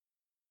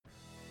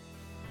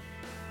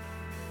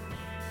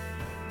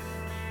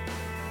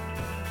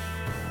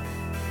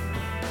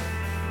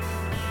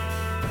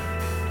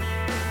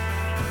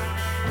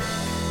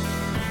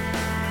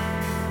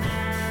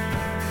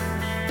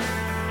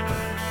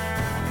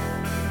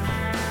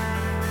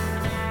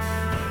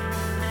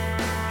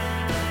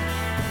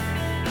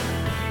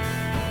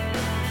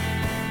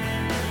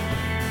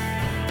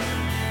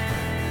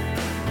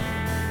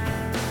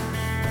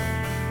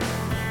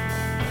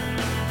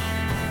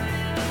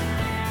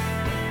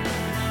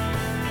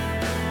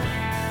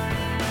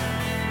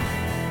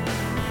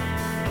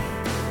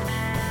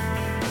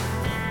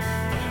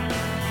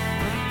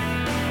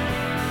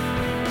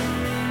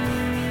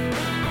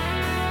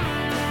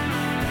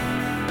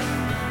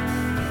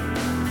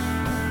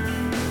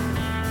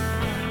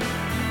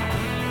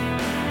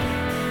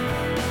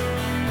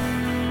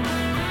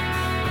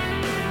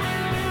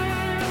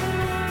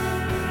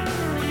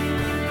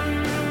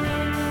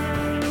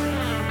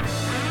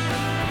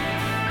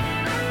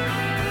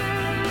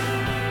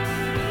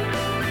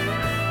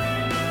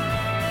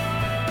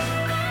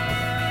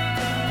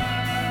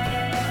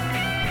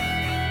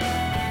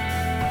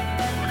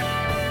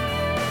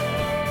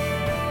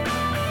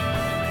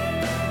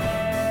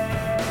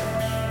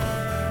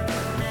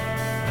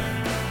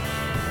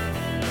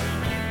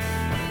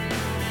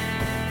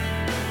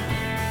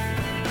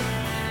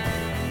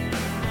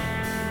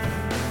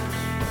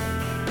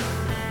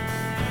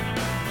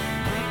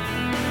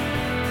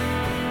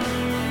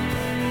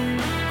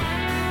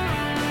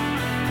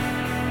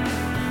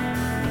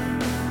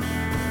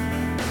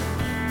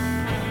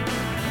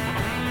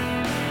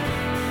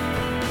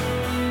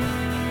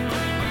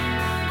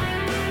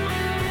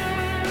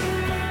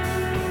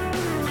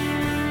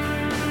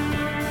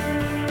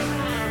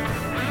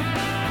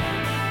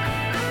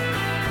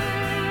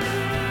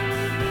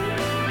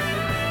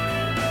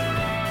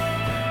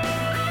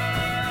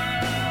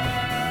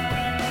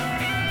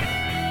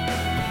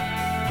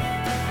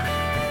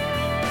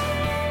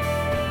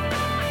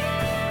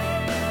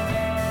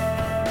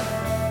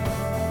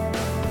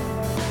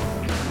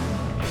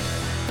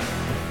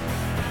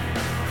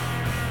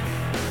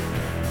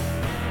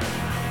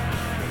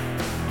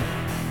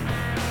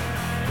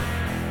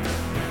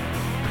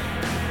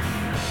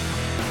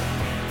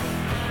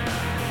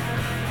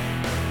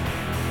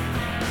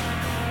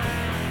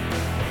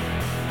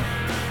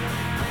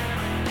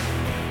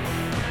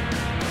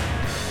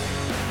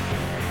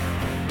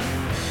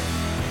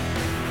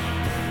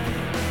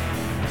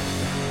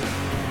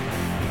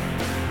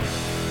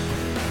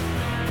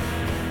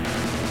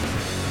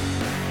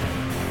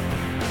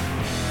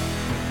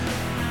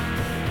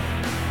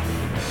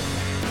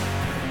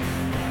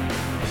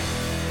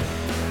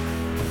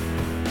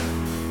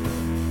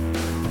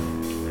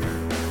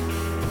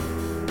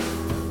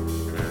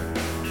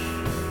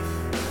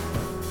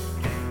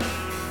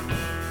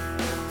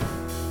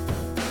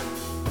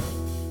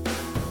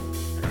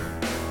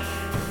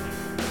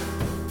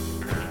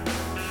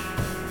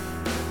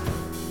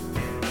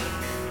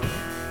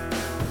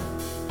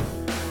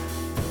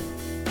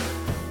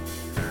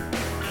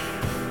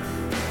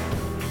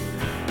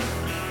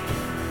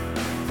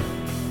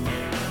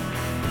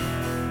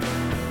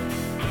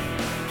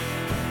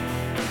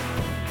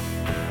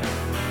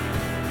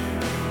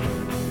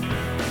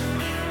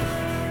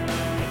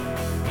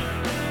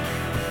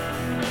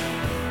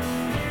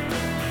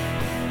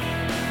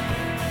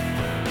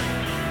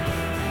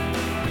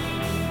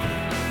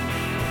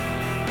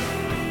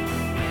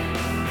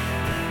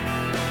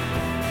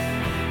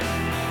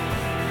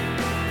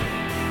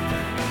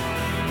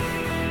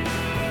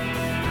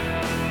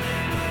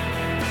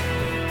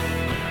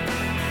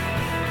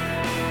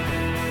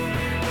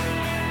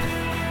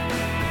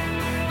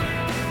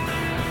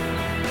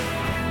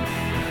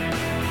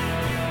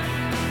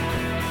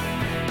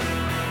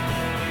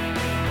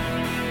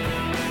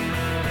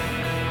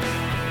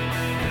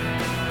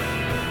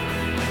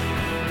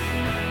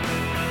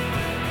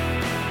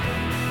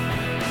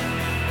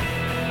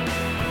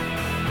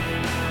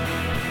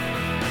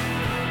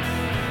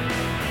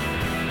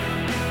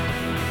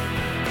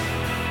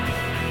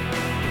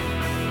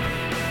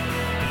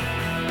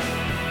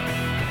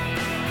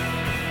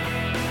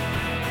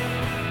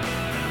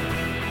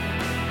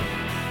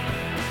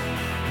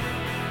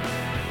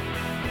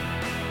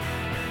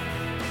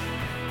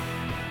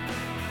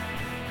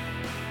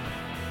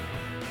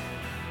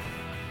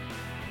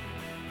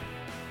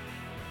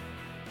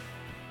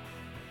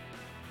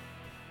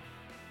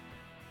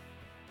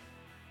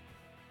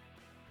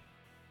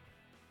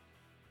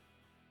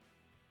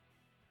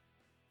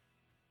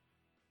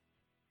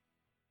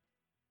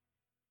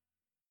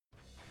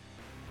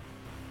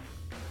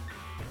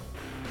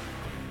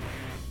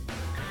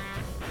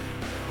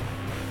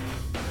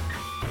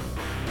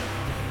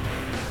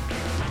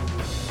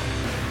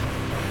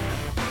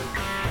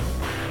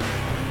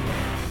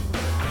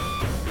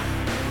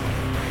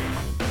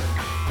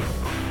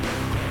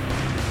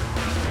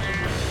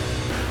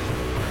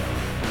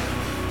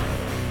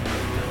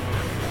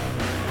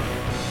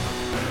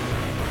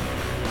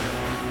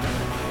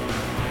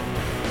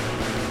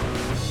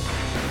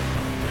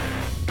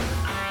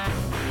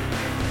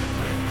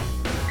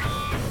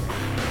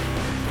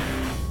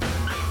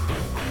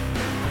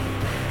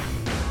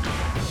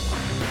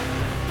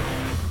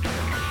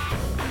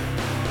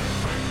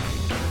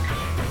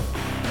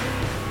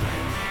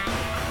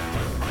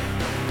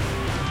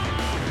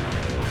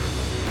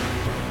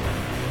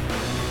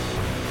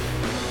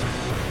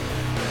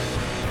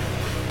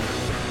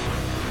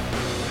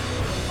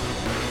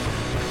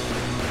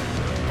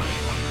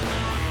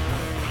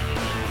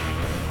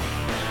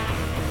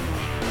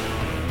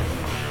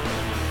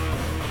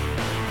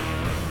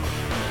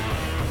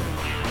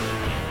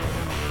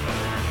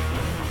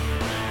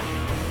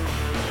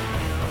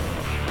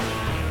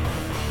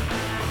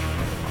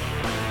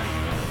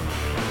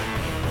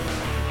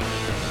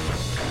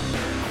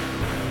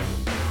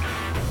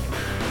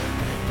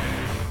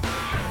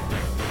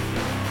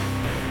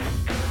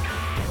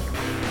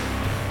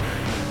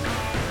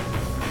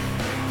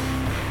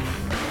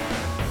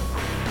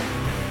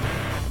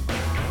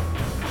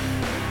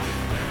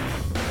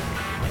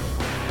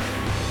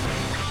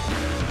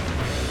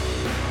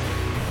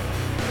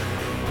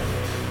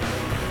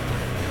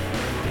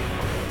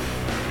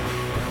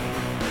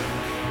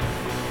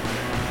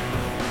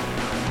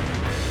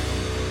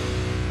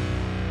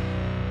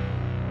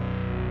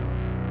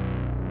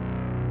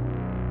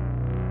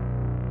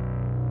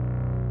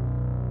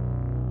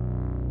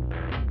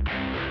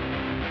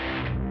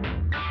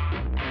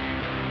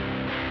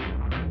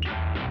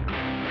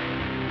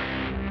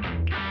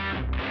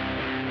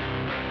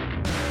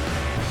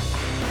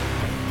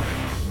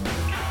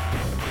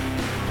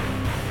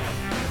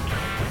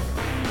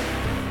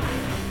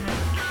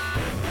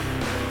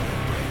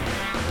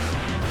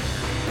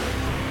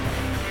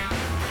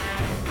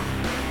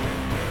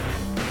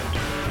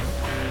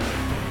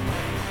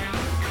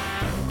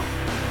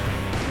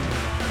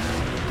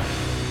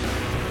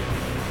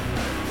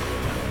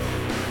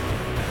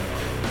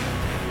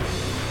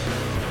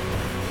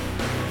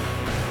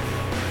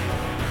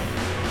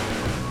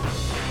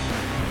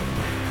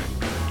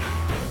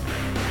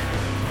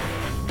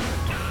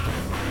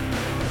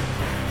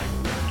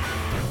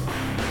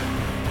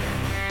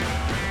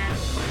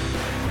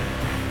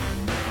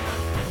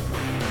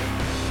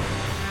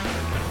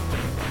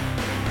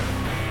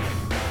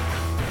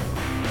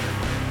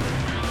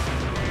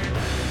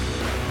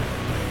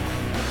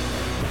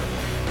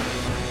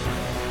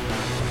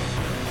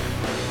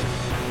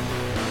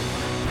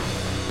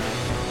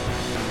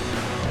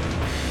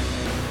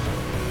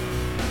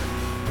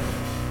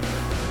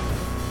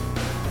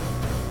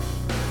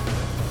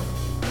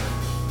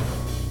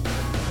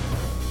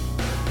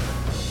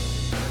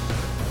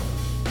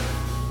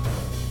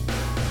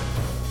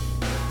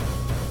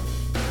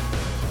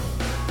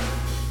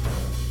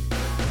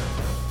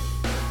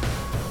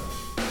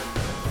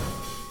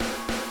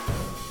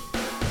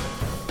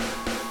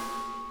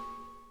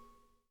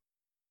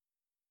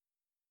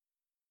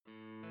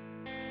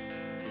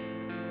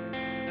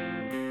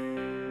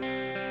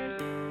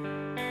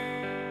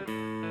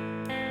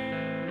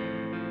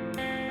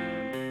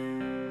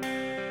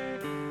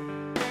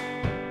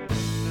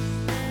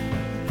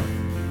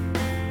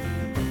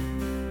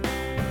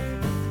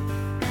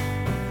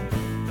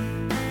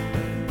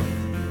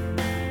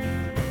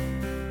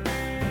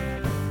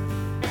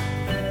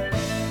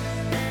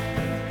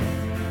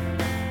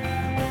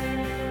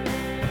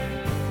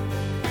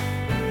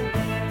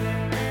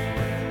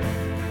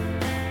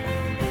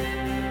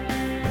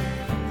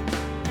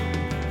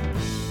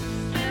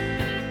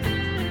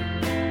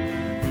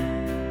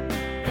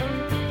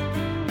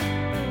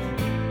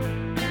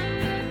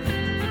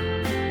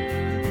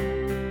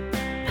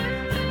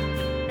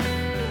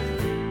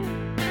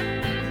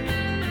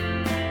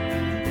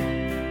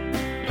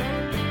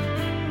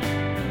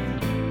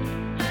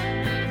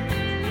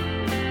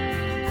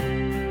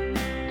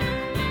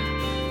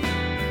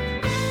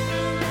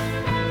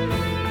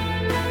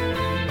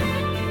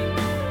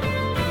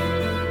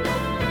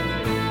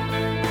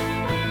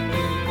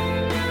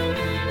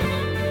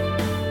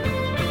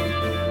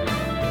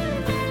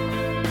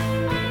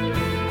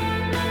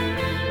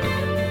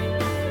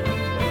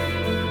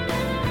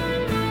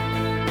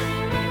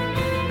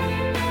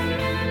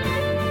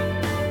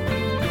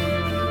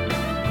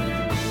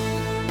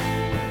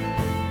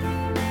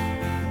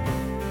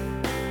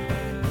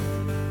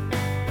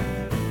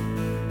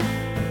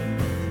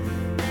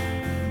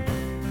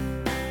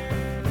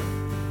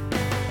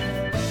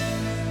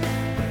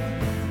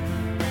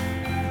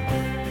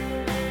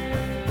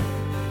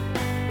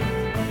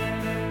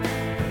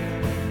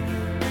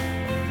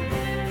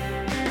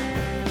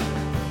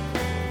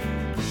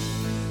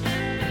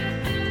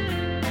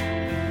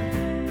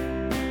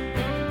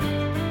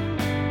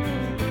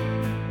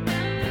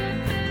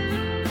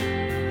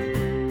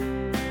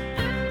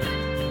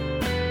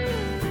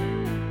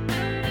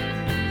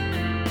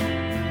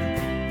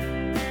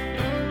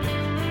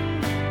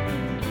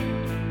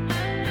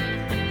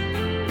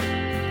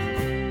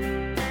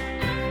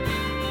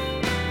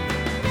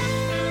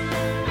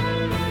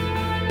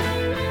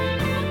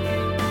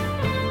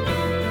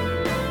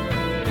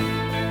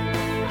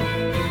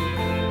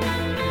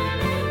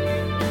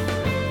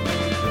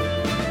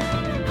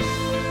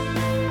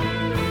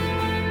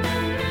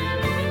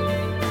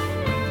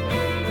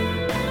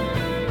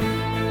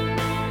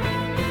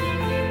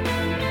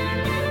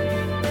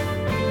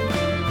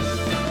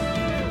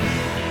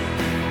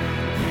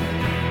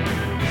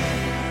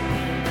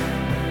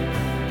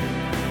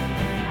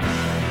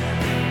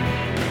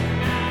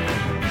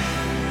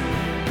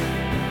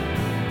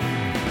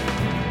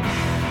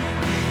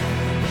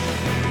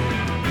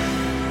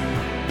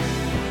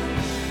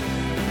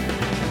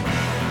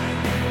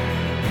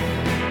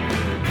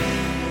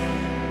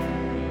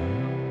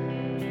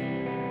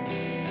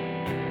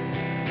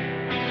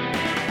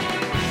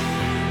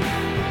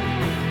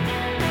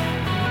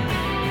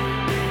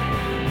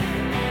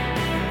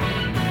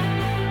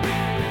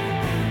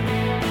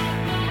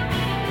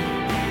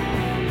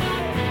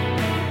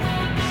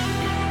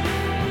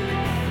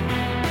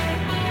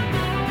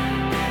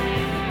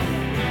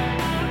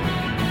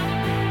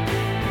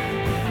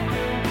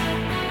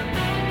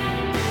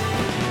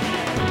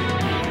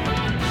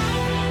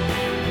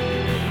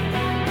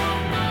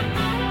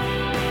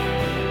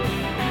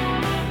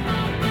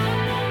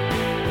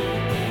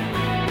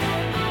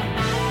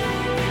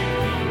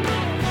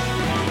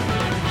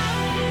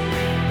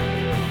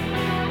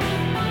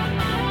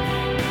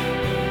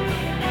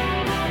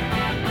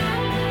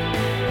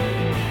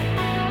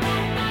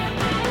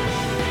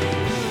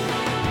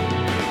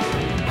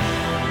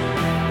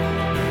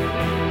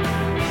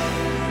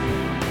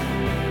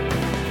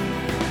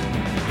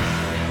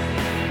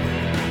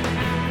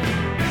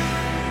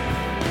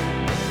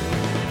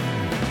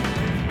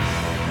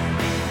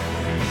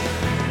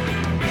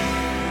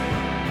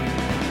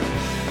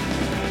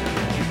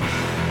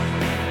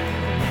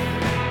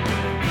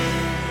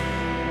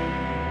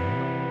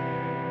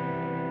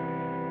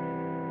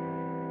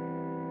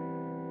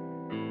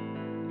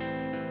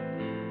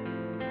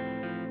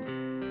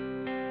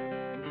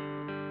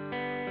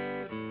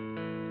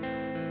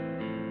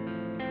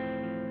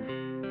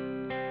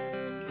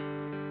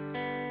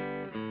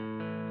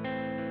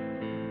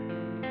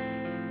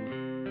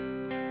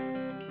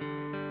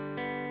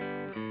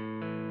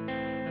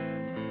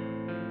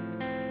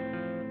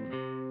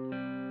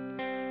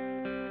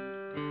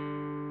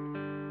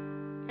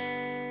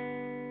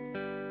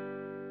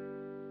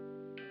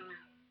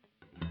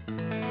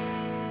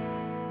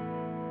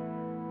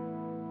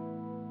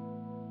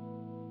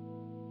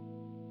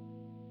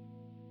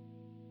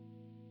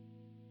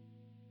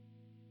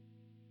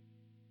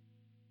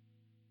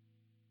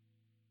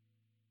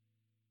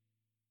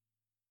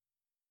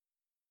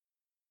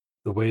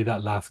 the way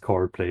that last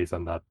chord plays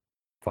on that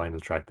final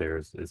track there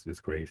is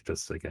great.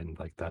 Just again,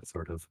 like that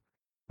sort of,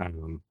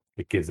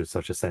 it gives it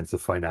such a sense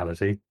of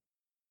finality.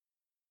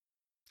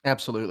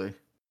 Absolutely.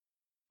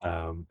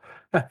 Yeah,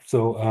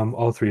 so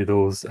all three of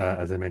those,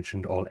 as I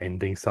mentioned, all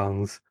ending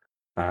songs.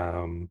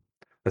 Um,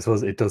 I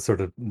suppose it does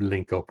sort of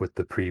link up with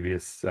the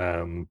previous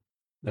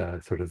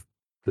sort of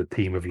the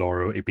theme of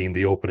Laura, it being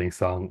the opening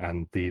song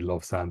and the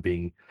love song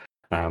being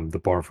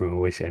the Born from a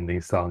Wish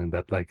ending song, and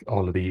that like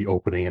all of the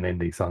opening and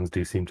ending songs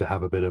do seem to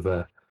have a bit of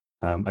a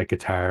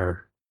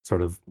guitar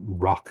sort of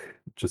rock,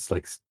 just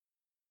like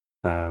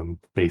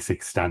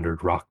basic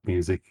standard rock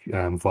music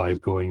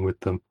vibe going with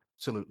them.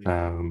 Absolutely.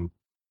 Um,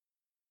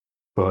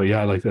 but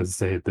yeah, like as I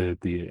say,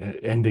 the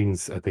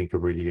endings I think are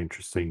really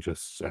interesting.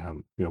 Just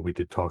we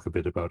did talk a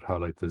bit about how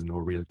like there's no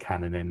real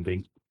canon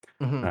ending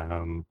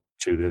Hmm.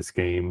 to this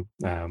game,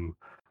 and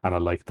I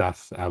like that.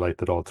 I like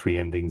that all three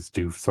endings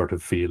do sort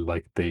of feel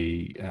like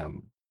they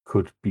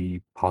could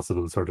be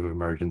possible sort of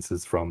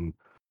emergences from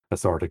a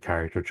sort of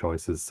character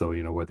choices. So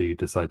whether you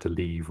decide to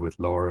leave with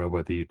Laura,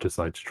 whether you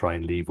decide to try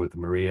and leave with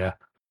Maria,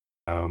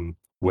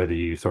 whether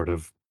you sort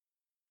of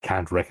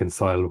can't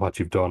reconcile what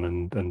you've done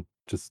and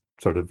just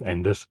sort of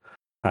end it.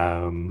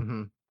 Um,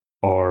 Hmm.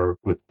 or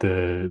with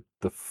the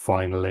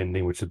final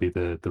ending, which would be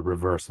the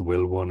reverse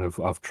will one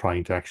of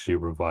trying to actually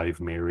revive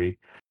Mary,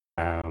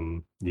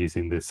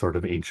 using this sort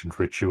of ancient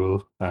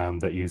ritual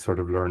that you sort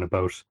of learn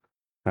about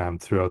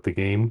throughout the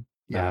game.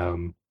 Yeah.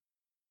 Um,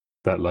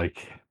 that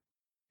like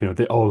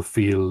they all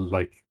feel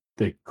like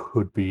they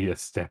could be a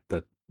step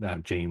that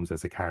James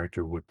as a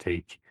character would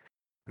take.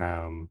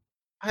 Um,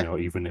 I,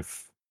 even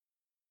if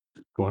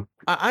go on.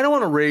 I don't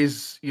want to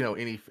raise,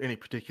 any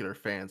particular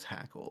fans'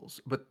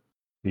 hackles, but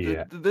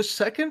Yeah, the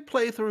second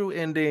playthrough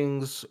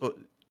endings,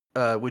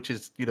 which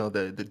is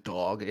the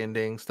dog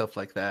ending, stuff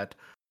like that.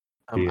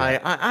 yeah.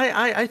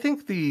 I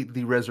think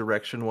the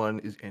resurrection one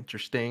is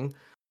interesting,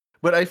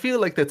 but I feel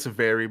like that's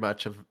very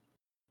much of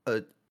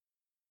a,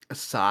 a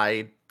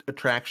side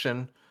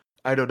attraction.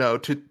 I don't know,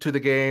 to the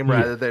game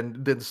Yeah, rather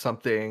than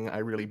something I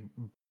really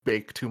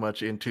bake too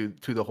much into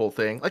the whole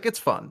thing. Like it's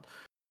fun.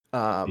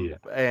 yeah.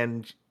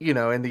 And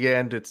in the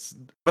end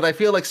but I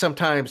feel like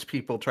sometimes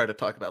people try to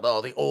talk about,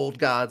 oh, the old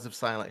gods of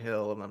Silent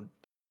Hill, and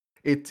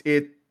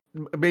it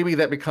maybe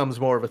that becomes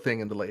more of a thing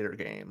in the later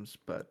games,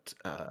 but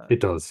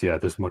It does, yeah.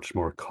 There's much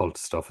more cult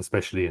stuff,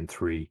 especially in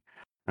three.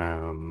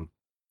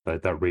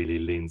 That really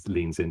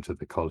leans into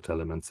the cult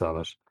elements of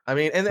it. I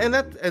mean, and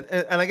that Um,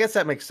 and I guess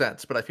that makes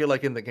sense, but I feel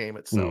like in the game mm,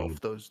 itself,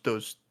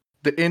 those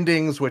the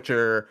endings, which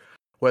are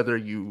whether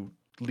you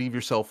leave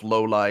yourself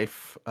low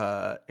life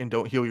and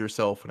don't heal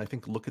yourself, and I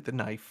think look at the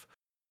knife,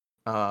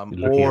 you're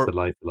looking at the or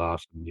life a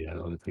lot, and yeah,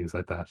 other things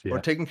like that. Yeah,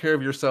 taking care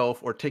of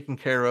yourself, or taking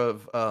care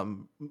of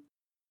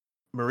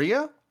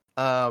Maria.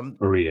 Um,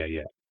 Maria.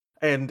 Yeah,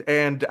 and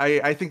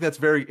I think that's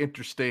very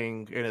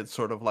interesting, and it's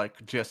sort of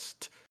like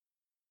just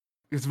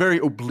it's very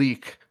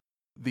oblique,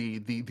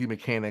 the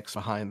mechanics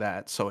behind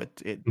that. So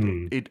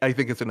mm, I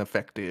think it's an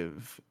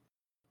effective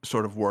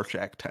sort of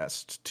Rorschach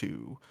test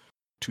to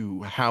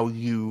how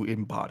you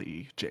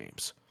embody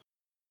James.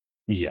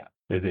 yeah.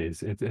 It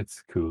is.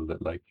 It's cool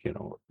that like it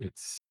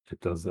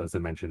does, as I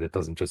mentioned, it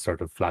doesn't just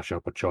sort of flash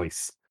up a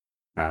choice,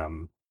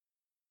 um,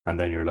 and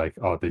then you're like,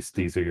 oh,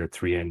 these are your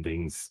three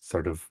endings,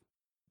 sort of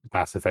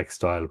Mass Effect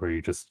style, where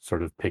you just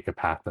sort of pick a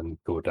path and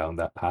go down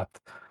that path,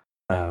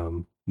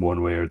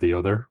 one way or the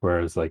other.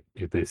 Whereas like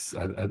it's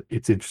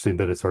interesting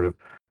that it's sort of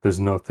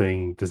there's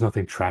nothing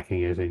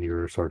tracking it in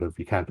your sort of,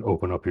 you can't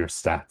open up your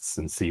stats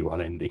and see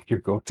what ending you're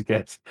going to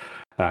get,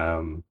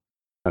 um,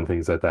 and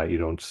things like that. You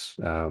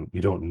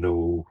don't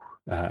know,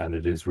 and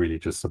it is really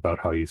just about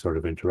how you sort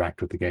of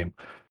interact with the game.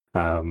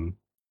 Um,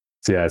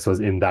 so yeah, so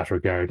in that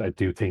regard, I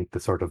do think the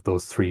sort of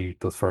those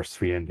first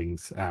three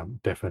endings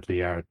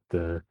definitely are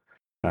the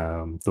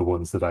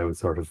ones that I would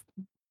sort of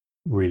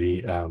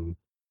really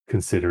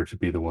consider to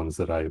be the ones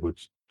that I would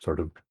sort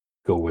of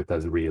go with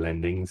as real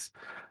endings,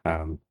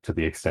 to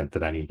the extent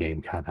that any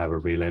game can have a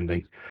real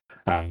ending.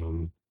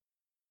 Um,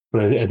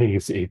 but I think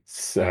it's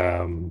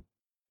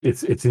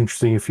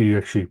interesting if you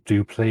actually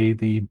do play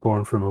the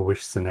Born from a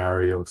Wish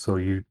scenario. So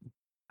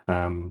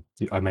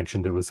I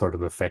mentioned it was sort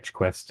of a fetch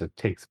quest. It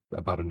takes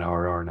about an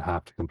hour and a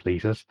half to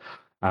complete it.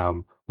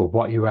 But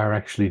what you are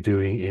actually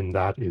doing in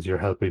that is you're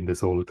helping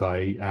this old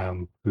guy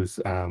whose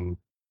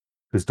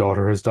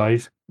daughter has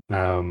died.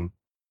 Um,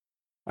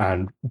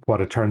 and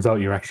what it turns out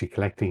you're actually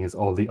collecting is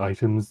all the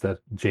items that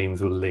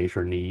James will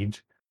later need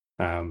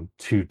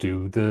to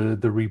do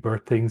the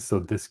rebirth thing. So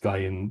this guy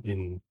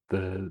in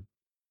the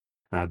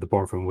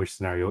Born from Wish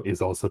scenario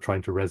is also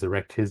trying to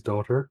resurrect his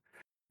daughter.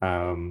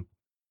 Um,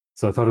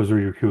 so I thought it was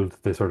really cool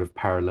that they sort of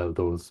paralleled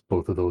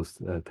both of those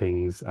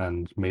things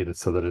and made it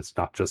so that it's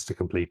not just a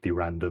completely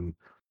random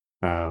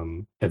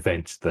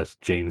event that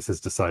James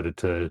has decided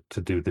to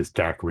do this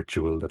dark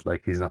ritual, that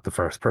like he's not the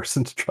first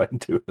person to try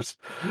and do it.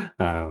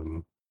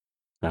 Um,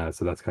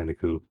 so that's kind of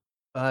cool.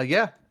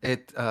 Yeah,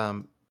 it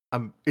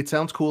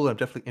sounds cool. I'm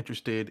definitely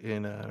interested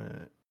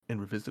in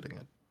revisiting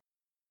it.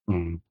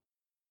 Mm.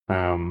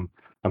 Um,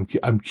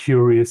 I'm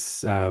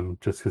curious,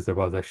 just because there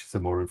was actually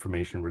some more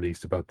information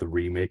released about the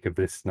remake of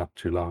this not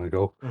too long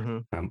ago. Hmm.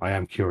 I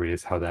am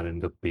curious how that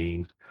ended up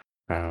being.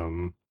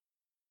 Um,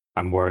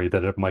 I'm worried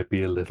that it might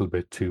be a little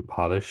bit too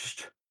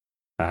polished.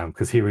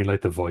 Because hearing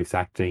like the voice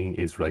acting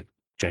is like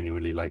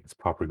genuinely like it's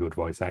proper good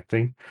voice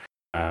acting.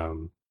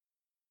 Um,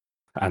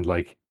 and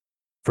like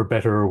for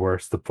better or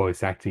worse, the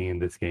voice acting in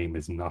this game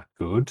is not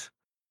good.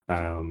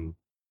 Um,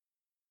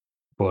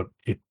 but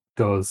it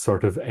does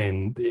sort of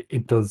end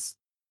it does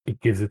it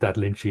gives it that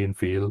Lynchian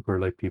feel where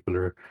like people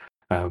are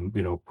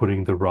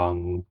putting the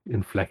wrong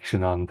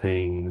inflection on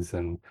things,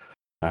 and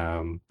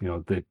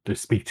they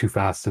speak too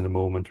fast in a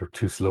moment or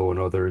too slow in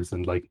others,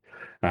 and like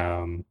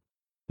um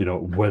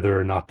whether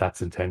or not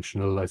that's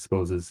intentional, I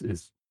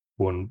suppose,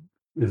 one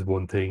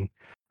one thing.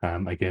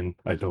 Again,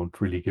 I don't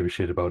really give a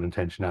shit about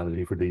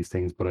intentionality for these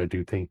things, but I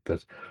do think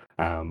that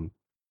um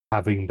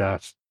having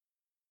that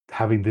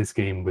having this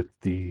game with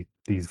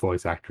these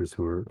voice actors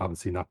who are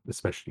obviously not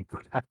especially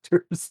good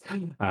actors,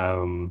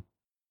 um,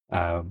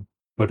 um,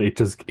 but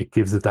it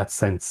gives it that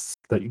sense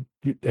that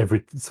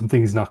every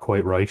something's not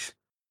quite right.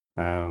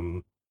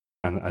 Um,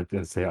 and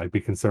I'd say I'd be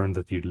concerned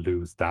that you'd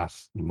lose that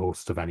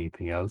most of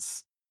anything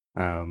else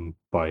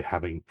by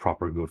having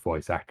proper good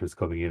voice actors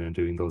coming in and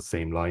doing those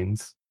same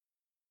lines.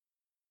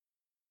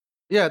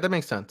 Yeah, that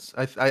makes sense.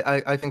 I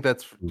think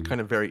that's Mm.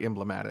 kind of very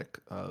emblematic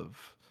of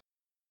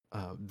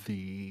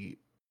the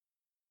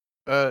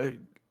uh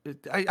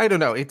I don't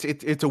know.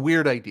 It's a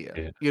weird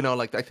idea. Yeah,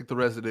 Like I think the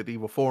Resident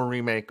Evil 4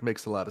 remake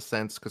makes a lot of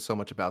sense because so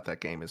much about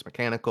that game is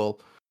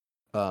mechanical.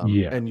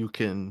 yeah, And you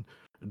can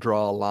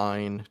draw a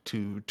line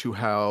to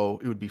how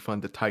it would be fun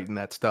to tighten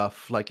that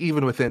stuff, like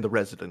even within the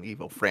Resident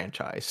Evil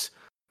franchise,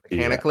 yeah,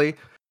 mechanically.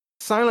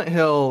 Silent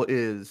Hill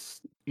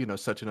is,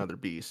 such another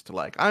beast.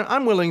 Like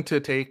I'm willing to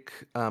take,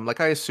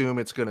 like I assume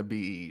it's going to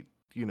be,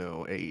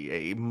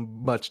 a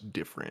much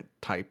different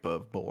type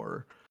of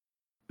more,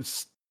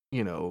 s-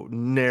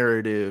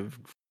 narrative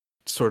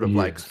sort of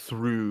like yeah.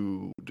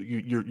 through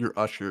you're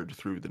ushered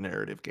through the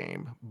narrative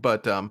game.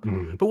 But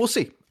Mhm. but we'll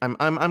see.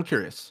 I'm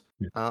curious.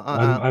 Yeah. Uh, uh,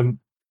 I'm uh, I'm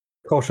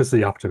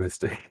cautiously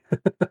optimistic.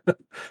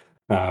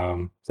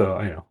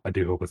 So I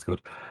do hope it's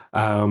good.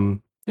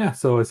 Yeah,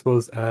 so I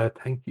suppose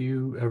thank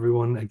you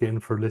everyone again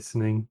for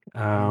listening.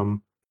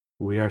 mhm.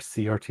 We are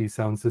CRT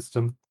Sound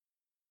System.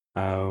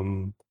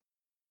 Um,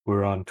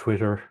 we're on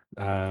Twitter,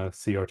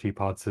 CRT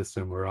Pod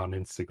System. We're on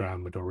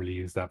Instagram. We don't really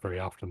use that very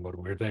often, but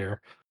we're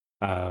there.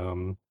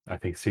 I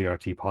think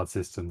CRT Pod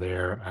System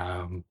there.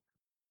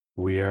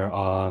 We are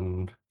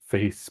on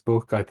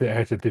Facebook. I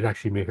did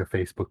actually make a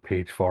Facebook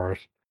page for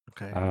it.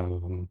 Okay.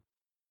 Um,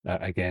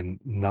 again,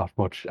 not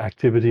much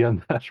activity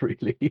on that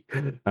really,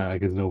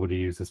 because nobody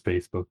uses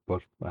Facebook,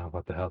 but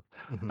what the hell.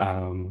 Hmm.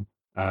 Um,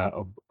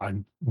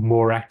 I'm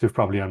more active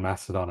probably on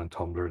Mastodon and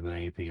Tumblr than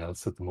anything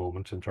else at the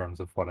moment in terms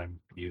of what I'm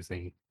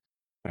using.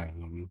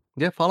 Um,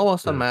 Yeah, follow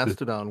us on the the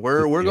Mastodon. the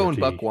We're going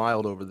buck CRT.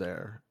 wild over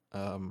there.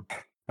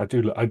 I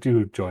do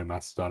enjoy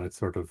Mastodon. It's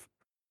sort of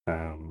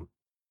um,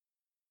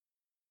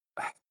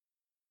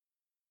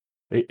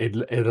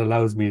 it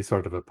allows me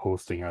sort of a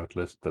posting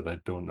outlet that I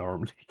don't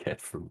normally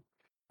get from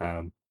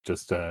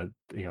just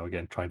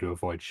again trying to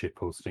avoid shit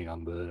posting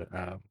on the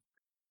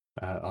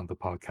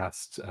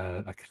podcast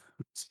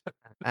account.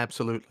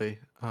 Absolutely.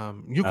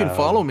 You can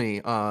follow um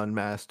me on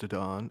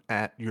Mastodon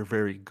at your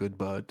very good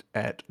bud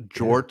at yeah,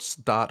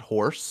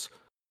 jorts.horse.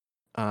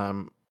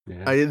 Um,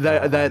 yeah, I I'm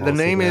that the also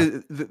name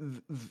there.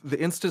 is the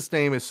instance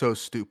name is so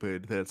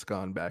stupid that it's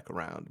gone back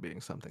around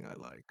being something I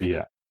like.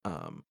 Yeah.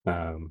 Um,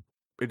 um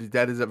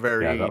that is a yeah,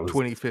 very that was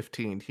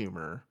 2015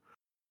 humor.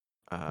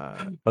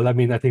 well, I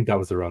mean, I think that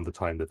was around the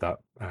time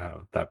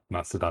that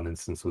Mastodon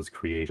instance was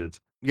created.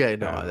 Yeah,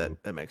 no, um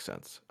that makes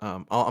sense.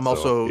 I'm so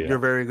also yeah, your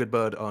very good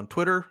bud on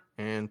Twitter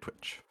and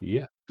Twitch.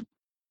 yeah,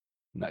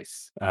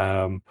 nice.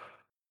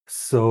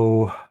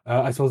 So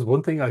I suppose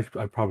one thing I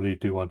probably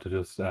do want to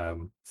just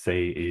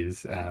say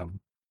is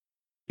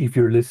if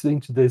you're listening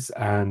to this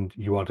and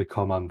you want to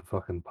come on the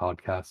fucking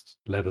podcast,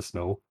 let us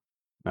know.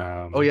 Oh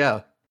Um,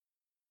 yeah.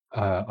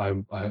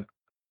 I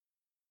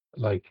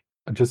like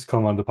just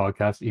come on the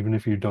podcast, even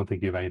if you don't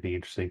think you have anything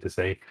interesting to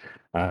say.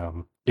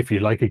 If you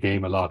like a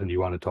game a lot and you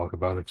want to talk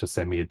about it, just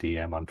send me a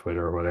DM on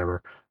Twitter or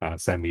whatever.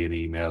 Send me an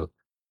email.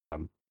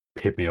 Um,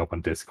 hit me up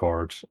on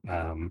Discord.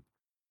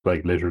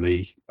 Like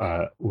literally,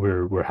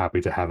 we're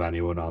happy to have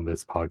anyone on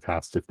this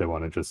podcast if they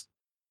want to just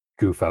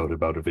goof out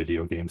about a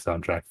video game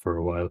soundtrack for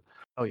a while.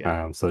 Oh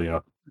yeah.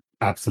 So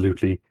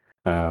absolutely,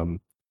 um,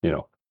 you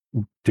know,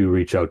 do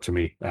reach out to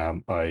me.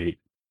 I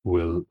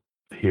will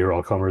hear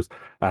all comers.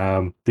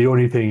 The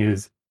only thing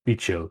is, be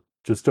chill.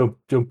 Just don't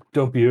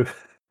be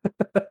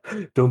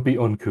don't be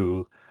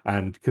uncool,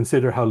 and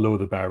consider how low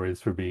the bar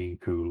is for being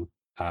cool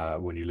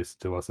when you listen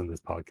to us on this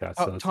podcast.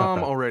 So it's not Tom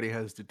that. already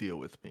has to deal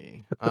with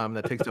me.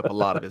 That takes up a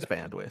lot of his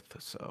bandwidth.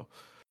 So,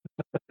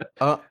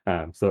 uh,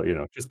 So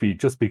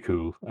just be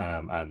cool,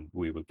 and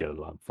we will get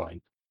along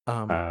fine.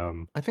 um,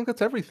 Um, I think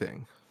that's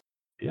everything.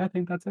 yeah, I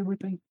think that's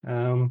everything. A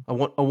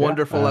Yeah,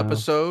 wonderful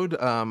episode.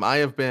 I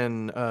have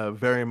been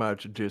very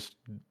much just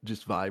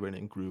vibing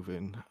and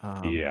grooving.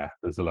 yeah.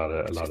 There's a It's lot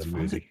it's of fun to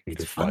music you can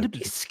it's just fun to vibe be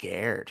to.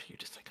 scared. You're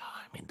just like,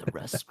 "Oh, I'm in the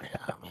rust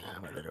now, man.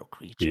 I'm a little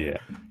creature." Yeah.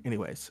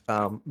 Anyways,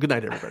 good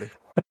night, everybody.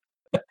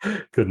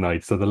 Good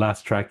night. So the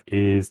last track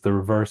is the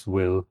Reverse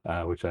Will,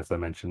 which, as I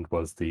mentioned,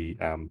 was the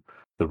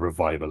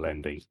revival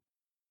ending.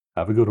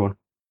 Have a good one.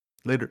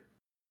 Later.